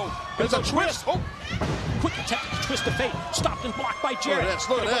victory. So there's a twist. Oh. Quick attempt to twist of fate. Stopped and blocked by Jarrett.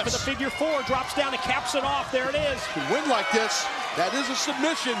 Look at this. For the figure 4, drops down and caps it off. There it is. To win like this, that is a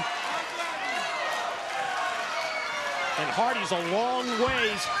submission. And Hardy's a long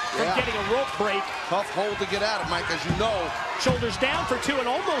ways from getting a rope break. Tough hold to get out of, Mike, as you know. Shoulders down for 2 and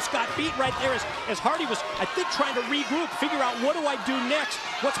almost got beat right there as Hardy was, I think, trying to regroup, figure out what do I do next?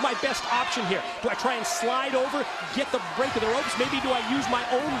 What's my best option here? Do I try and slide over, get the break of the ropes? Maybe do I use my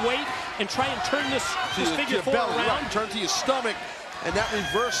own weight and try and turn this figure 4 around? Right, turn to your stomach, and that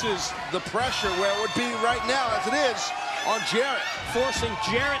reverses the pressure where it would be right now, as it is on Jarrett. Forcing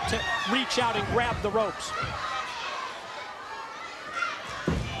Jarrett to reach out and grab the ropes.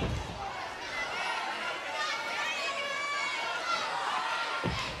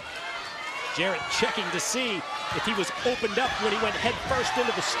 Jarrett checking to see if he was opened up when he went head first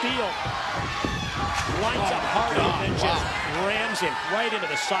into the steel. Lines up Hardy and then just rams him right into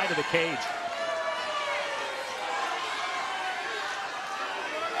the side of the cage.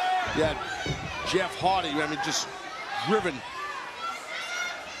 Yeah, Jeff Hardy, I mean, just driven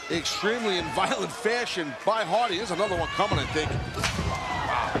extremely in violent fashion by Hardy. There's another one coming, I think.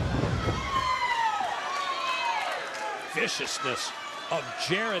 Wow. Viciousness of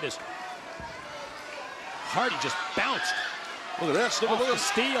Jarrett is Hardy just bounced. Look at this. Look at the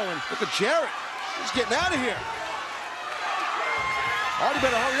steel. And look at Jarrett. He's getting out of here. Hardy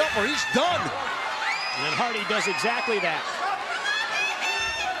better hurry up or he's done. And Hardy does exactly that.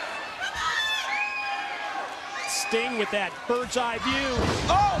 Sting with that bird's eye view.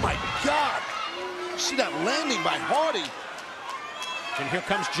 Oh my God. You see that landing by Hardy. And here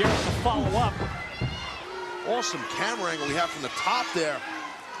comes Jarrett to follow up. Awesome camera angle we have from the top there.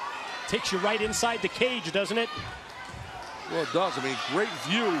 Takes you right inside the cage, doesn't it? Well, it does. I mean, great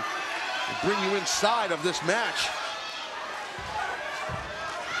view to bring you inside of this match.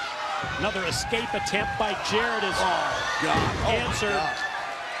 Another escape attempt by Jarrett is answered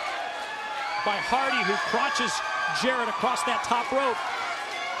by Hardy, who crotches Jarrett across that top rope.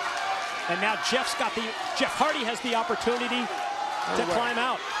 And now Jeff Hardy has the opportunity to climb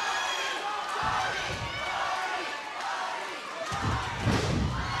out.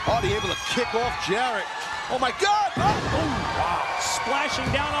 Hardy able to kick off Jarrett. Oh my God! Oh, wow. Splashing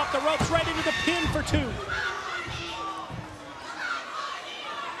down off the ropes right into the pin for 2.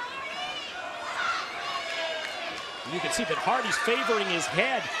 You can see that Hardy's favoring his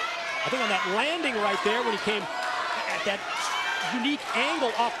head. I think on that landing right there when he came at that unique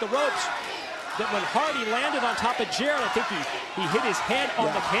angle off the ropes, that when Hardy landed on top of Jarrett, I think he hit his head on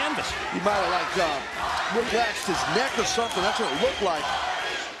the canvas. He might have like relaxed his neck or something. That's what it looked like.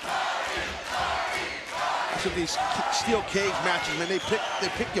 That's what these steel cage matches, man, they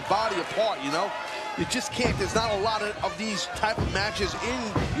pick your body apart, you know? You just can't. There's not a lot of these type of matches in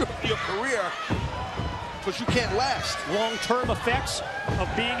your career, because you can't last. Long-term effects of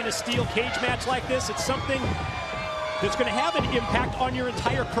being in a steel cage match like this, it's something that's going to have an impact on your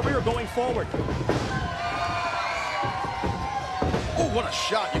entire career going forward. Oh, what a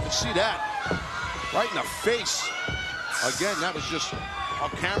shot. You can see that. Right in the face. Again, that was just, our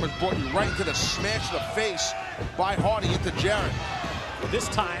cameras brought you right into the smash of the face by Hardy into Jarrett. This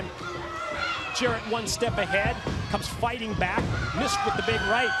time, Jarrett one step ahead, comes fighting back, missed with the big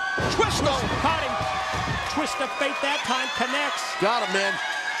right. Twist, though. Caught him. Twist of fate that time, connects. Got him, man.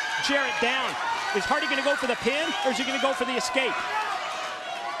 Jarrett down. Is Hardy going to go for the pin, or is he going to go for the escape?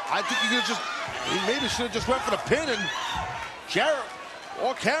 I think he maybe should have just went for the pin, and Jarrett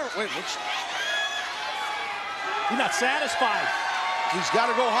or Karen, wait, what's... He's not satisfied. He's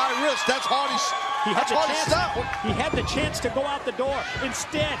got to go high risk. That's Hardy's. He had, He had the chance to go out the door.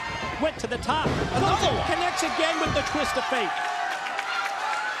 Instead, went to the top. Another one. Connects again with the twist of fate.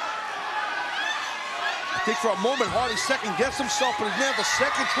 I think for a moment Hardy second-guessed himself, but he didn't have the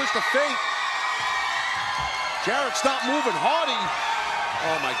second twist of fate. Jarrett's not moving. Hardy.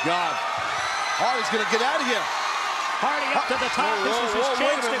 Oh my God. Hardy's gonna get out of here. Hardy up to the top. This is his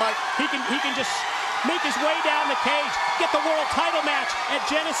chance. He can just make his way down the cage, get the world title match at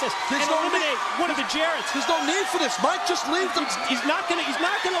Genesis, and eliminate one of the Jarretts. There's no need for this, Mike. Just leave them. He's not gonna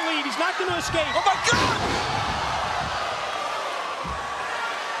leave. He's not gonna escape. Oh my God!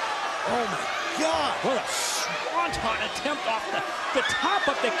 Oh my God! What a swanton attempt off the top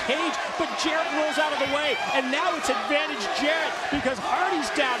of the cage, but Jarrett rolls out of the way, and now it's advantage Jarrett because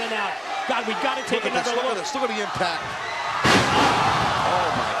Hardy's down and out. God, we got to take another look. Look at the impact. Oh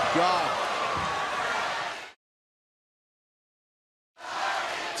my God!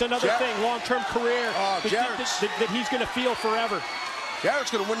 It's another thing, long-term career that he's going to feel forever.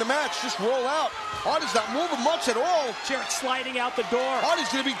 Jarrett's going to win the match. Just roll out. Hardy's not moving much at all. Jarrett sliding out the door. Hardy's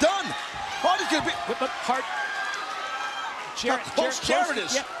going to be done. Hardy's going to be... But Jarrett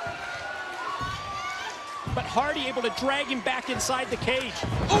is. Yep. But Hardy able to drag him back inside the cage.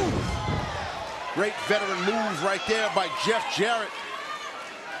 Ooh! Great veteran move right there by Jeff Jarrett.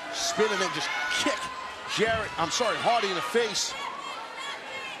 Spin and then just kick Hardy in the face.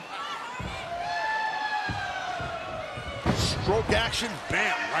 Stroke action,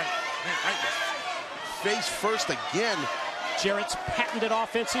 bam, right in the face first again. Jarrett's patented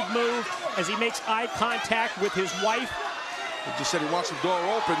offensive move as he makes eye contact with his wife. He just said he wants the door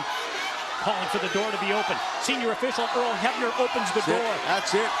open. Calling for the door to be open. Senior official Earl Hebner opens the door.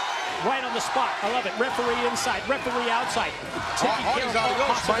 That's it. Right on the spot. I love it. Referee inside, referee outside. Taking care of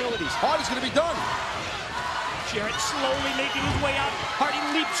all possibilities. Hardy's going to be done. Jarrett slowly making his way out. Hardy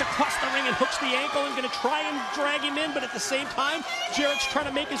leaps across the ring and hooks the ankle and going to try and drag him in, but at the same time, Jarrett's trying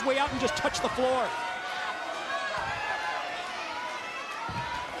to make his way out and just touch the floor.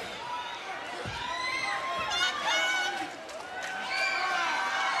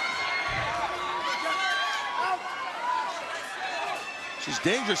 She's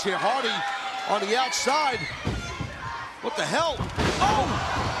dangerous here. Hardy on the outside. What the hell? Oh!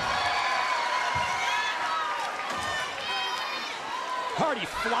 Hardy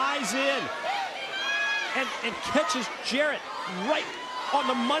flies in and catches Jarrett right on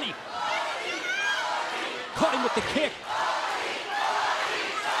the money. Caught him with the kick.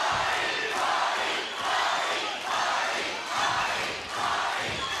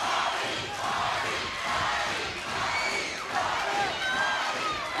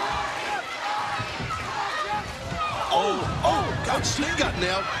 Oh, God, Sting got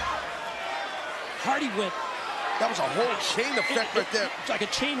nailed. Hardy went. That was a whole chain effect right there. It's like a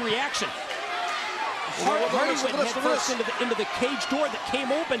chain reaction. Hardy went head first into the cage door that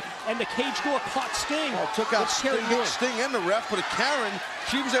came open, and the cage door caught Sting. Oh, took out Sting and the ref, but Karen,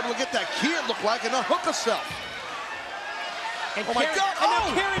 she was able to get that key, it looked like, and unhook herself. And oh, my God. And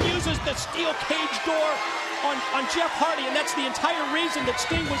now Karen uses the steel cage door on Jeff Hardy, and that's the entire reason that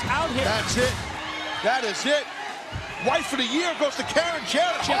Sting was out here. That's it. That is it. Wife of the year goes to Karen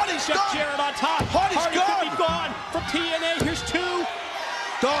Jarrett. Hardy's Jeff gone. Jarrett on top. Hardy could be gone from TNA. Here's two.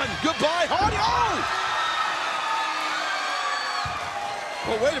 Done. Goodbye, Hardy.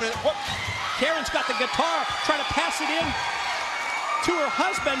 Oh, wait a minute. What? Karen's got the guitar, trying to pass it in to her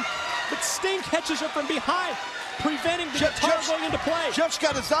husband, but Sting catches her from behind, preventing the guitar going into play. Jeff's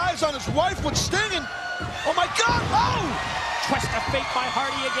got his eyes on his wife with Sting, and oh my God! Oh! Twist of fate by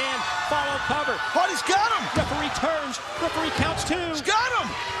Hardy again. Follow cover. Hardy's got him. Referee turns. Referee counts two. He's got him.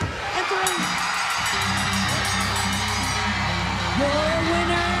 And three. Your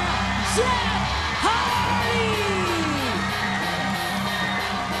winner, Jeff Hardy.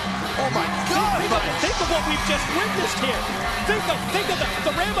 Oh my God! Think of what we've just witnessed here. Think of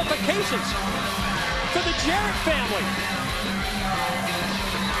the ramifications for the Jarrett family.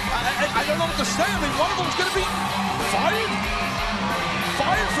 I don't know what to say. I mean, one of them's going to be fired?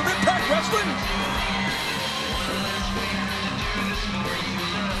 Fired from Impact Wrestling?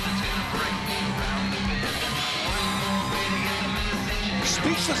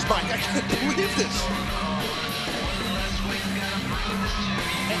 Speechless, Mike. I can't believe this.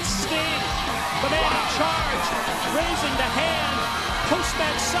 And Sting, the man in charge, raising the hand,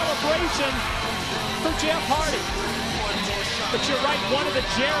 post-match celebration for Jeff Hardy. But you're right, one of the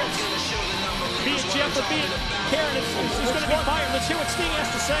Jarretts, be it Jeff or be it Karen, is going to be fired. Let's hear what Sting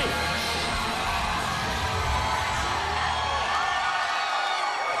has to say.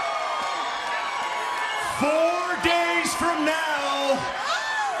 "4 days from now,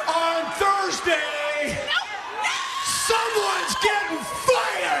 on Thursday, someone's getting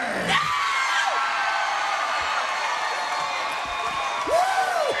fired!"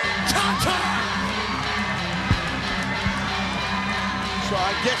 Woo! Ta-ta! So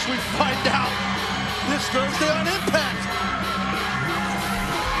I guess we find out this Thursday on Impact.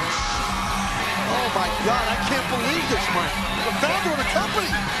 Oh my God, I can't believe this, Mike. The founder of the company,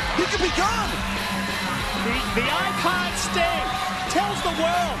 he could be gone. The icon Sting tells the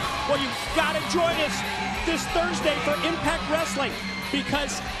world, well, you've got to join us this Thursday for Impact Wrestling,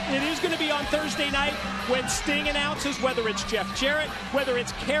 because it is going to be on Thursday night when Sting announces whether it's Jeff Jarrett, whether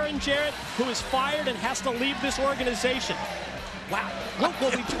it's Karen Jarrett, who is fired and has to leave this organization. Wow, what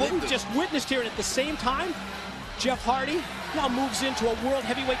we just witnessed here, and at the same time, Jeff Hardy now moves into a World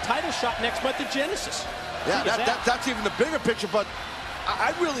Heavyweight title shot next month at Genesis. Yeah, that's even the bigger picture, but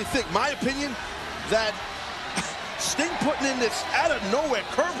I really think, my opinion, that Sting putting in this out of nowhere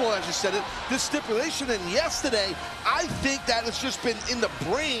curveball, as you said it, this stipulation, and yesterday, I think that it's just been in the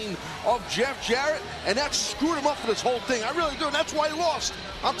brain of Jeff Jarrett, and that screwed him up for this whole thing. I really do, and that's why he lost.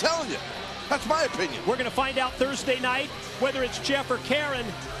 I'm telling you. That's my opinion. We're going to find out Thursday night whether it's Jeff or Karen,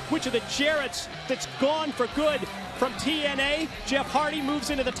 which of the Jarretts that's gone for good from TNA. Jeff Hardy moves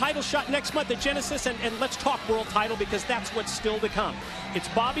into the title shot next month at Genesis, and let's talk world title, because that's what's still to come. It's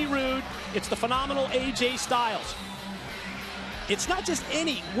Bobby Roode. It's the phenomenal AJ Styles. It's not just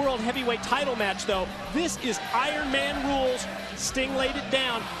any World Heavyweight title match, though. This is Iron Man rules. Sting laid it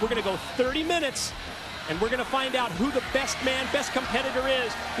down. We're going to go 30 minutes. And we're going to find out who the best man, best competitor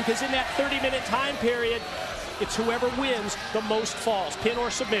is, because in that 30-minute time period, it's whoever wins the most falls, pin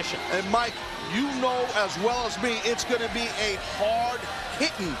or submission. And Mike, you know as well as me, it's going to be a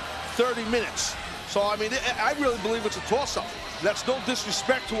hard-hitting 30 minutes. So, I mean, I really believe it's a toss-up. That's no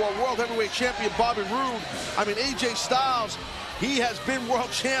disrespect to our World Heavyweight Champion, Bobby Roode. I mean, AJ Styles, he has been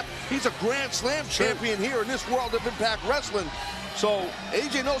world champ. He's a Grand Slam champion here in this world of Impact Wrestling. So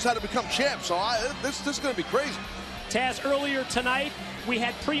AJ knows how to become champ, so this is going to be crazy. Taz, earlier tonight, we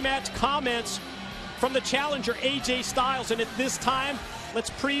had pre-match comments from the challenger, AJ Styles, and at this time, let's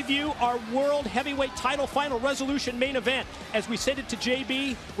preview our World Heavyweight title final resolution main event as we send it to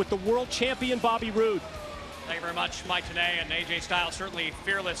JB with the world champion, Bobby Roode. Thank you very much, Mike Tenay, and AJ Styles certainly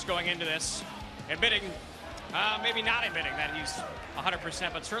fearless going into this, admitting, maybe not admitting that he's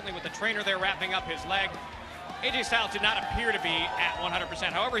 100%, but certainly with the trainer there wrapping up his leg, AJ Styles did not appear to be at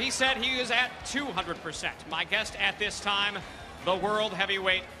 100%. However, he said he is at 200%. My guest at this time, the World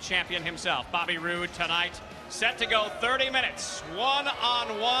Heavyweight Champion himself, Bobby Roode, tonight, set to go 30 minutes,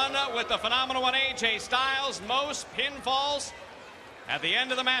 one-on-one with the phenomenal one, AJ Styles. Most pinfalls at the end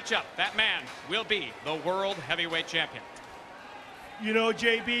of the matchup. That man will be the World Heavyweight Champion. You know,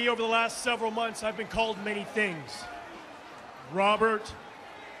 JB, over the last several months, I've been called many things. Robert,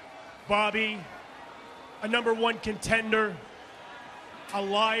 Bobby, a #1 contender, a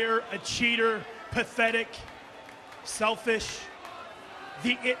liar, a cheater, pathetic, selfish,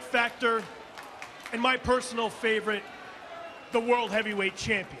 the it factor, and my personal favorite, the World Heavyweight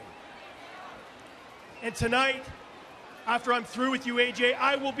Champion. And tonight, after I'm through with you, AJ,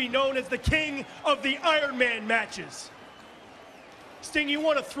 I will be known as the king of the Iron Man matches. Sting, you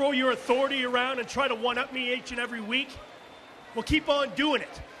want to throw your authority around and try to one-up me each and every week? Well, keep on doing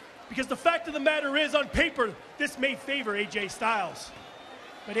it. Because the fact of the matter is, on paper, this may favor AJ Styles.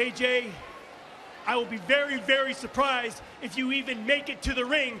 But AJ, I will be very, very surprised if you even make it to the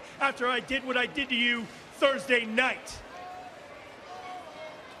ring after I did what I did to you Thursday night.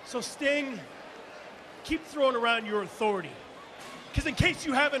 So Sting, keep throwing around your authority. Because in case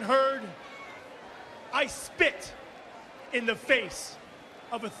you haven't heard, I spit in the face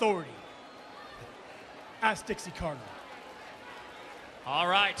of authority. Ask Dixie Carter. All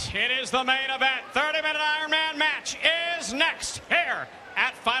right, it is the main event. 30-minute Iron Man match is next here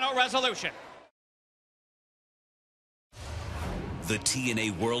at Final Resolution. The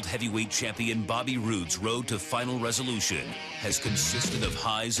TNA World Heavyweight Champion Bobby Roode's road to final resolution has consisted of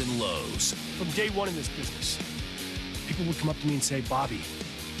highs and lows. From day one in this business, people would come up to me and say, Bobby,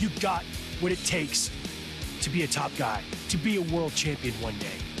 you got what it takes to be a top guy, to be a world champion one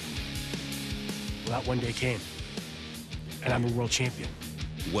day. Well, that one day came, and I'm a world champion.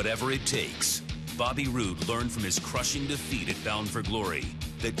 Whatever it takes, Bobby Roode learned from his crushing defeat at Bound for Glory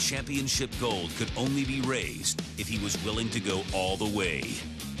that championship gold could only be raised if he was willing to go all the way.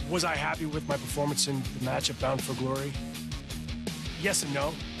 Was I happy with my performance in the match at Bound for Glory? Yes and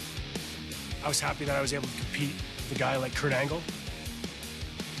no. I was happy that I was able to compete with a guy like Kurt Angle,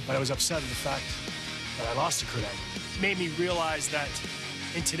 but I was upset at the fact that I lost to Kurt Angle. It made me realize that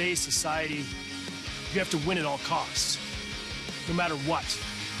in today's society, you have to win at all costs, no matter what.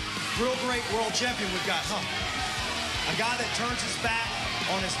 Real great world champion we've got, huh? A guy that turns his back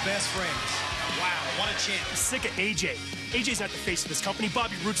on his best friends. Wow, what a champ. I'm sick of AJ. AJ's not the face of this company.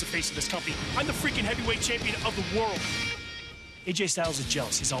 Bobby Roode's the face of this company. I'm the freaking heavyweight champion of the world. AJ Styles is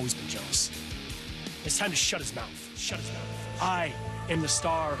jealous. He's always been jealous. It's time to shut his mouth. Shut his mouth. I am the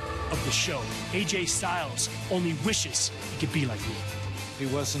star of the show. AJ Styles only wishes he could be like me. He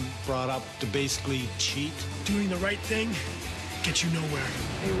wasn't brought up to basically cheat. Doing the right thing gets you nowhere.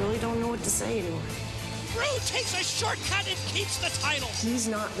 I really don't know what to say anymore. Roode takes a shortcut and keeps the title. He's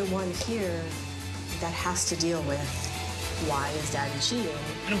not the one here that has to deal with why is Daddy cheating.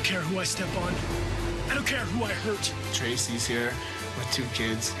 I don't care who I step on. I don't care who I hurt. Tracy's here with 2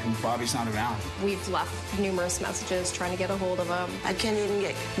 kids, and Bobby's not around. We've left numerous messages trying to get a hold of him. I can't even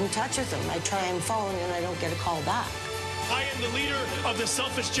get in touch with him. I try and phone, and I don't get a call back. I am the leader of the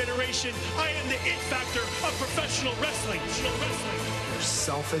selfish generation. I am the it factor of professional wrestling. You're a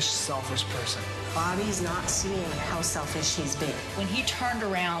selfish, selfish person. Bobby's not seeing how selfish he's been. When he turned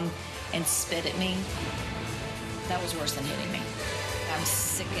around and spit at me, that was worse than hitting me. I'm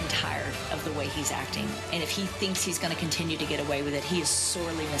sick and tired of the way he's acting. And if he thinks he's going to continue to get away with it, he is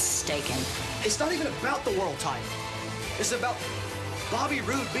sorely mistaken. It's not even about the world title. It's about Bobby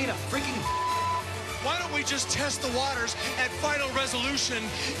Roode being a freaking... Why don't we just test the waters at Final Resolution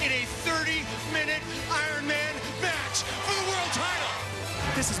in a 30-minute Iron Man match for the world title?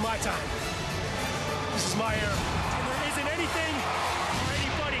 This is my time. This is my era. And there isn't anything or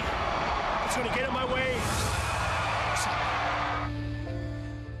anybody that's going to get in my way.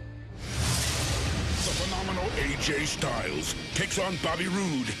 The phenomenal AJ Styles takes on Bobby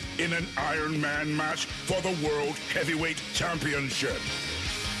Roode in an Iron Man match for the World Heavyweight Championship.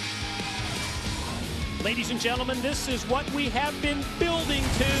 Ladies and gentlemen, this is what we have been building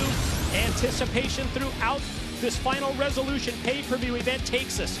to. Anticipation throughout this Final Resolution pay-per-view event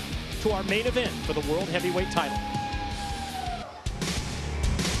takes us to our main event for the World Heavyweight title.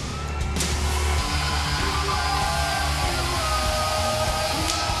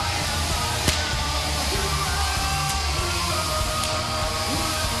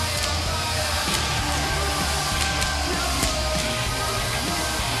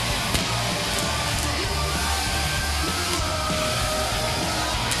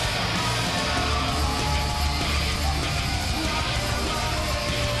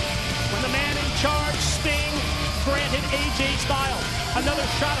 Granted AJ Styles another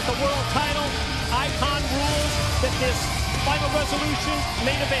shot at the world title. Icon rules that this Final Resolution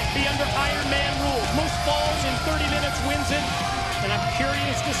main event be under Iron Man rules. Most falls in 30 minutes wins it. And I'm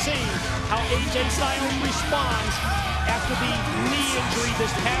curious to see how AJ Styles responds after the knee injury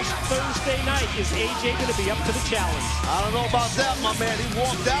this past Thursday night. Is AJ going to be up to the challenge? I don't know about that, my man. He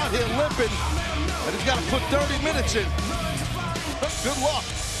walked out here limping, and he's got to put 30 minutes in. Good luck.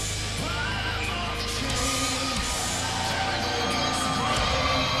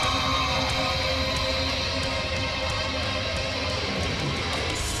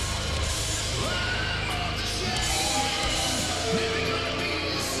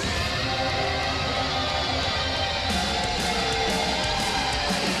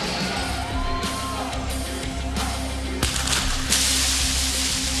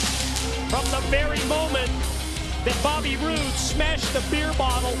 From the very moment that Bobby Roode smashed the beer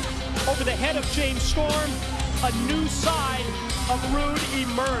bottle over the head of James Storm, a new side of Roode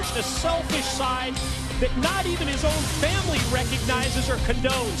emerged, a selfish side that not even his own family recognizes or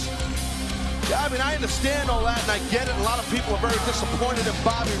condones. Yeah, I mean, I understand all that, and I get it. A lot of people are very disappointed in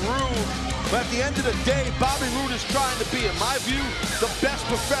Bobby Roode. But at the end of the day, Bobby Roode is trying to be, in my view, the best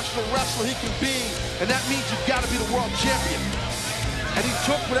professional wrestler he can be, and that means you've got to be the world champion. And he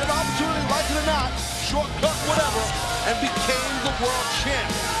took whatever opportunity, like it or not, shortcut, whatever, and became the world champ.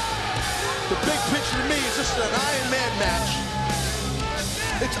 The big picture to me is this is an Iron Man match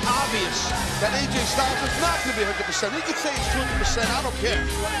it's obvious that AJ Styles is not going to be 100%. He can say it's 200%, I don't care.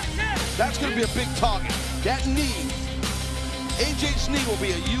 That's going to be a big target. That knee, AJ's knee will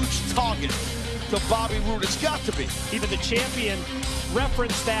be a huge target to Bobby Roode. It's got to be. Even the champion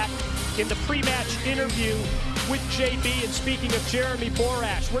referenced that in the pre-match interview with JB. And speaking of Jeremy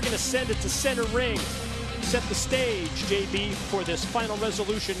Borash, we're going to send it to center ring. Set the stage, JB, for this Final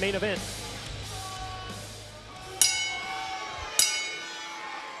Resolution main event.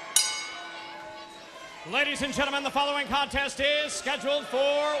 Ladies and gentlemen, the following contest is scheduled for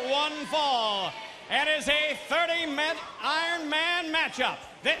one fall. It is a 30-minute Iron Man matchup.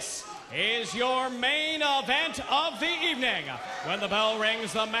 This is your main event of the evening. When the bell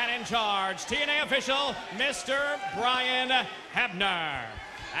rings, the man in charge, TNA official, Mr. Brian Hebner.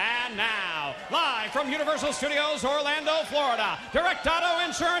 And now, live from Universal Studios, Orlando, Florida, Direct Auto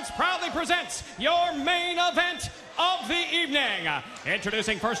Insurance proudly presents your main event of the evening.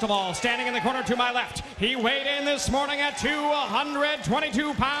 Introducing, first of all, standing in the corner to my left, he weighed in this morning at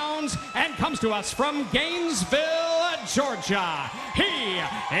 222 pounds and comes to us from Gainesville, Georgia. He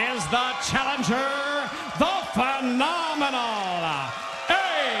is the challenger, the phenomenal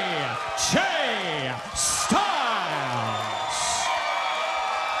AJ Styles.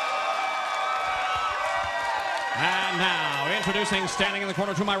 And now, introducing, standing in the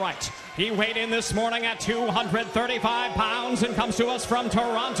corner to my right, he weighed in this morning at 235 pounds and comes to us from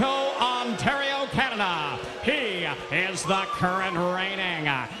Toronto, Ontario, Canada. He is the current reigning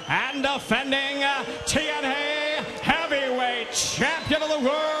and defending TNA Heavyweight Champion of the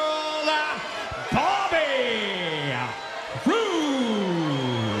World, Bobby Roode.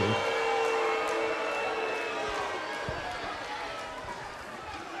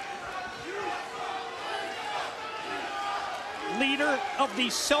 Leader of the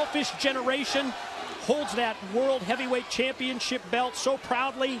selfish generation, holds that World Heavyweight Championship belt so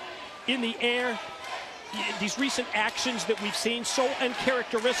proudly in the air. These recent actions that we've seen, so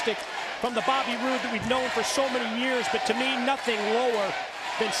uncharacteristic from the Bobby Roode that we've known for so many years, but to me, nothing lower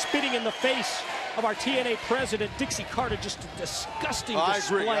than spitting in the face of our TNA president, Dixie Carter. Just a disgusting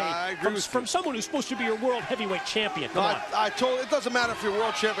display from someone who's supposed to be your World Heavyweight Champion. No, I told you, it doesn't matter if you're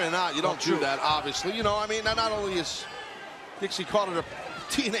World Champion or not. You don't do that, obviously. You know, I mean, not only is Dixie Carter, the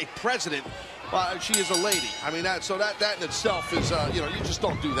TNA president, she is a lady. I mean, that in itself is, you know, you just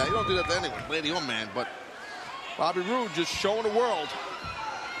don't do that. You don't do that to anyone, lady or man. But Bobby Roode just showing the world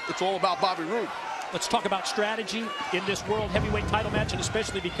it's all about Bobby Roode. Let's talk about strategy in this World Heavyweight title match, and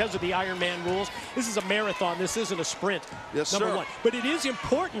especially because of the Iron Man rules. This is a marathon. This isn't a sprint. Yes, number one. But it is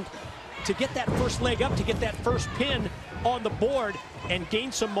important to get that first leg up, to get that first pin on the board and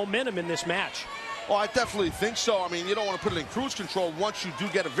gain some momentum in this match. Oh, I definitely think so. I mean, you don't want to put it in cruise control once you do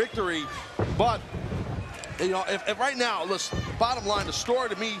get a victory. But, you know, if right now, listen, bottom line, the story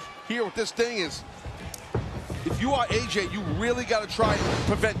to me here with this thing is, if you are AJ, you really got to try and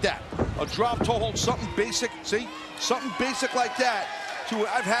prevent that. A drop toe hold, something basic, see? Something basic like that.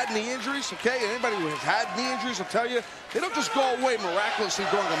 I've had knee injuries, okay? And anybody who has had knee injuries will tell you, they don't just go away miraculously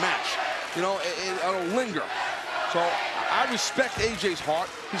during a match. You know, it'll linger. So I respect AJ's heart,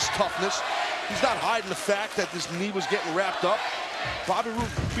 his toughness. He's not hiding the fact that this knee was getting wrapped up. Bobby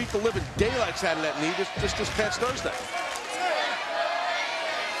Roode beat the living daylights out of that knee just this past Thursday.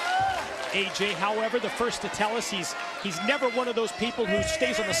 AJ, however, the first to tell us he's never one of those people who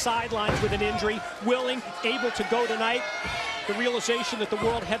stays on the sidelines with an injury, willing, able to go tonight. The realization that the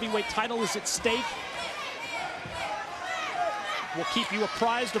World Heavyweight title is at stake. We'll keep you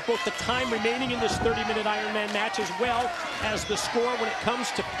apprised of both the time remaining in this 30-minute Iron Man match as well as the score when it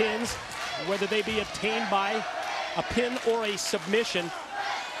comes to pins, whether they be obtained by a pin or a submission.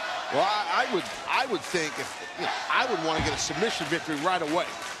 Well, I would think I would want to get a submission victory right away,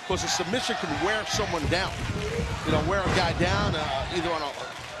 because a submission can wear someone down. You know, wear a guy down either on a,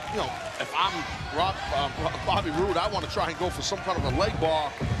 you know, if I'm Bobby Roode, I want to try and go for some kind of a leg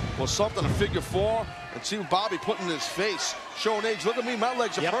bar or something, a figure four, and see Bobby putting in his face, showing age. Look at me, my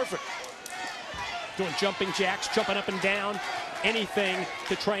legs are perfect. Doing jumping jacks, jumping up and down, anything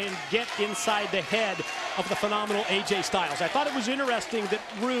to try and get inside the head of the phenomenal AJ Styles. I thought it was interesting that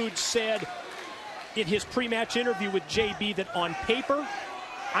Roode said in his pre-match interview with JB that on paper,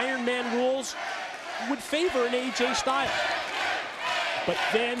 Iron Man rules would favor an AJ Styles. But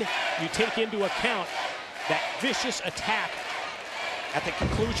then you take into account that vicious attack at the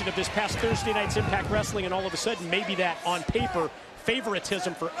conclusion of this past Thursday night's Impact Wrestling, and all of a sudden maybe that on paper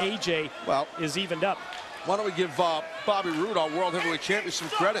favoritism for AJ is evened up. Why don't we give Bobby Roode, our World Heavyweight Champion, some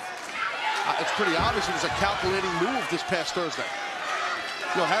credit? It's pretty obvious it was a calculating move this past Thursday.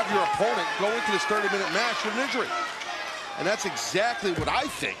 You'll have your opponent go into this 30-minute match with an injury. And that's exactly what I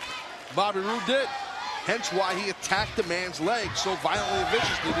think Bobby Roode did. Hence why he attacked the man's leg so violently and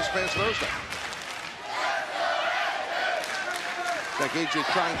viciously this past Thursday. Like AJ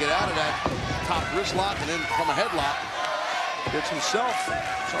trying to get out of that top wrist lock and then from a headlock. Gets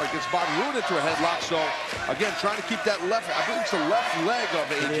Bobby Roode into a headlock. So again, trying to keep that left, I believe it's the left leg of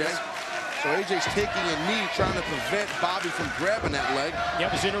AJ. So AJ's taking a knee, trying to prevent Bobby from grabbing that leg. Yeah,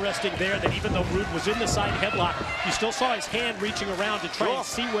 it was interesting there that even though Roode was in the side headlock, you still saw his hand reaching around to try and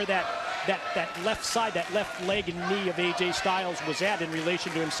see where that left side, that left leg and knee of AJ Styles was at in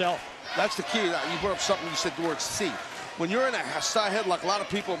relation to himself. That's the key. You brought up something, you said the word see. When you're in a side headlock,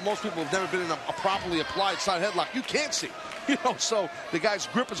 most people have never been in a properly applied side headlock. You can't see, so the guy's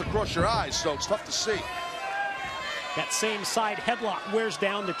grip is across your eyes, so it's tough to see. That same side headlock wears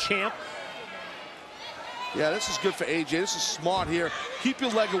down the champ. Yeah, this is good for AJ. This is smart here. Keep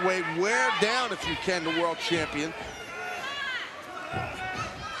your leg away. Wear down, if you can, the world champion.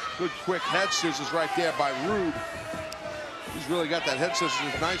 Good quick head scissors right there by Roode. He's really got that head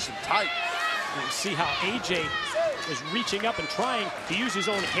scissors nice and tight. And you see how AJ is reaching up and trying to use his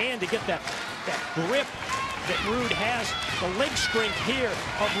own hand to get that grip that Roode has. The leg strength here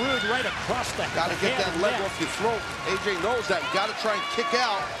of Roode right across the head. Got to get that leg off your throat. AJ knows that. Got to try and kick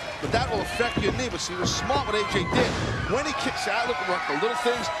out, but that will affect your knee. But see, it was smart what AJ did. When he kicks out, look at the little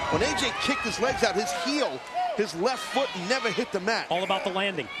things. When AJ kicked his legs out, his heel, his left foot never hit the mat. All about the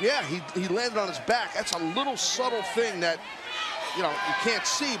landing. Yeah, he landed on his back. That's a little subtle thing that, you can't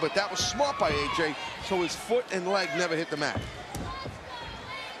see, but that was smart by AJ, so his foot and leg never hit the mat.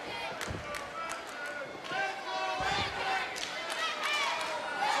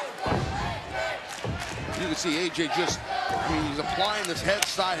 You can see AJ he's applying this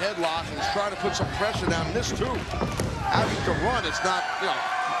side headlock and he's trying to put some pressure down. And this too, having to run, it's not going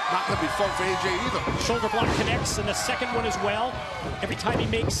to be fun for AJ either. Shoulder block connects, and the second one as well. Every time he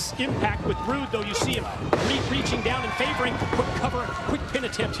makes impact with Roode, though, you see him reaching down and favoring quick cover, quick pin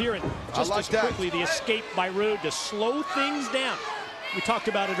attempt here, and just as quickly the escape by Roode to slow things down. We talked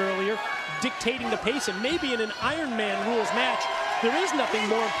about it earlier, dictating the pace, and maybe in an Iron Man rules match, there is nothing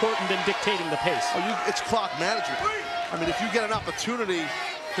more important than dictating the pace. It's clock management. I mean, if you get an opportunity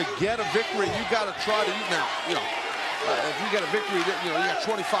to get a victory, you got to try to if you get a victory, you got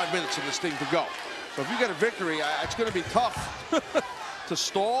 25 minutes of this thing to go. So if you get a victory, it's going to be tough to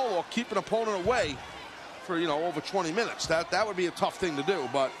stall or keep an opponent away for over 20 minutes. That would be a tough thing to do.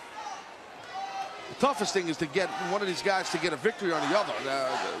 But the toughest thing is to get one of these guys to get a victory on the other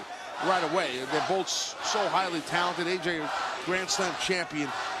right away. They're both so highly talented. AJ, Grand Slam champion,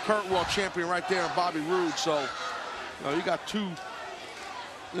 current world champion right there, and Bobby Roode. So you got two,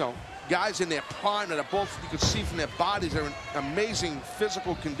 guys in their prime that are both, you can see from their bodies, they're in amazing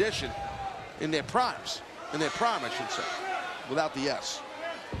physical condition in their primes. In their prime, I should say, without the S.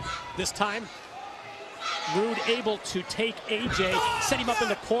 This time, Roode able to take AJ, set him up in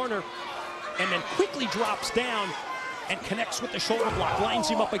the corner, and then quickly drops down and connects with the shoulder block, lines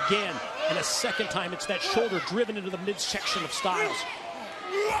him up again. And a second time, it's that shoulder driven into the midsection of Styles.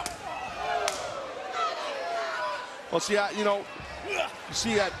 Well, see, you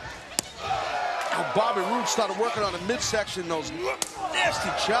see that how Bobby Roode started working on the midsection, those nasty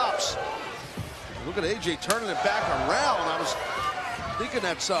chops. Look at AJ turning it back around. I was thinking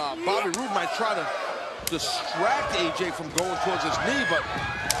that Bobby Roode might try to distract AJ from going towards his knee, but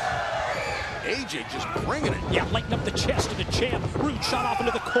AJ just bringing it. Yeah, lighten up the chest of the champ. Roode shot off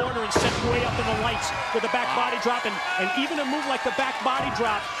into the corner and set way up in the lights with a back body drop. And even a move like the back body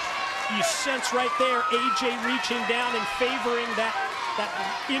drop, you sense right there AJ reaching down and favoring that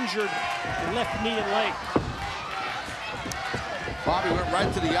injured left knee and leg. Bobby went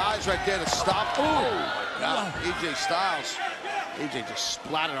right to the eyes right there to stop. Oh, God. AJ Styles. AJ just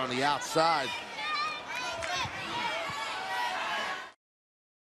splattered on the outside.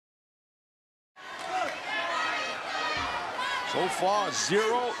 So far,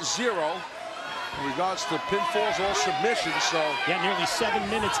 0-0 in regards to pinfalls or submissions. So yeah, nearly 7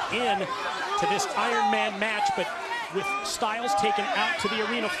 minutes in to this Iron Man match, but with Styles taken out to the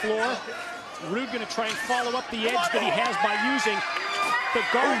arena floor, Roode going to try and follow up the edge that he has by using the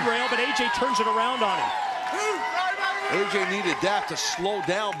guardrail, but AJ turns it around on him. AJ needed that to slow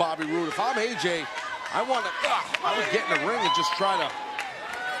down Bobby Roode. If I'm AJ, I would get in the ring and just try to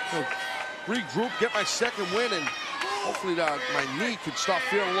regroup, get my second win, and hopefully my knee could start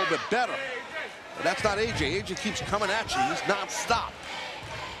feeling a little bit better. But that's not AJ. AJ keeps coming at you. He's non-stop.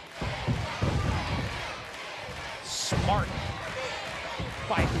 Smart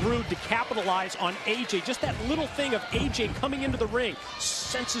by Roode to capitalize on AJ. Just that little thing of AJ coming into the ring,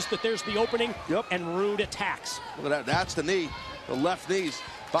 senses that there's the opening, and Roode attacks. Look at that. That's the knee, the left knees.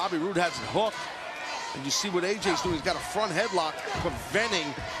 Bobby Roode has it hooked. And you see what AJ's doing. He's got a front headlock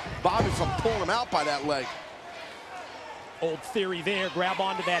preventing Bobby from pulling him out by that leg. Old theory there, grab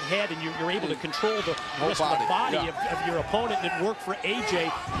onto that head and you're able to control the rest of the body of your opponent. And it worked for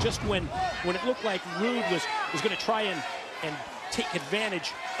AJ just when it looked like Roode was going to try and take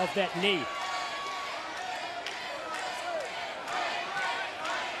advantage of that knee.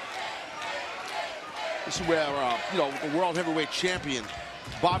 This is where, you know, the World Heavyweight Champion,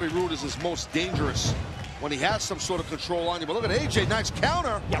 Bobby Roode, is his most dangerous when he has some sort of control on you. But look at AJ, nice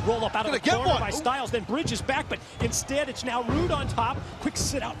counter. Yeah, roll up out of the corner by Styles, then bridges back, but instead it's now Roode on top. Quick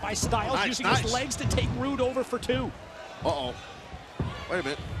sit out by Styles, using his legs to take Roode over for 2. Uh-oh. Wait a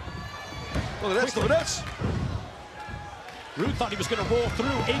minute. Look at this, look at this. Roode thought he was going to roll through.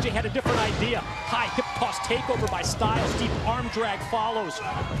 AJ had a different idea. High hip toss takeover by Styles. Deep arm drag follows.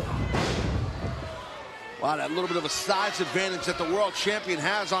 Wow, that little bit of a size advantage that the world champion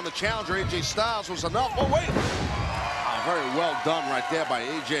has on the challenger, AJ Styles, was enough. Oh, wait. Very well done right there by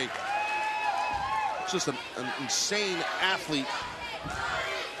AJ. Just an insane athlete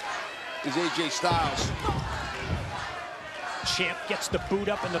is AJ Styles. Champ gets the boot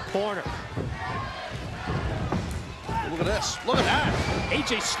up in the corner. Look at this. Look at that.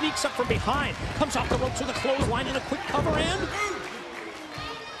 AJ sneaks up from behind. Comes off the ropes with a clothesline and a quick cover and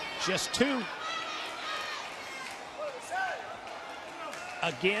just 2.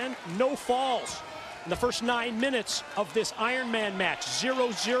 Again, no falls in the first 9 minutes of this Iron Man match.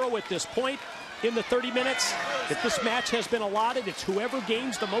 0-0 at this point in the 30 minutes. If this match has been allotted, it's whoever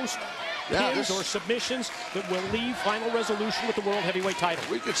gains the most pins or submissions that will leave final resolution with the World Heavyweight title.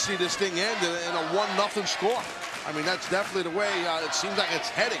 We could see this thing end in a 1-0 score. I mean, that's definitely the way it seems like it's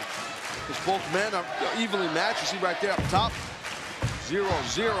heading. Because both men are evenly matched. You see right there up top, 0-0,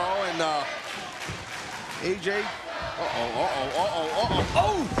 and AJ.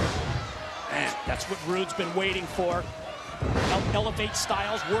 Oh! Man, that's what Roode's been waiting for. Elevate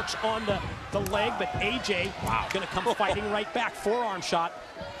Styles, works on the leg, but AJ, gonna come fighting right back. Forearm shot.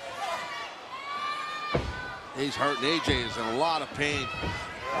 He's hurting. AJ is in a lot of pain.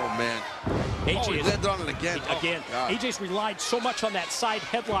 Oh, man. AJ he landed on it again. AJ's relied so much on that side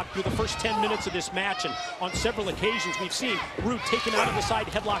headlock through the first 10 minutes of this match, and on several occasions we've seen Roode taken out of the side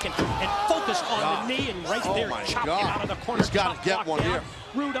headlock and focus on the knee, and right there chopped it out of the corner. He's got to get one here.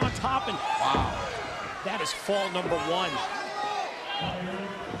 Roode on top, and that is fall number 1.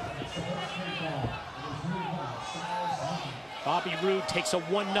 Bobby Roode takes a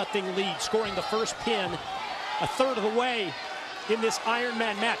 1-0 lead, scoring the first pin a third of the way in this Iron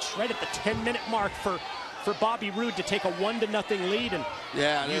Man match, right at the 10-minute mark for Bobby Roode to take a 1-0 lead.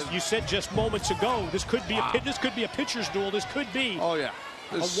 And you said just moments ago, this could be a pitcher's duel. This could be a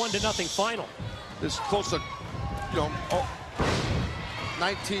 1-0 final. This is close to,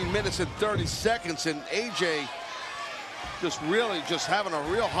 19 minutes and 30 seconds, and AJ just really having a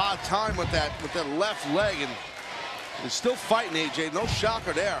real hard time with that left leg, and he's still fighting AJ. No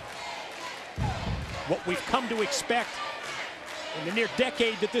shocker there. What we've come to expect in the near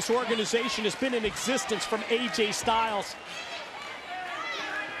decade that this organization has been in existence from AJ Styles.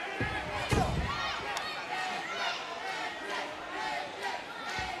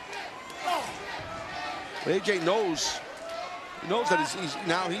 AJ knows that he's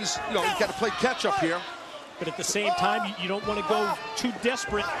got to play catch up here. But at the same time, you don't want to go too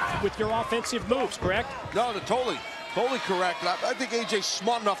desperate with your offensive moves, correct? No, they're totally correct. I think AJ's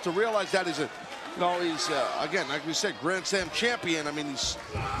smart enough to realize that he's again, like we said, Grand Slam champion. I mean, he's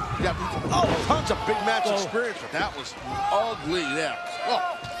got tons of big match experience, but that was ugly there.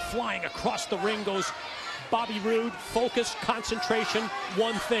 Flying across the ring goes Bobby Roode. Focus, concentration,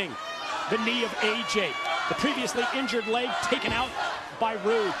 one thing. The knee of AJ. The previously injured leg taken out by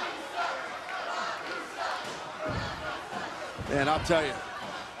Roode. Man, I'll tell you,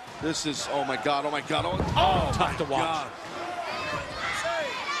 this is, oh my God. Tough to watch.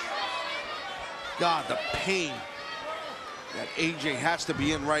 God, the pain that AJ has to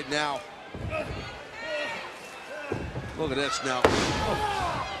be in right now. Look at this now.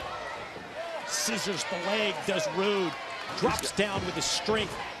 Scissors the leg, does Roode. Drops down with his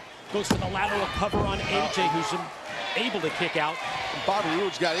strength. Goes for the lateral cover on AJ, who's able to kick out. And Bobby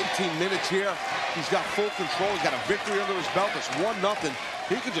Roode's got 18 minutes here. He's got full control. He's got a victory under his belt. It's 1-0.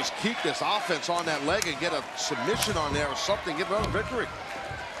 He could just keep this offense on that leg and get a submission on there or something, get another victory.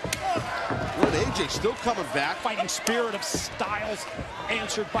 Look at AJ still coming back. Fighting spirit of Styles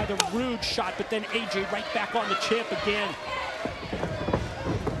answered by the Roode shot, but then AJ right back on the champ again.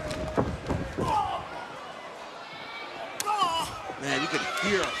 Man, you can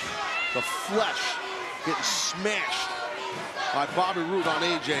here. The flesh getting smashed by Bobby Roode on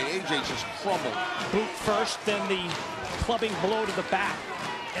AJ. AJ just crumbled. Boot first, then the clubbing blow to the back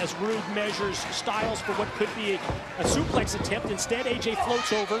as Roode measures Styles for what could be a suplex attempt. Instead, AJ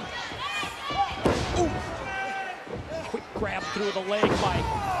floats over. Ooh. Quick grab through the leg by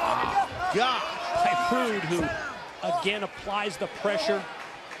Roode, who again applies the pressure,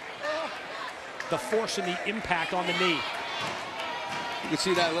 the force and the impact on the knee. You can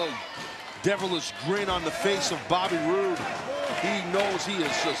see that little devilish grin on the face of Bobby Roode. He knows he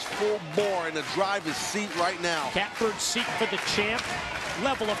is just full bore in the driver's seat right now. Catbird seat for the champ.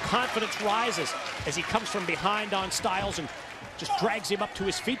 Level of confidence rises as he comes from behind on Styles and just drags him up to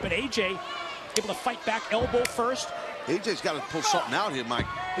his feet. But AJ able to fight back, elbow first. AJ's got to pull something out here, Mike.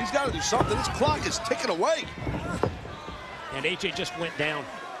 He's got to do something. This clock is ticking away. And AJ just went down.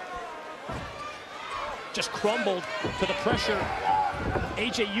 Just crumbled to the pressure.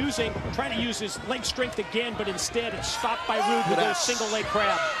 AJ trying to use his leg strength again, but instead it's stopped by Roode with a single leg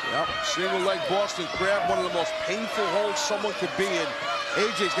crab. Yep, single leg Boston crab, one of the most painful holds someone could be in.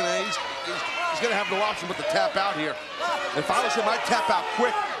 AJ's he's gonna have no option but to tap out here. If I was him, I'd tap out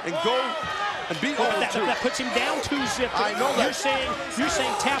quick and go and beat over two. That puts him down 2-zip. I know that. You're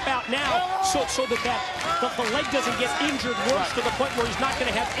saying tap out now so that the leg doesn't get injured worse to the point where he's not going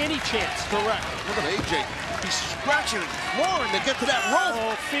to have any chance. Correct. Look at AJ. He's scratching and clawing to get to that rope.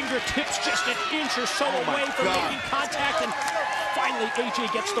 Oh, fingertips just an inch or so away from making contact, and finally AJ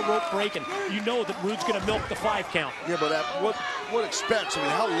gets the rope breaking. You know that Roode's going to milk the 5 count. Yeah, but at what expense? I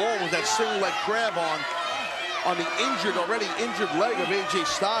mean, how long was that single leg grab on the already injured leg of AJ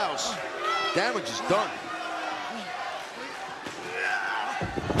Styles? Damage is done.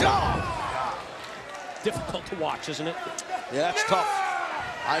 Difficult to watch, isn't it? Yeah, that's tough.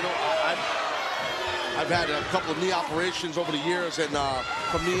 I've had a couple of knee operations over the years, and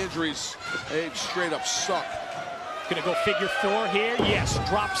from knee injuries, they straight up suck. Gonna go figure 4 here. Yes,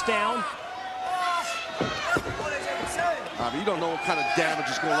 drops down. You don't know what kind of damage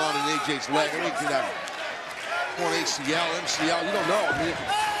is going on in AJ's leg. I mean, you could have one ACL, MCL. You don't know. I mean,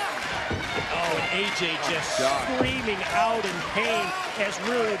 oh, and AJ just screaming out in pain as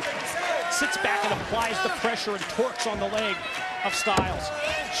Roode sits back and applies the pressure and torques on the leg of Styles.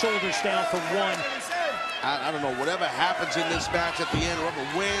 Shoulders down for 1. I don't know, whatever happens in this match at the end,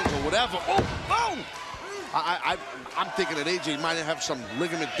 whoever wins or whatever. Oh! I'm thinking that AJ might have some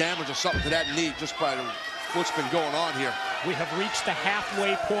ligament damage or something to that knee just by what's been going on here. We have reached the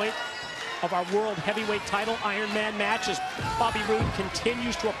halfway point of our World Heavyweight title Iron Man match as Bobby Roode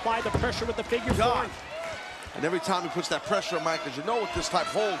continues to apply the pressure with the figure 4. And every time he puts that pressure on Mike, because you know with this type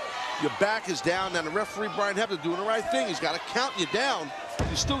of hold, your back is down, and the referee, Brian Hebner, doing the right thing. He's got to count you down.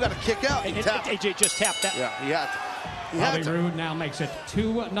 You still got to kick out. And AJ just tapped that. Yeah, he had to. Bobby Roode now makes it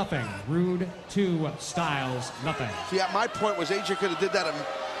 2-0. Roode 2, Styles nothing. See, at my point was AJ could have did that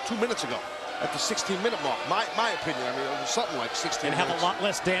 2 minutes ago at the 16-minute mark. My opinion, I mean, it was something like 16 and minutes. Have a lot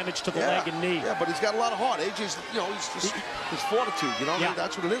less damage to the leg and knee. Yeah, but he's got a lot of heart. AJ's, you know, his fortitude, you know,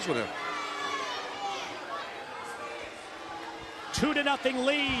 that's what it is with him. 2-0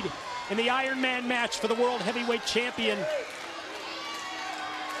 lead in the Iron Man match for the World Heavyweight Champion.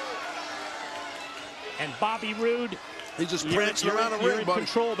 And Bobby Roode, he's just prancing around the ring, you're in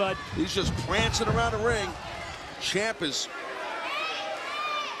control, bud. He's just prancing around the ring. Champ is,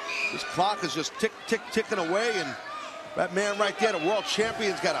 his clock is just ticking away, and that man right there, the world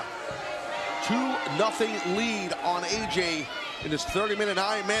champion's got a 2-0 lead on AJ in this 30-minute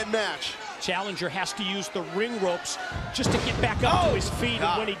Iron Man match. Challenger has to use the ring ropes just to get back up to his feet,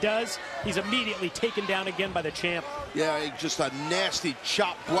 and when he does, he's immediately taken down again by the champ. Yeah, just a nasty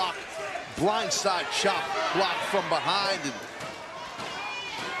chop block, blindside chop block from behind, and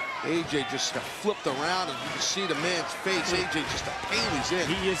AJ just got flipped around, and you can see the man's face. AJ just the pain he's in.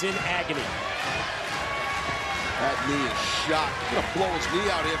 He is in agony. That knee is shot. He's gonna blow his knee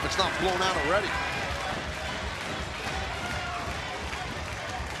out here if it's not blown out already.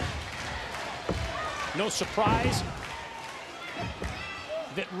 No surprise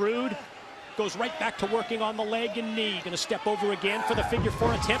that Roode goes right back to working on the leg and knee. Going to step over again for the figure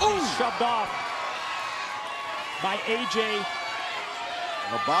 4 attempt. He's shoved off by AJ.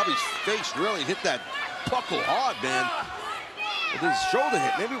 Well, Bobby's face really hit that buckle hard, man. With his shoulder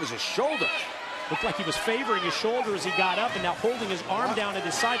hit. Maybe it was his shoulder. Looked like he was favoring his shoulder as he got up and now holding his arm down at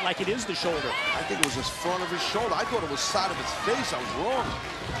his side like it is the shoulder. I think it was his front of his shoulder. I thought it was side of his face. I was wrong.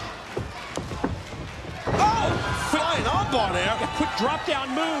 Flying armbar there. A quick drop down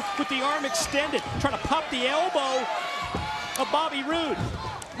move with the arm extended. Trying to pop the elbow of Bobby Roode.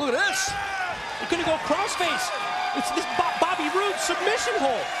 Look at this. He's going to go crossface. It's this Bobby Bobby Roode submission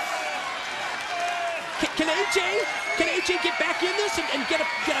hold. Can AJ get back in this and get a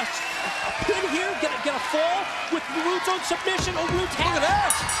pin here, get a fall with Roode's own submission? Oh, Roode's look at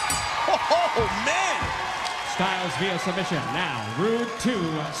that! Oh man! Styles via submission. Now Roode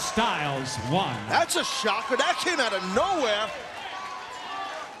 2, Styles 1. That's a shocker. That came out of nowhere.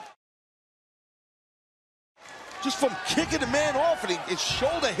 Just from kicking the man off, and his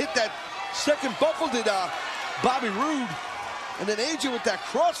shoulder hit that second buckle, did Bobby Roode. And then AJ with that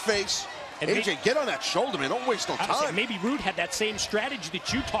crossface. And AJ, get on that shoulder, man. Don't waste no time. Maybe Roode had that same strategy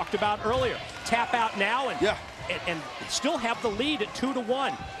that you talked about earlier. Tap out now and still have the lead at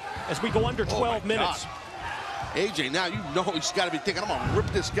 2-1 as we go under 12 minutes. God. AJ, now you know he's got to be thinking, I'm going to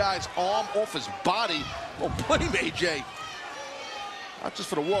rip this guy's arm off his body. Don't blame AJ. Not just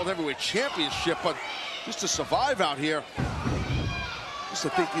for the World Heavyweight Championship, but just to survive out here. Just to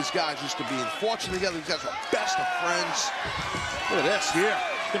think these guys used to be fortunate together. These guys are best of friends. Look at this here.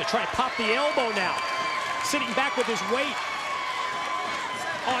 Going to try to pop the elbow now. Sitting back with his weight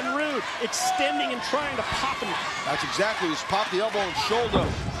on Roode, extending and trying to pop him. That's exactly this. Pop the elbow and shoulder.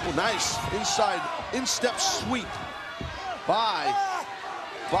 Oh, nice. Inside, instep sweep by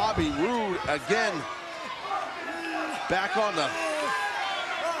Bobby Roode. Again, back on the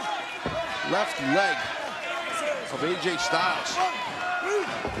left leg of AJ Styles.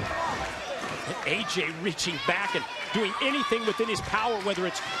 AJ reaching back and doing anything within his power, whether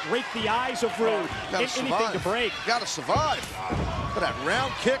it's rake the eyes of Roode, anything to break. Gotta survive. Look at that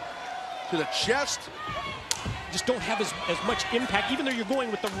round kick to the chest. Just don't have as much impact, even though you're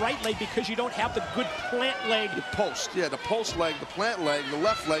going with the right leg, because you don't have the good plant leg. The post, yeah, the post leg, the plant leg, the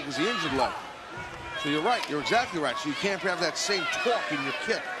left leg is the injured leg. So you're right, you're exactly right. So you can't have that same torque in your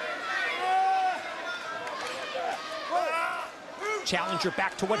kick. Challenger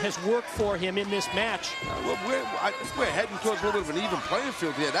back to what has worked for him in this match. We're heading towards a little bit of an even playing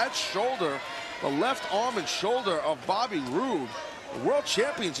field here. That shoulder, the left arm and shoulder of Bobby Roode, the world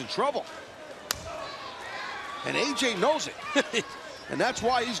champion's in trouble. And AJ knows it. And that's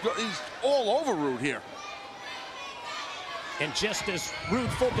why he's all over Roode here. And just as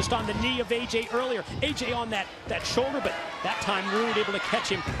Roode focused on the knee of AJ earlier, AJ on that shoulder, but that time Roode able to catch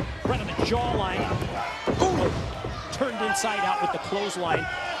him right on the jawline. Ooh. Turned inside out with the clothesline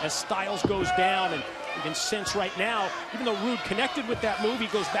as Styles goes down, and you can sense right now, even though Roode connected with that move, he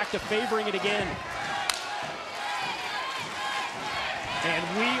goes back to favoring it again. And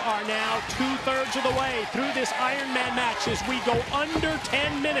we are now 2/3 of the way through this Iron Man match as we go under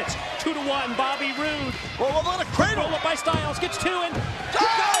 10 minutes. 2-1, Bobby Roode. Well, what a cradle. Roll up by Styles, gets 2 and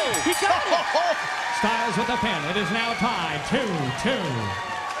oh! He got it. Styles with the pin. It is now tied 2-2.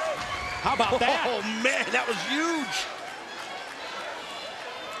 How about that? Oh, man, that was huge.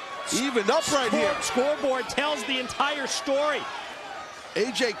 Evened up right here. Scoreboard tells the entire story.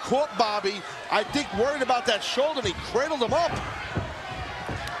 AJ caught Bobby, I think, worried about that shoulder, and he cradled him up.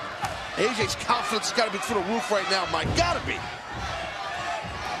 AJ's confidence has got to be through the roof right now, Mike. Got to be.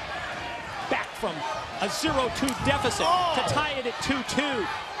 Back from a 0-2 deficit to tie it at 2-2.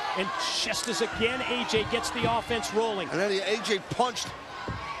 And just as again, AJ gets the offense rolling. And then AJ punched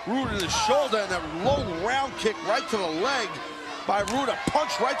Roode in the shoulder, and that low round kick right to the leg by Roode, a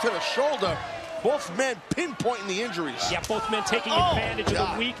punch right to the shoulder. Both men pinpointing the injuries. Yeah, both men taking advantage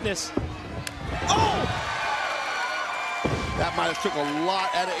of the weakness. Oh! That might have took a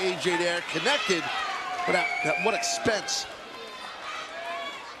lot out of AJ there. Connected, but at what expense?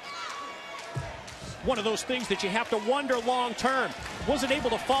 One of those things that you have to wonder long term. Wasn't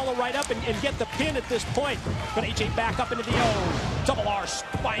able to follow right up and get the pin at this point. But AJ back up into the double R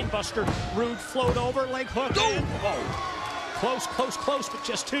spine buster. Roode float over, leg hook. And, close, close, close, but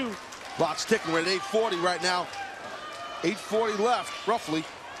just 2. Clock's ticking. We're at 8:40 right now. 8:40 left, roughly.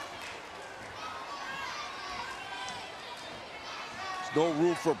 There's no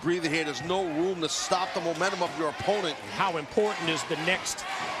room for a breather here. There's no room to stop the momentum of your opponent. How important is the next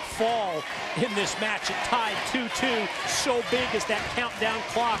fall in this match? It tied 2-2. So big as that countdown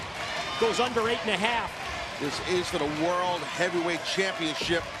clock goes under 8.5. This is for the World Heavyweight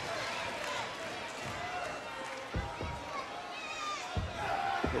Championship.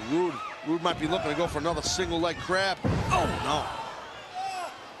 Roode might be looking to go for another single leg crab. Oh, no.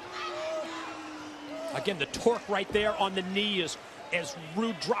 Again, the torque right there on the knee as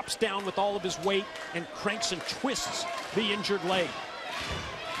Roode drops down with all of his weight and cranks and twists the injured leg.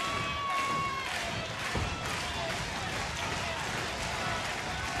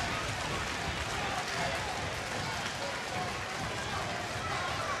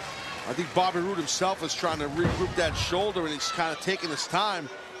 I think Bobby Roode himself is trying to regroup that shoulder, and he's kind of taking his time.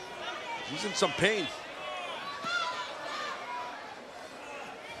 He's in some pain.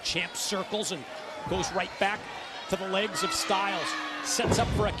 Champ circles and goes right back to the legs of Styles. Sets up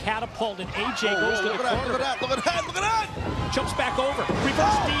for a catapult, and AJ goes to the corner. Look at that! Jumps back over.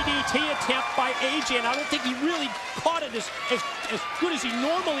 Reverse DDT attempt by AJ, and I don't think he really caught it as good as he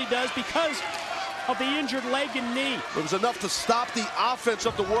normally does because of the injured leg and knee. It was enough to stop the offense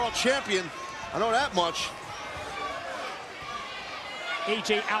of the world champion. I know that much.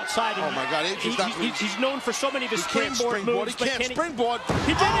 AJ outside. Oh my God, AJ's not. He's known for so many of his springboard moves. He can't springboard.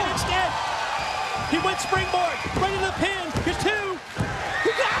 He did it instead. He went springboard right into the pin. Here's two.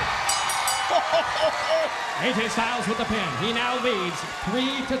 He got it. AJ Styles with the pin. He now leads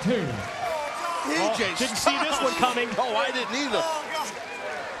 3-2. AJ didn't see this one coming. No, I didn't either.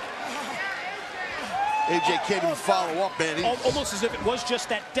 AJ can't even follow up, man. Almost as if it was just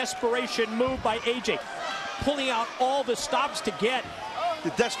that desperation move by AJ. Pulling out all the stops to get. The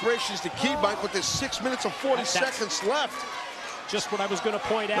desperation is the key, Mike, but there's 6 minutes and 40 seconds left. Just what I was going to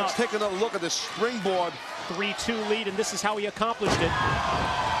point out. Let's take another look at this springboard. 3-2 lead, and this is how he accomplished it.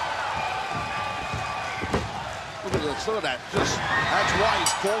 Look at this, look at that. That's why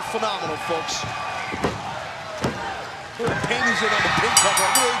he's called phenomenal, folks. Look at the pain he's in on the pin cover.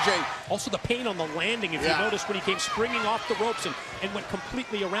 Look at AJ. Also the pain on the landing, if you notice when he came springing off the ropes and went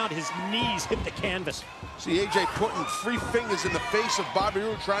completely around, his knees hit the canvas. See AJ putting 3 fingers in the face of Bobby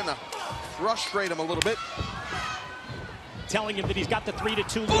Roode, trying to frustrate him a little bit. Telling him that he's got the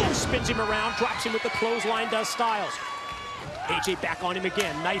 3-2 lead, spins him around, drops him with the clothesline, does Styles. AJ back on him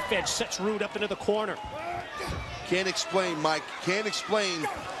again, knife edge, sets Roode up into the corner. Can't explain, Mike, can't explain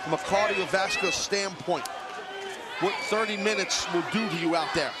from a cardiovascular standpoint what 30 minutes will do to you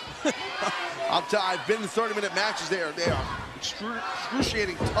out there. I've been in 30-minute matches there. They are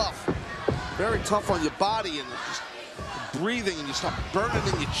excruciating tough. Very tough on your body and just breathing, and you start burning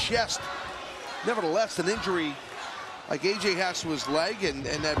in your chest. Nevertheless, an injury like AJ has to his leg and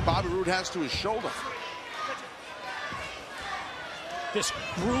that Bobby Roode has to his shoulder. This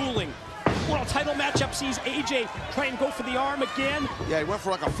grueling world title matchup sees AJ try and go for the arm again. Yeah, he went for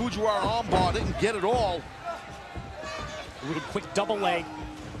like a Fujiwara arm bar, didn't get it all. Roode quick double leg.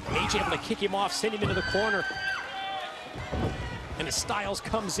 AJ able to kick him off, send him into the corner. And as Styles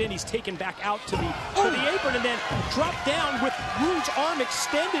comes in, he's taken back out to the apron and then dropped down with Roode's arm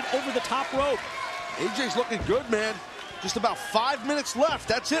extended over the top rope. AJ's looking good, man. Just about 5 minutes left.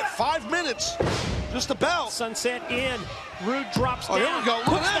 That's it, 5 minutes. Just about. Sunset in. Roode drops down. Here we go.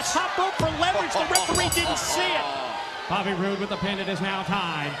 Look at this. The top rope for leverage. The referee didn't see it. Bobby Roode with the pin. It is now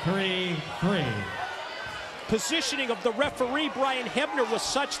tied 3-3. Positioning of the referee, Brian Hebner, was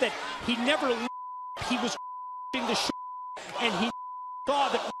such that he never he was in the show, and he saw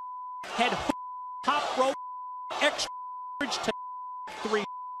that had top rope extra to 3.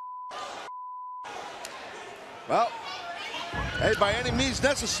 Well, hey, by any means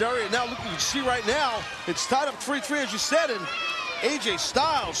necessary. And now look, you can see right now, it's tied up 3-3, as you said, and AJ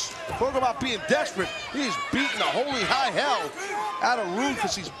Styles, talk about being desperate. He's beating the holy high hell out of Roode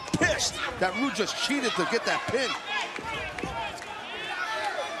because he's pissed that Roode just cheated to get that pin.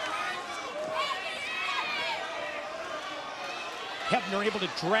 Hebner able to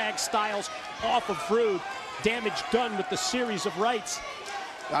drag Styles off of Roode. Damage done with the series of rights.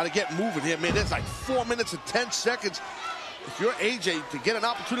 Got to get moving here, man. There's like 4 minutes and 10 seconds. If you're AJ, to get an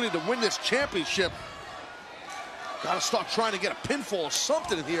opportunity to win this championship, got to start trying to get a pinfall or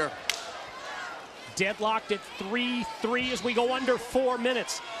something here. Deadlocked at 3-3 as we go under 4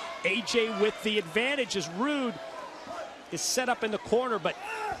 minutes. AJ with the advantage as Roode is set up in the corner, but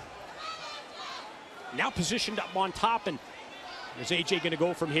now positioned up on top. And where's AJ going to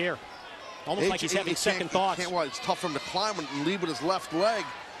go from here? Almost like he's having second thoughts. Well, it's tough for him to climb and lead with his left leg.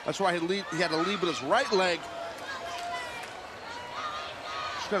 That's why he had to lead with his right leg.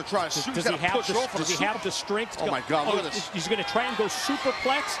 He's going to try to does he have the strength? Oh, my God, look at this. He's going to try and go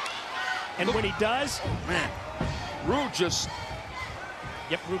superplex. And when he does, man, Roode just...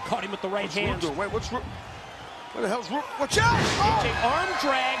 Yep, Roode caught him with the right hand. Wait, what's Roode? Where the hell's Roode? Watch out! Oh! AJ arm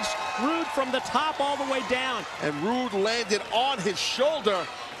drags Roode from the top all the way down. And Roode landed on his shoulder.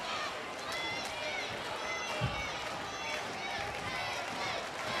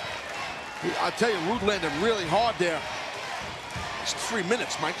 I tell you, Roode landed really hard there. It's 3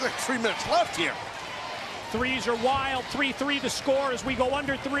 minutes, Mike. There's like 3 minutes left here. Threes are wild. 3-3 the score as we go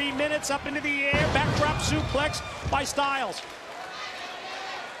under 3 minutes. Up into the air. Backdrop suplex by Styles.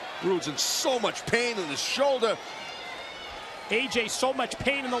 Roode's in so much pain in his shoulder. AJ so much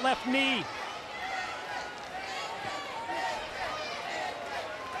pain in the left knee.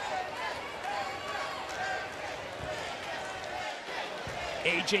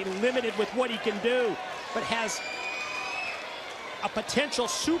 AJ limited with what he can do, but has a potential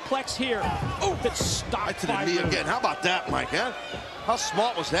suplex here. Oh, that's stopped right to the by knee Roode. again. How about that, Mike, huh? How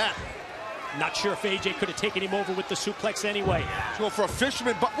smart was that? Not sure if AJ could have taken him over with the suplex anyway. He's going for a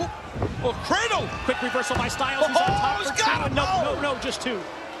fisherman, but cradle! Quick reversal by Styles. He's on top for two. No, just two.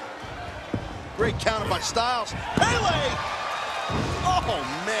 Great counter by Styles. Pele! Oh,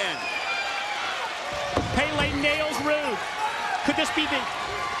 man. Pele nails Roode. Could this be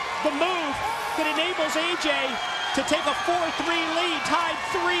the move that enables AJ to take a 4-3 lead, tied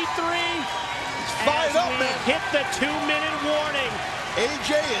 3-3? Fired up, man. Hit the 2-minute warning.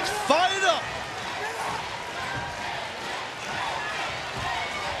 AJ is fired up.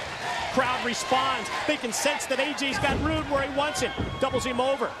 Crowd responds. They can sense that AJ's got Roode where he wants him. Doubles him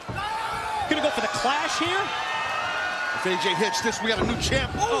over. Gonna go for the clash here. If AJ hits this, we got a new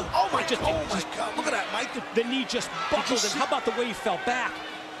champ. Oh my God. Look at that, Mike. The knee just buckled, and how about the way he fell back?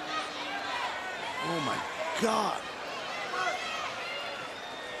 Oh my God.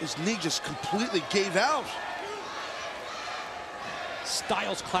 His knee just completely gave out.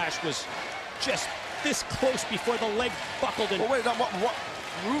 Styles' clash was just this close before the leg buckled. And wait, what?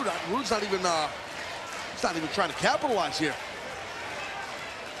 Roode's not even, he's not even trying to capitalize here.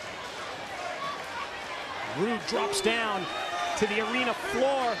 Roode drops down to the arena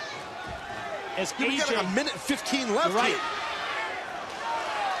floor as AJ... We got like a minute and 15 left here.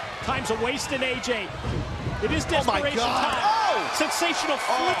 Time's a waste in AJ. It is desperation time. Oh! Sensational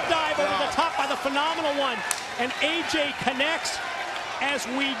flip dive over the top by the Phenomenal One. And AJ connects as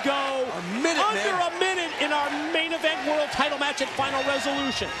we go under a minute in our main event world title match at Final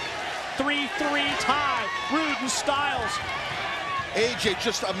Resolution. 3-3 tie. Roode and Styles. AJ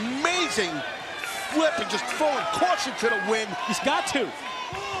just amazing flip and just throwing caution to the wind. He's got to.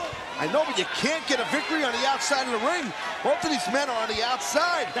 I know, but you can't get a victory on the outside of the ring. Both of these men are on the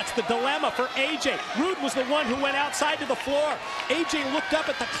outside. That's the dilemma for AJ. Roode was the one who went outside to the floor. AJ looked up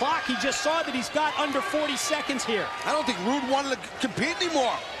at the clock. He just saw that he's got under 40 seconds here. I don't think Roode wanted to compete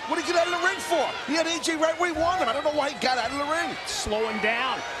anymore. What did he get out of the ring for? He had AJ right where he wanted him. I don't know why he got out of the ring. Slowing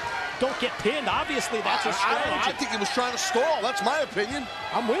down. Don't get pinned. Obviously, that's his strategy. I think he was trying to stall. That's my opinion.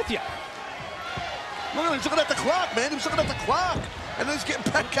 I'm with you. Look at him. He's looking at the clock, man. He was looking at the clock. And then he's getting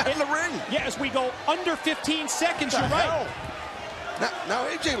back out in the ring. Yeah, as we go under 15 seconds, you're right. Now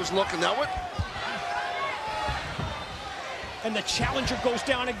AJ was looking. Now what? And the challenger goes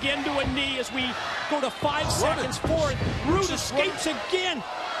down again to a knee as we go to 5 seconds forward. Roode escapes again.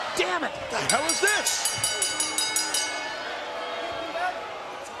 Damn it. What the hell is this?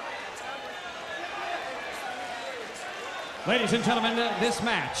 Ladies and gentlemen, this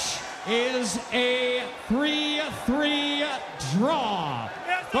match is a 3-3 draw.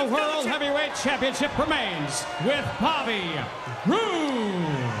 The World Heavyweight Championship remains with Bobby Roode.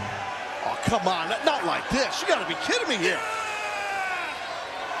 Oh, come on. Not like this. You got to be kidding me here.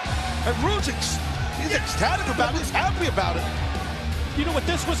 And Roode's he's ecstatic about it. He's happy about it. You know what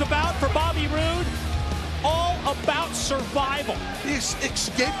this was about for Bobby Roode? All about survival. He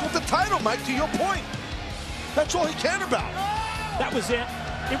escaped with the title, Mike, to your point. That's all he cared about. That was it.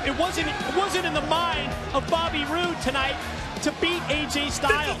 It wasn't in the mind of Bobby Roode tonight to beat AJ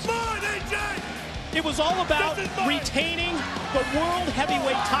Styles. This is mine, AJ! It was all about retaining the World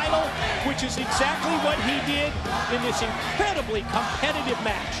Heavyweight title, which is exactly what he did in this incredibly competitive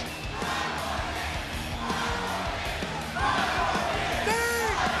match.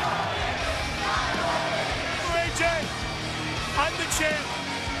 AJ, I'm the champ.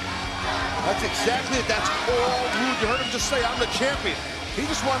 That's exactly it. That's all Roode. You heard him just say, I'm the champion. He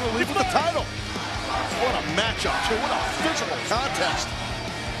just wanted to leave with the title. What a matchup, too. What a physical contest.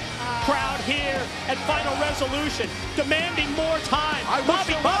 Crowd here at Final Resolution demanding more time.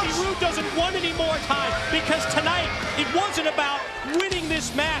 Bobby Roode doesn't want any more time because tonight it wasn't about winning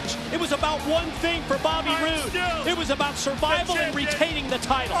this match. It was about one thing for Bobby Roode. It was about survival and retaining the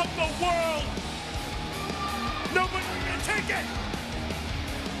title. Of the world. Nobody can take it.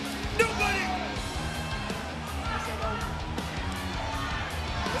 Nobody.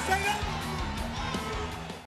 This ain't over.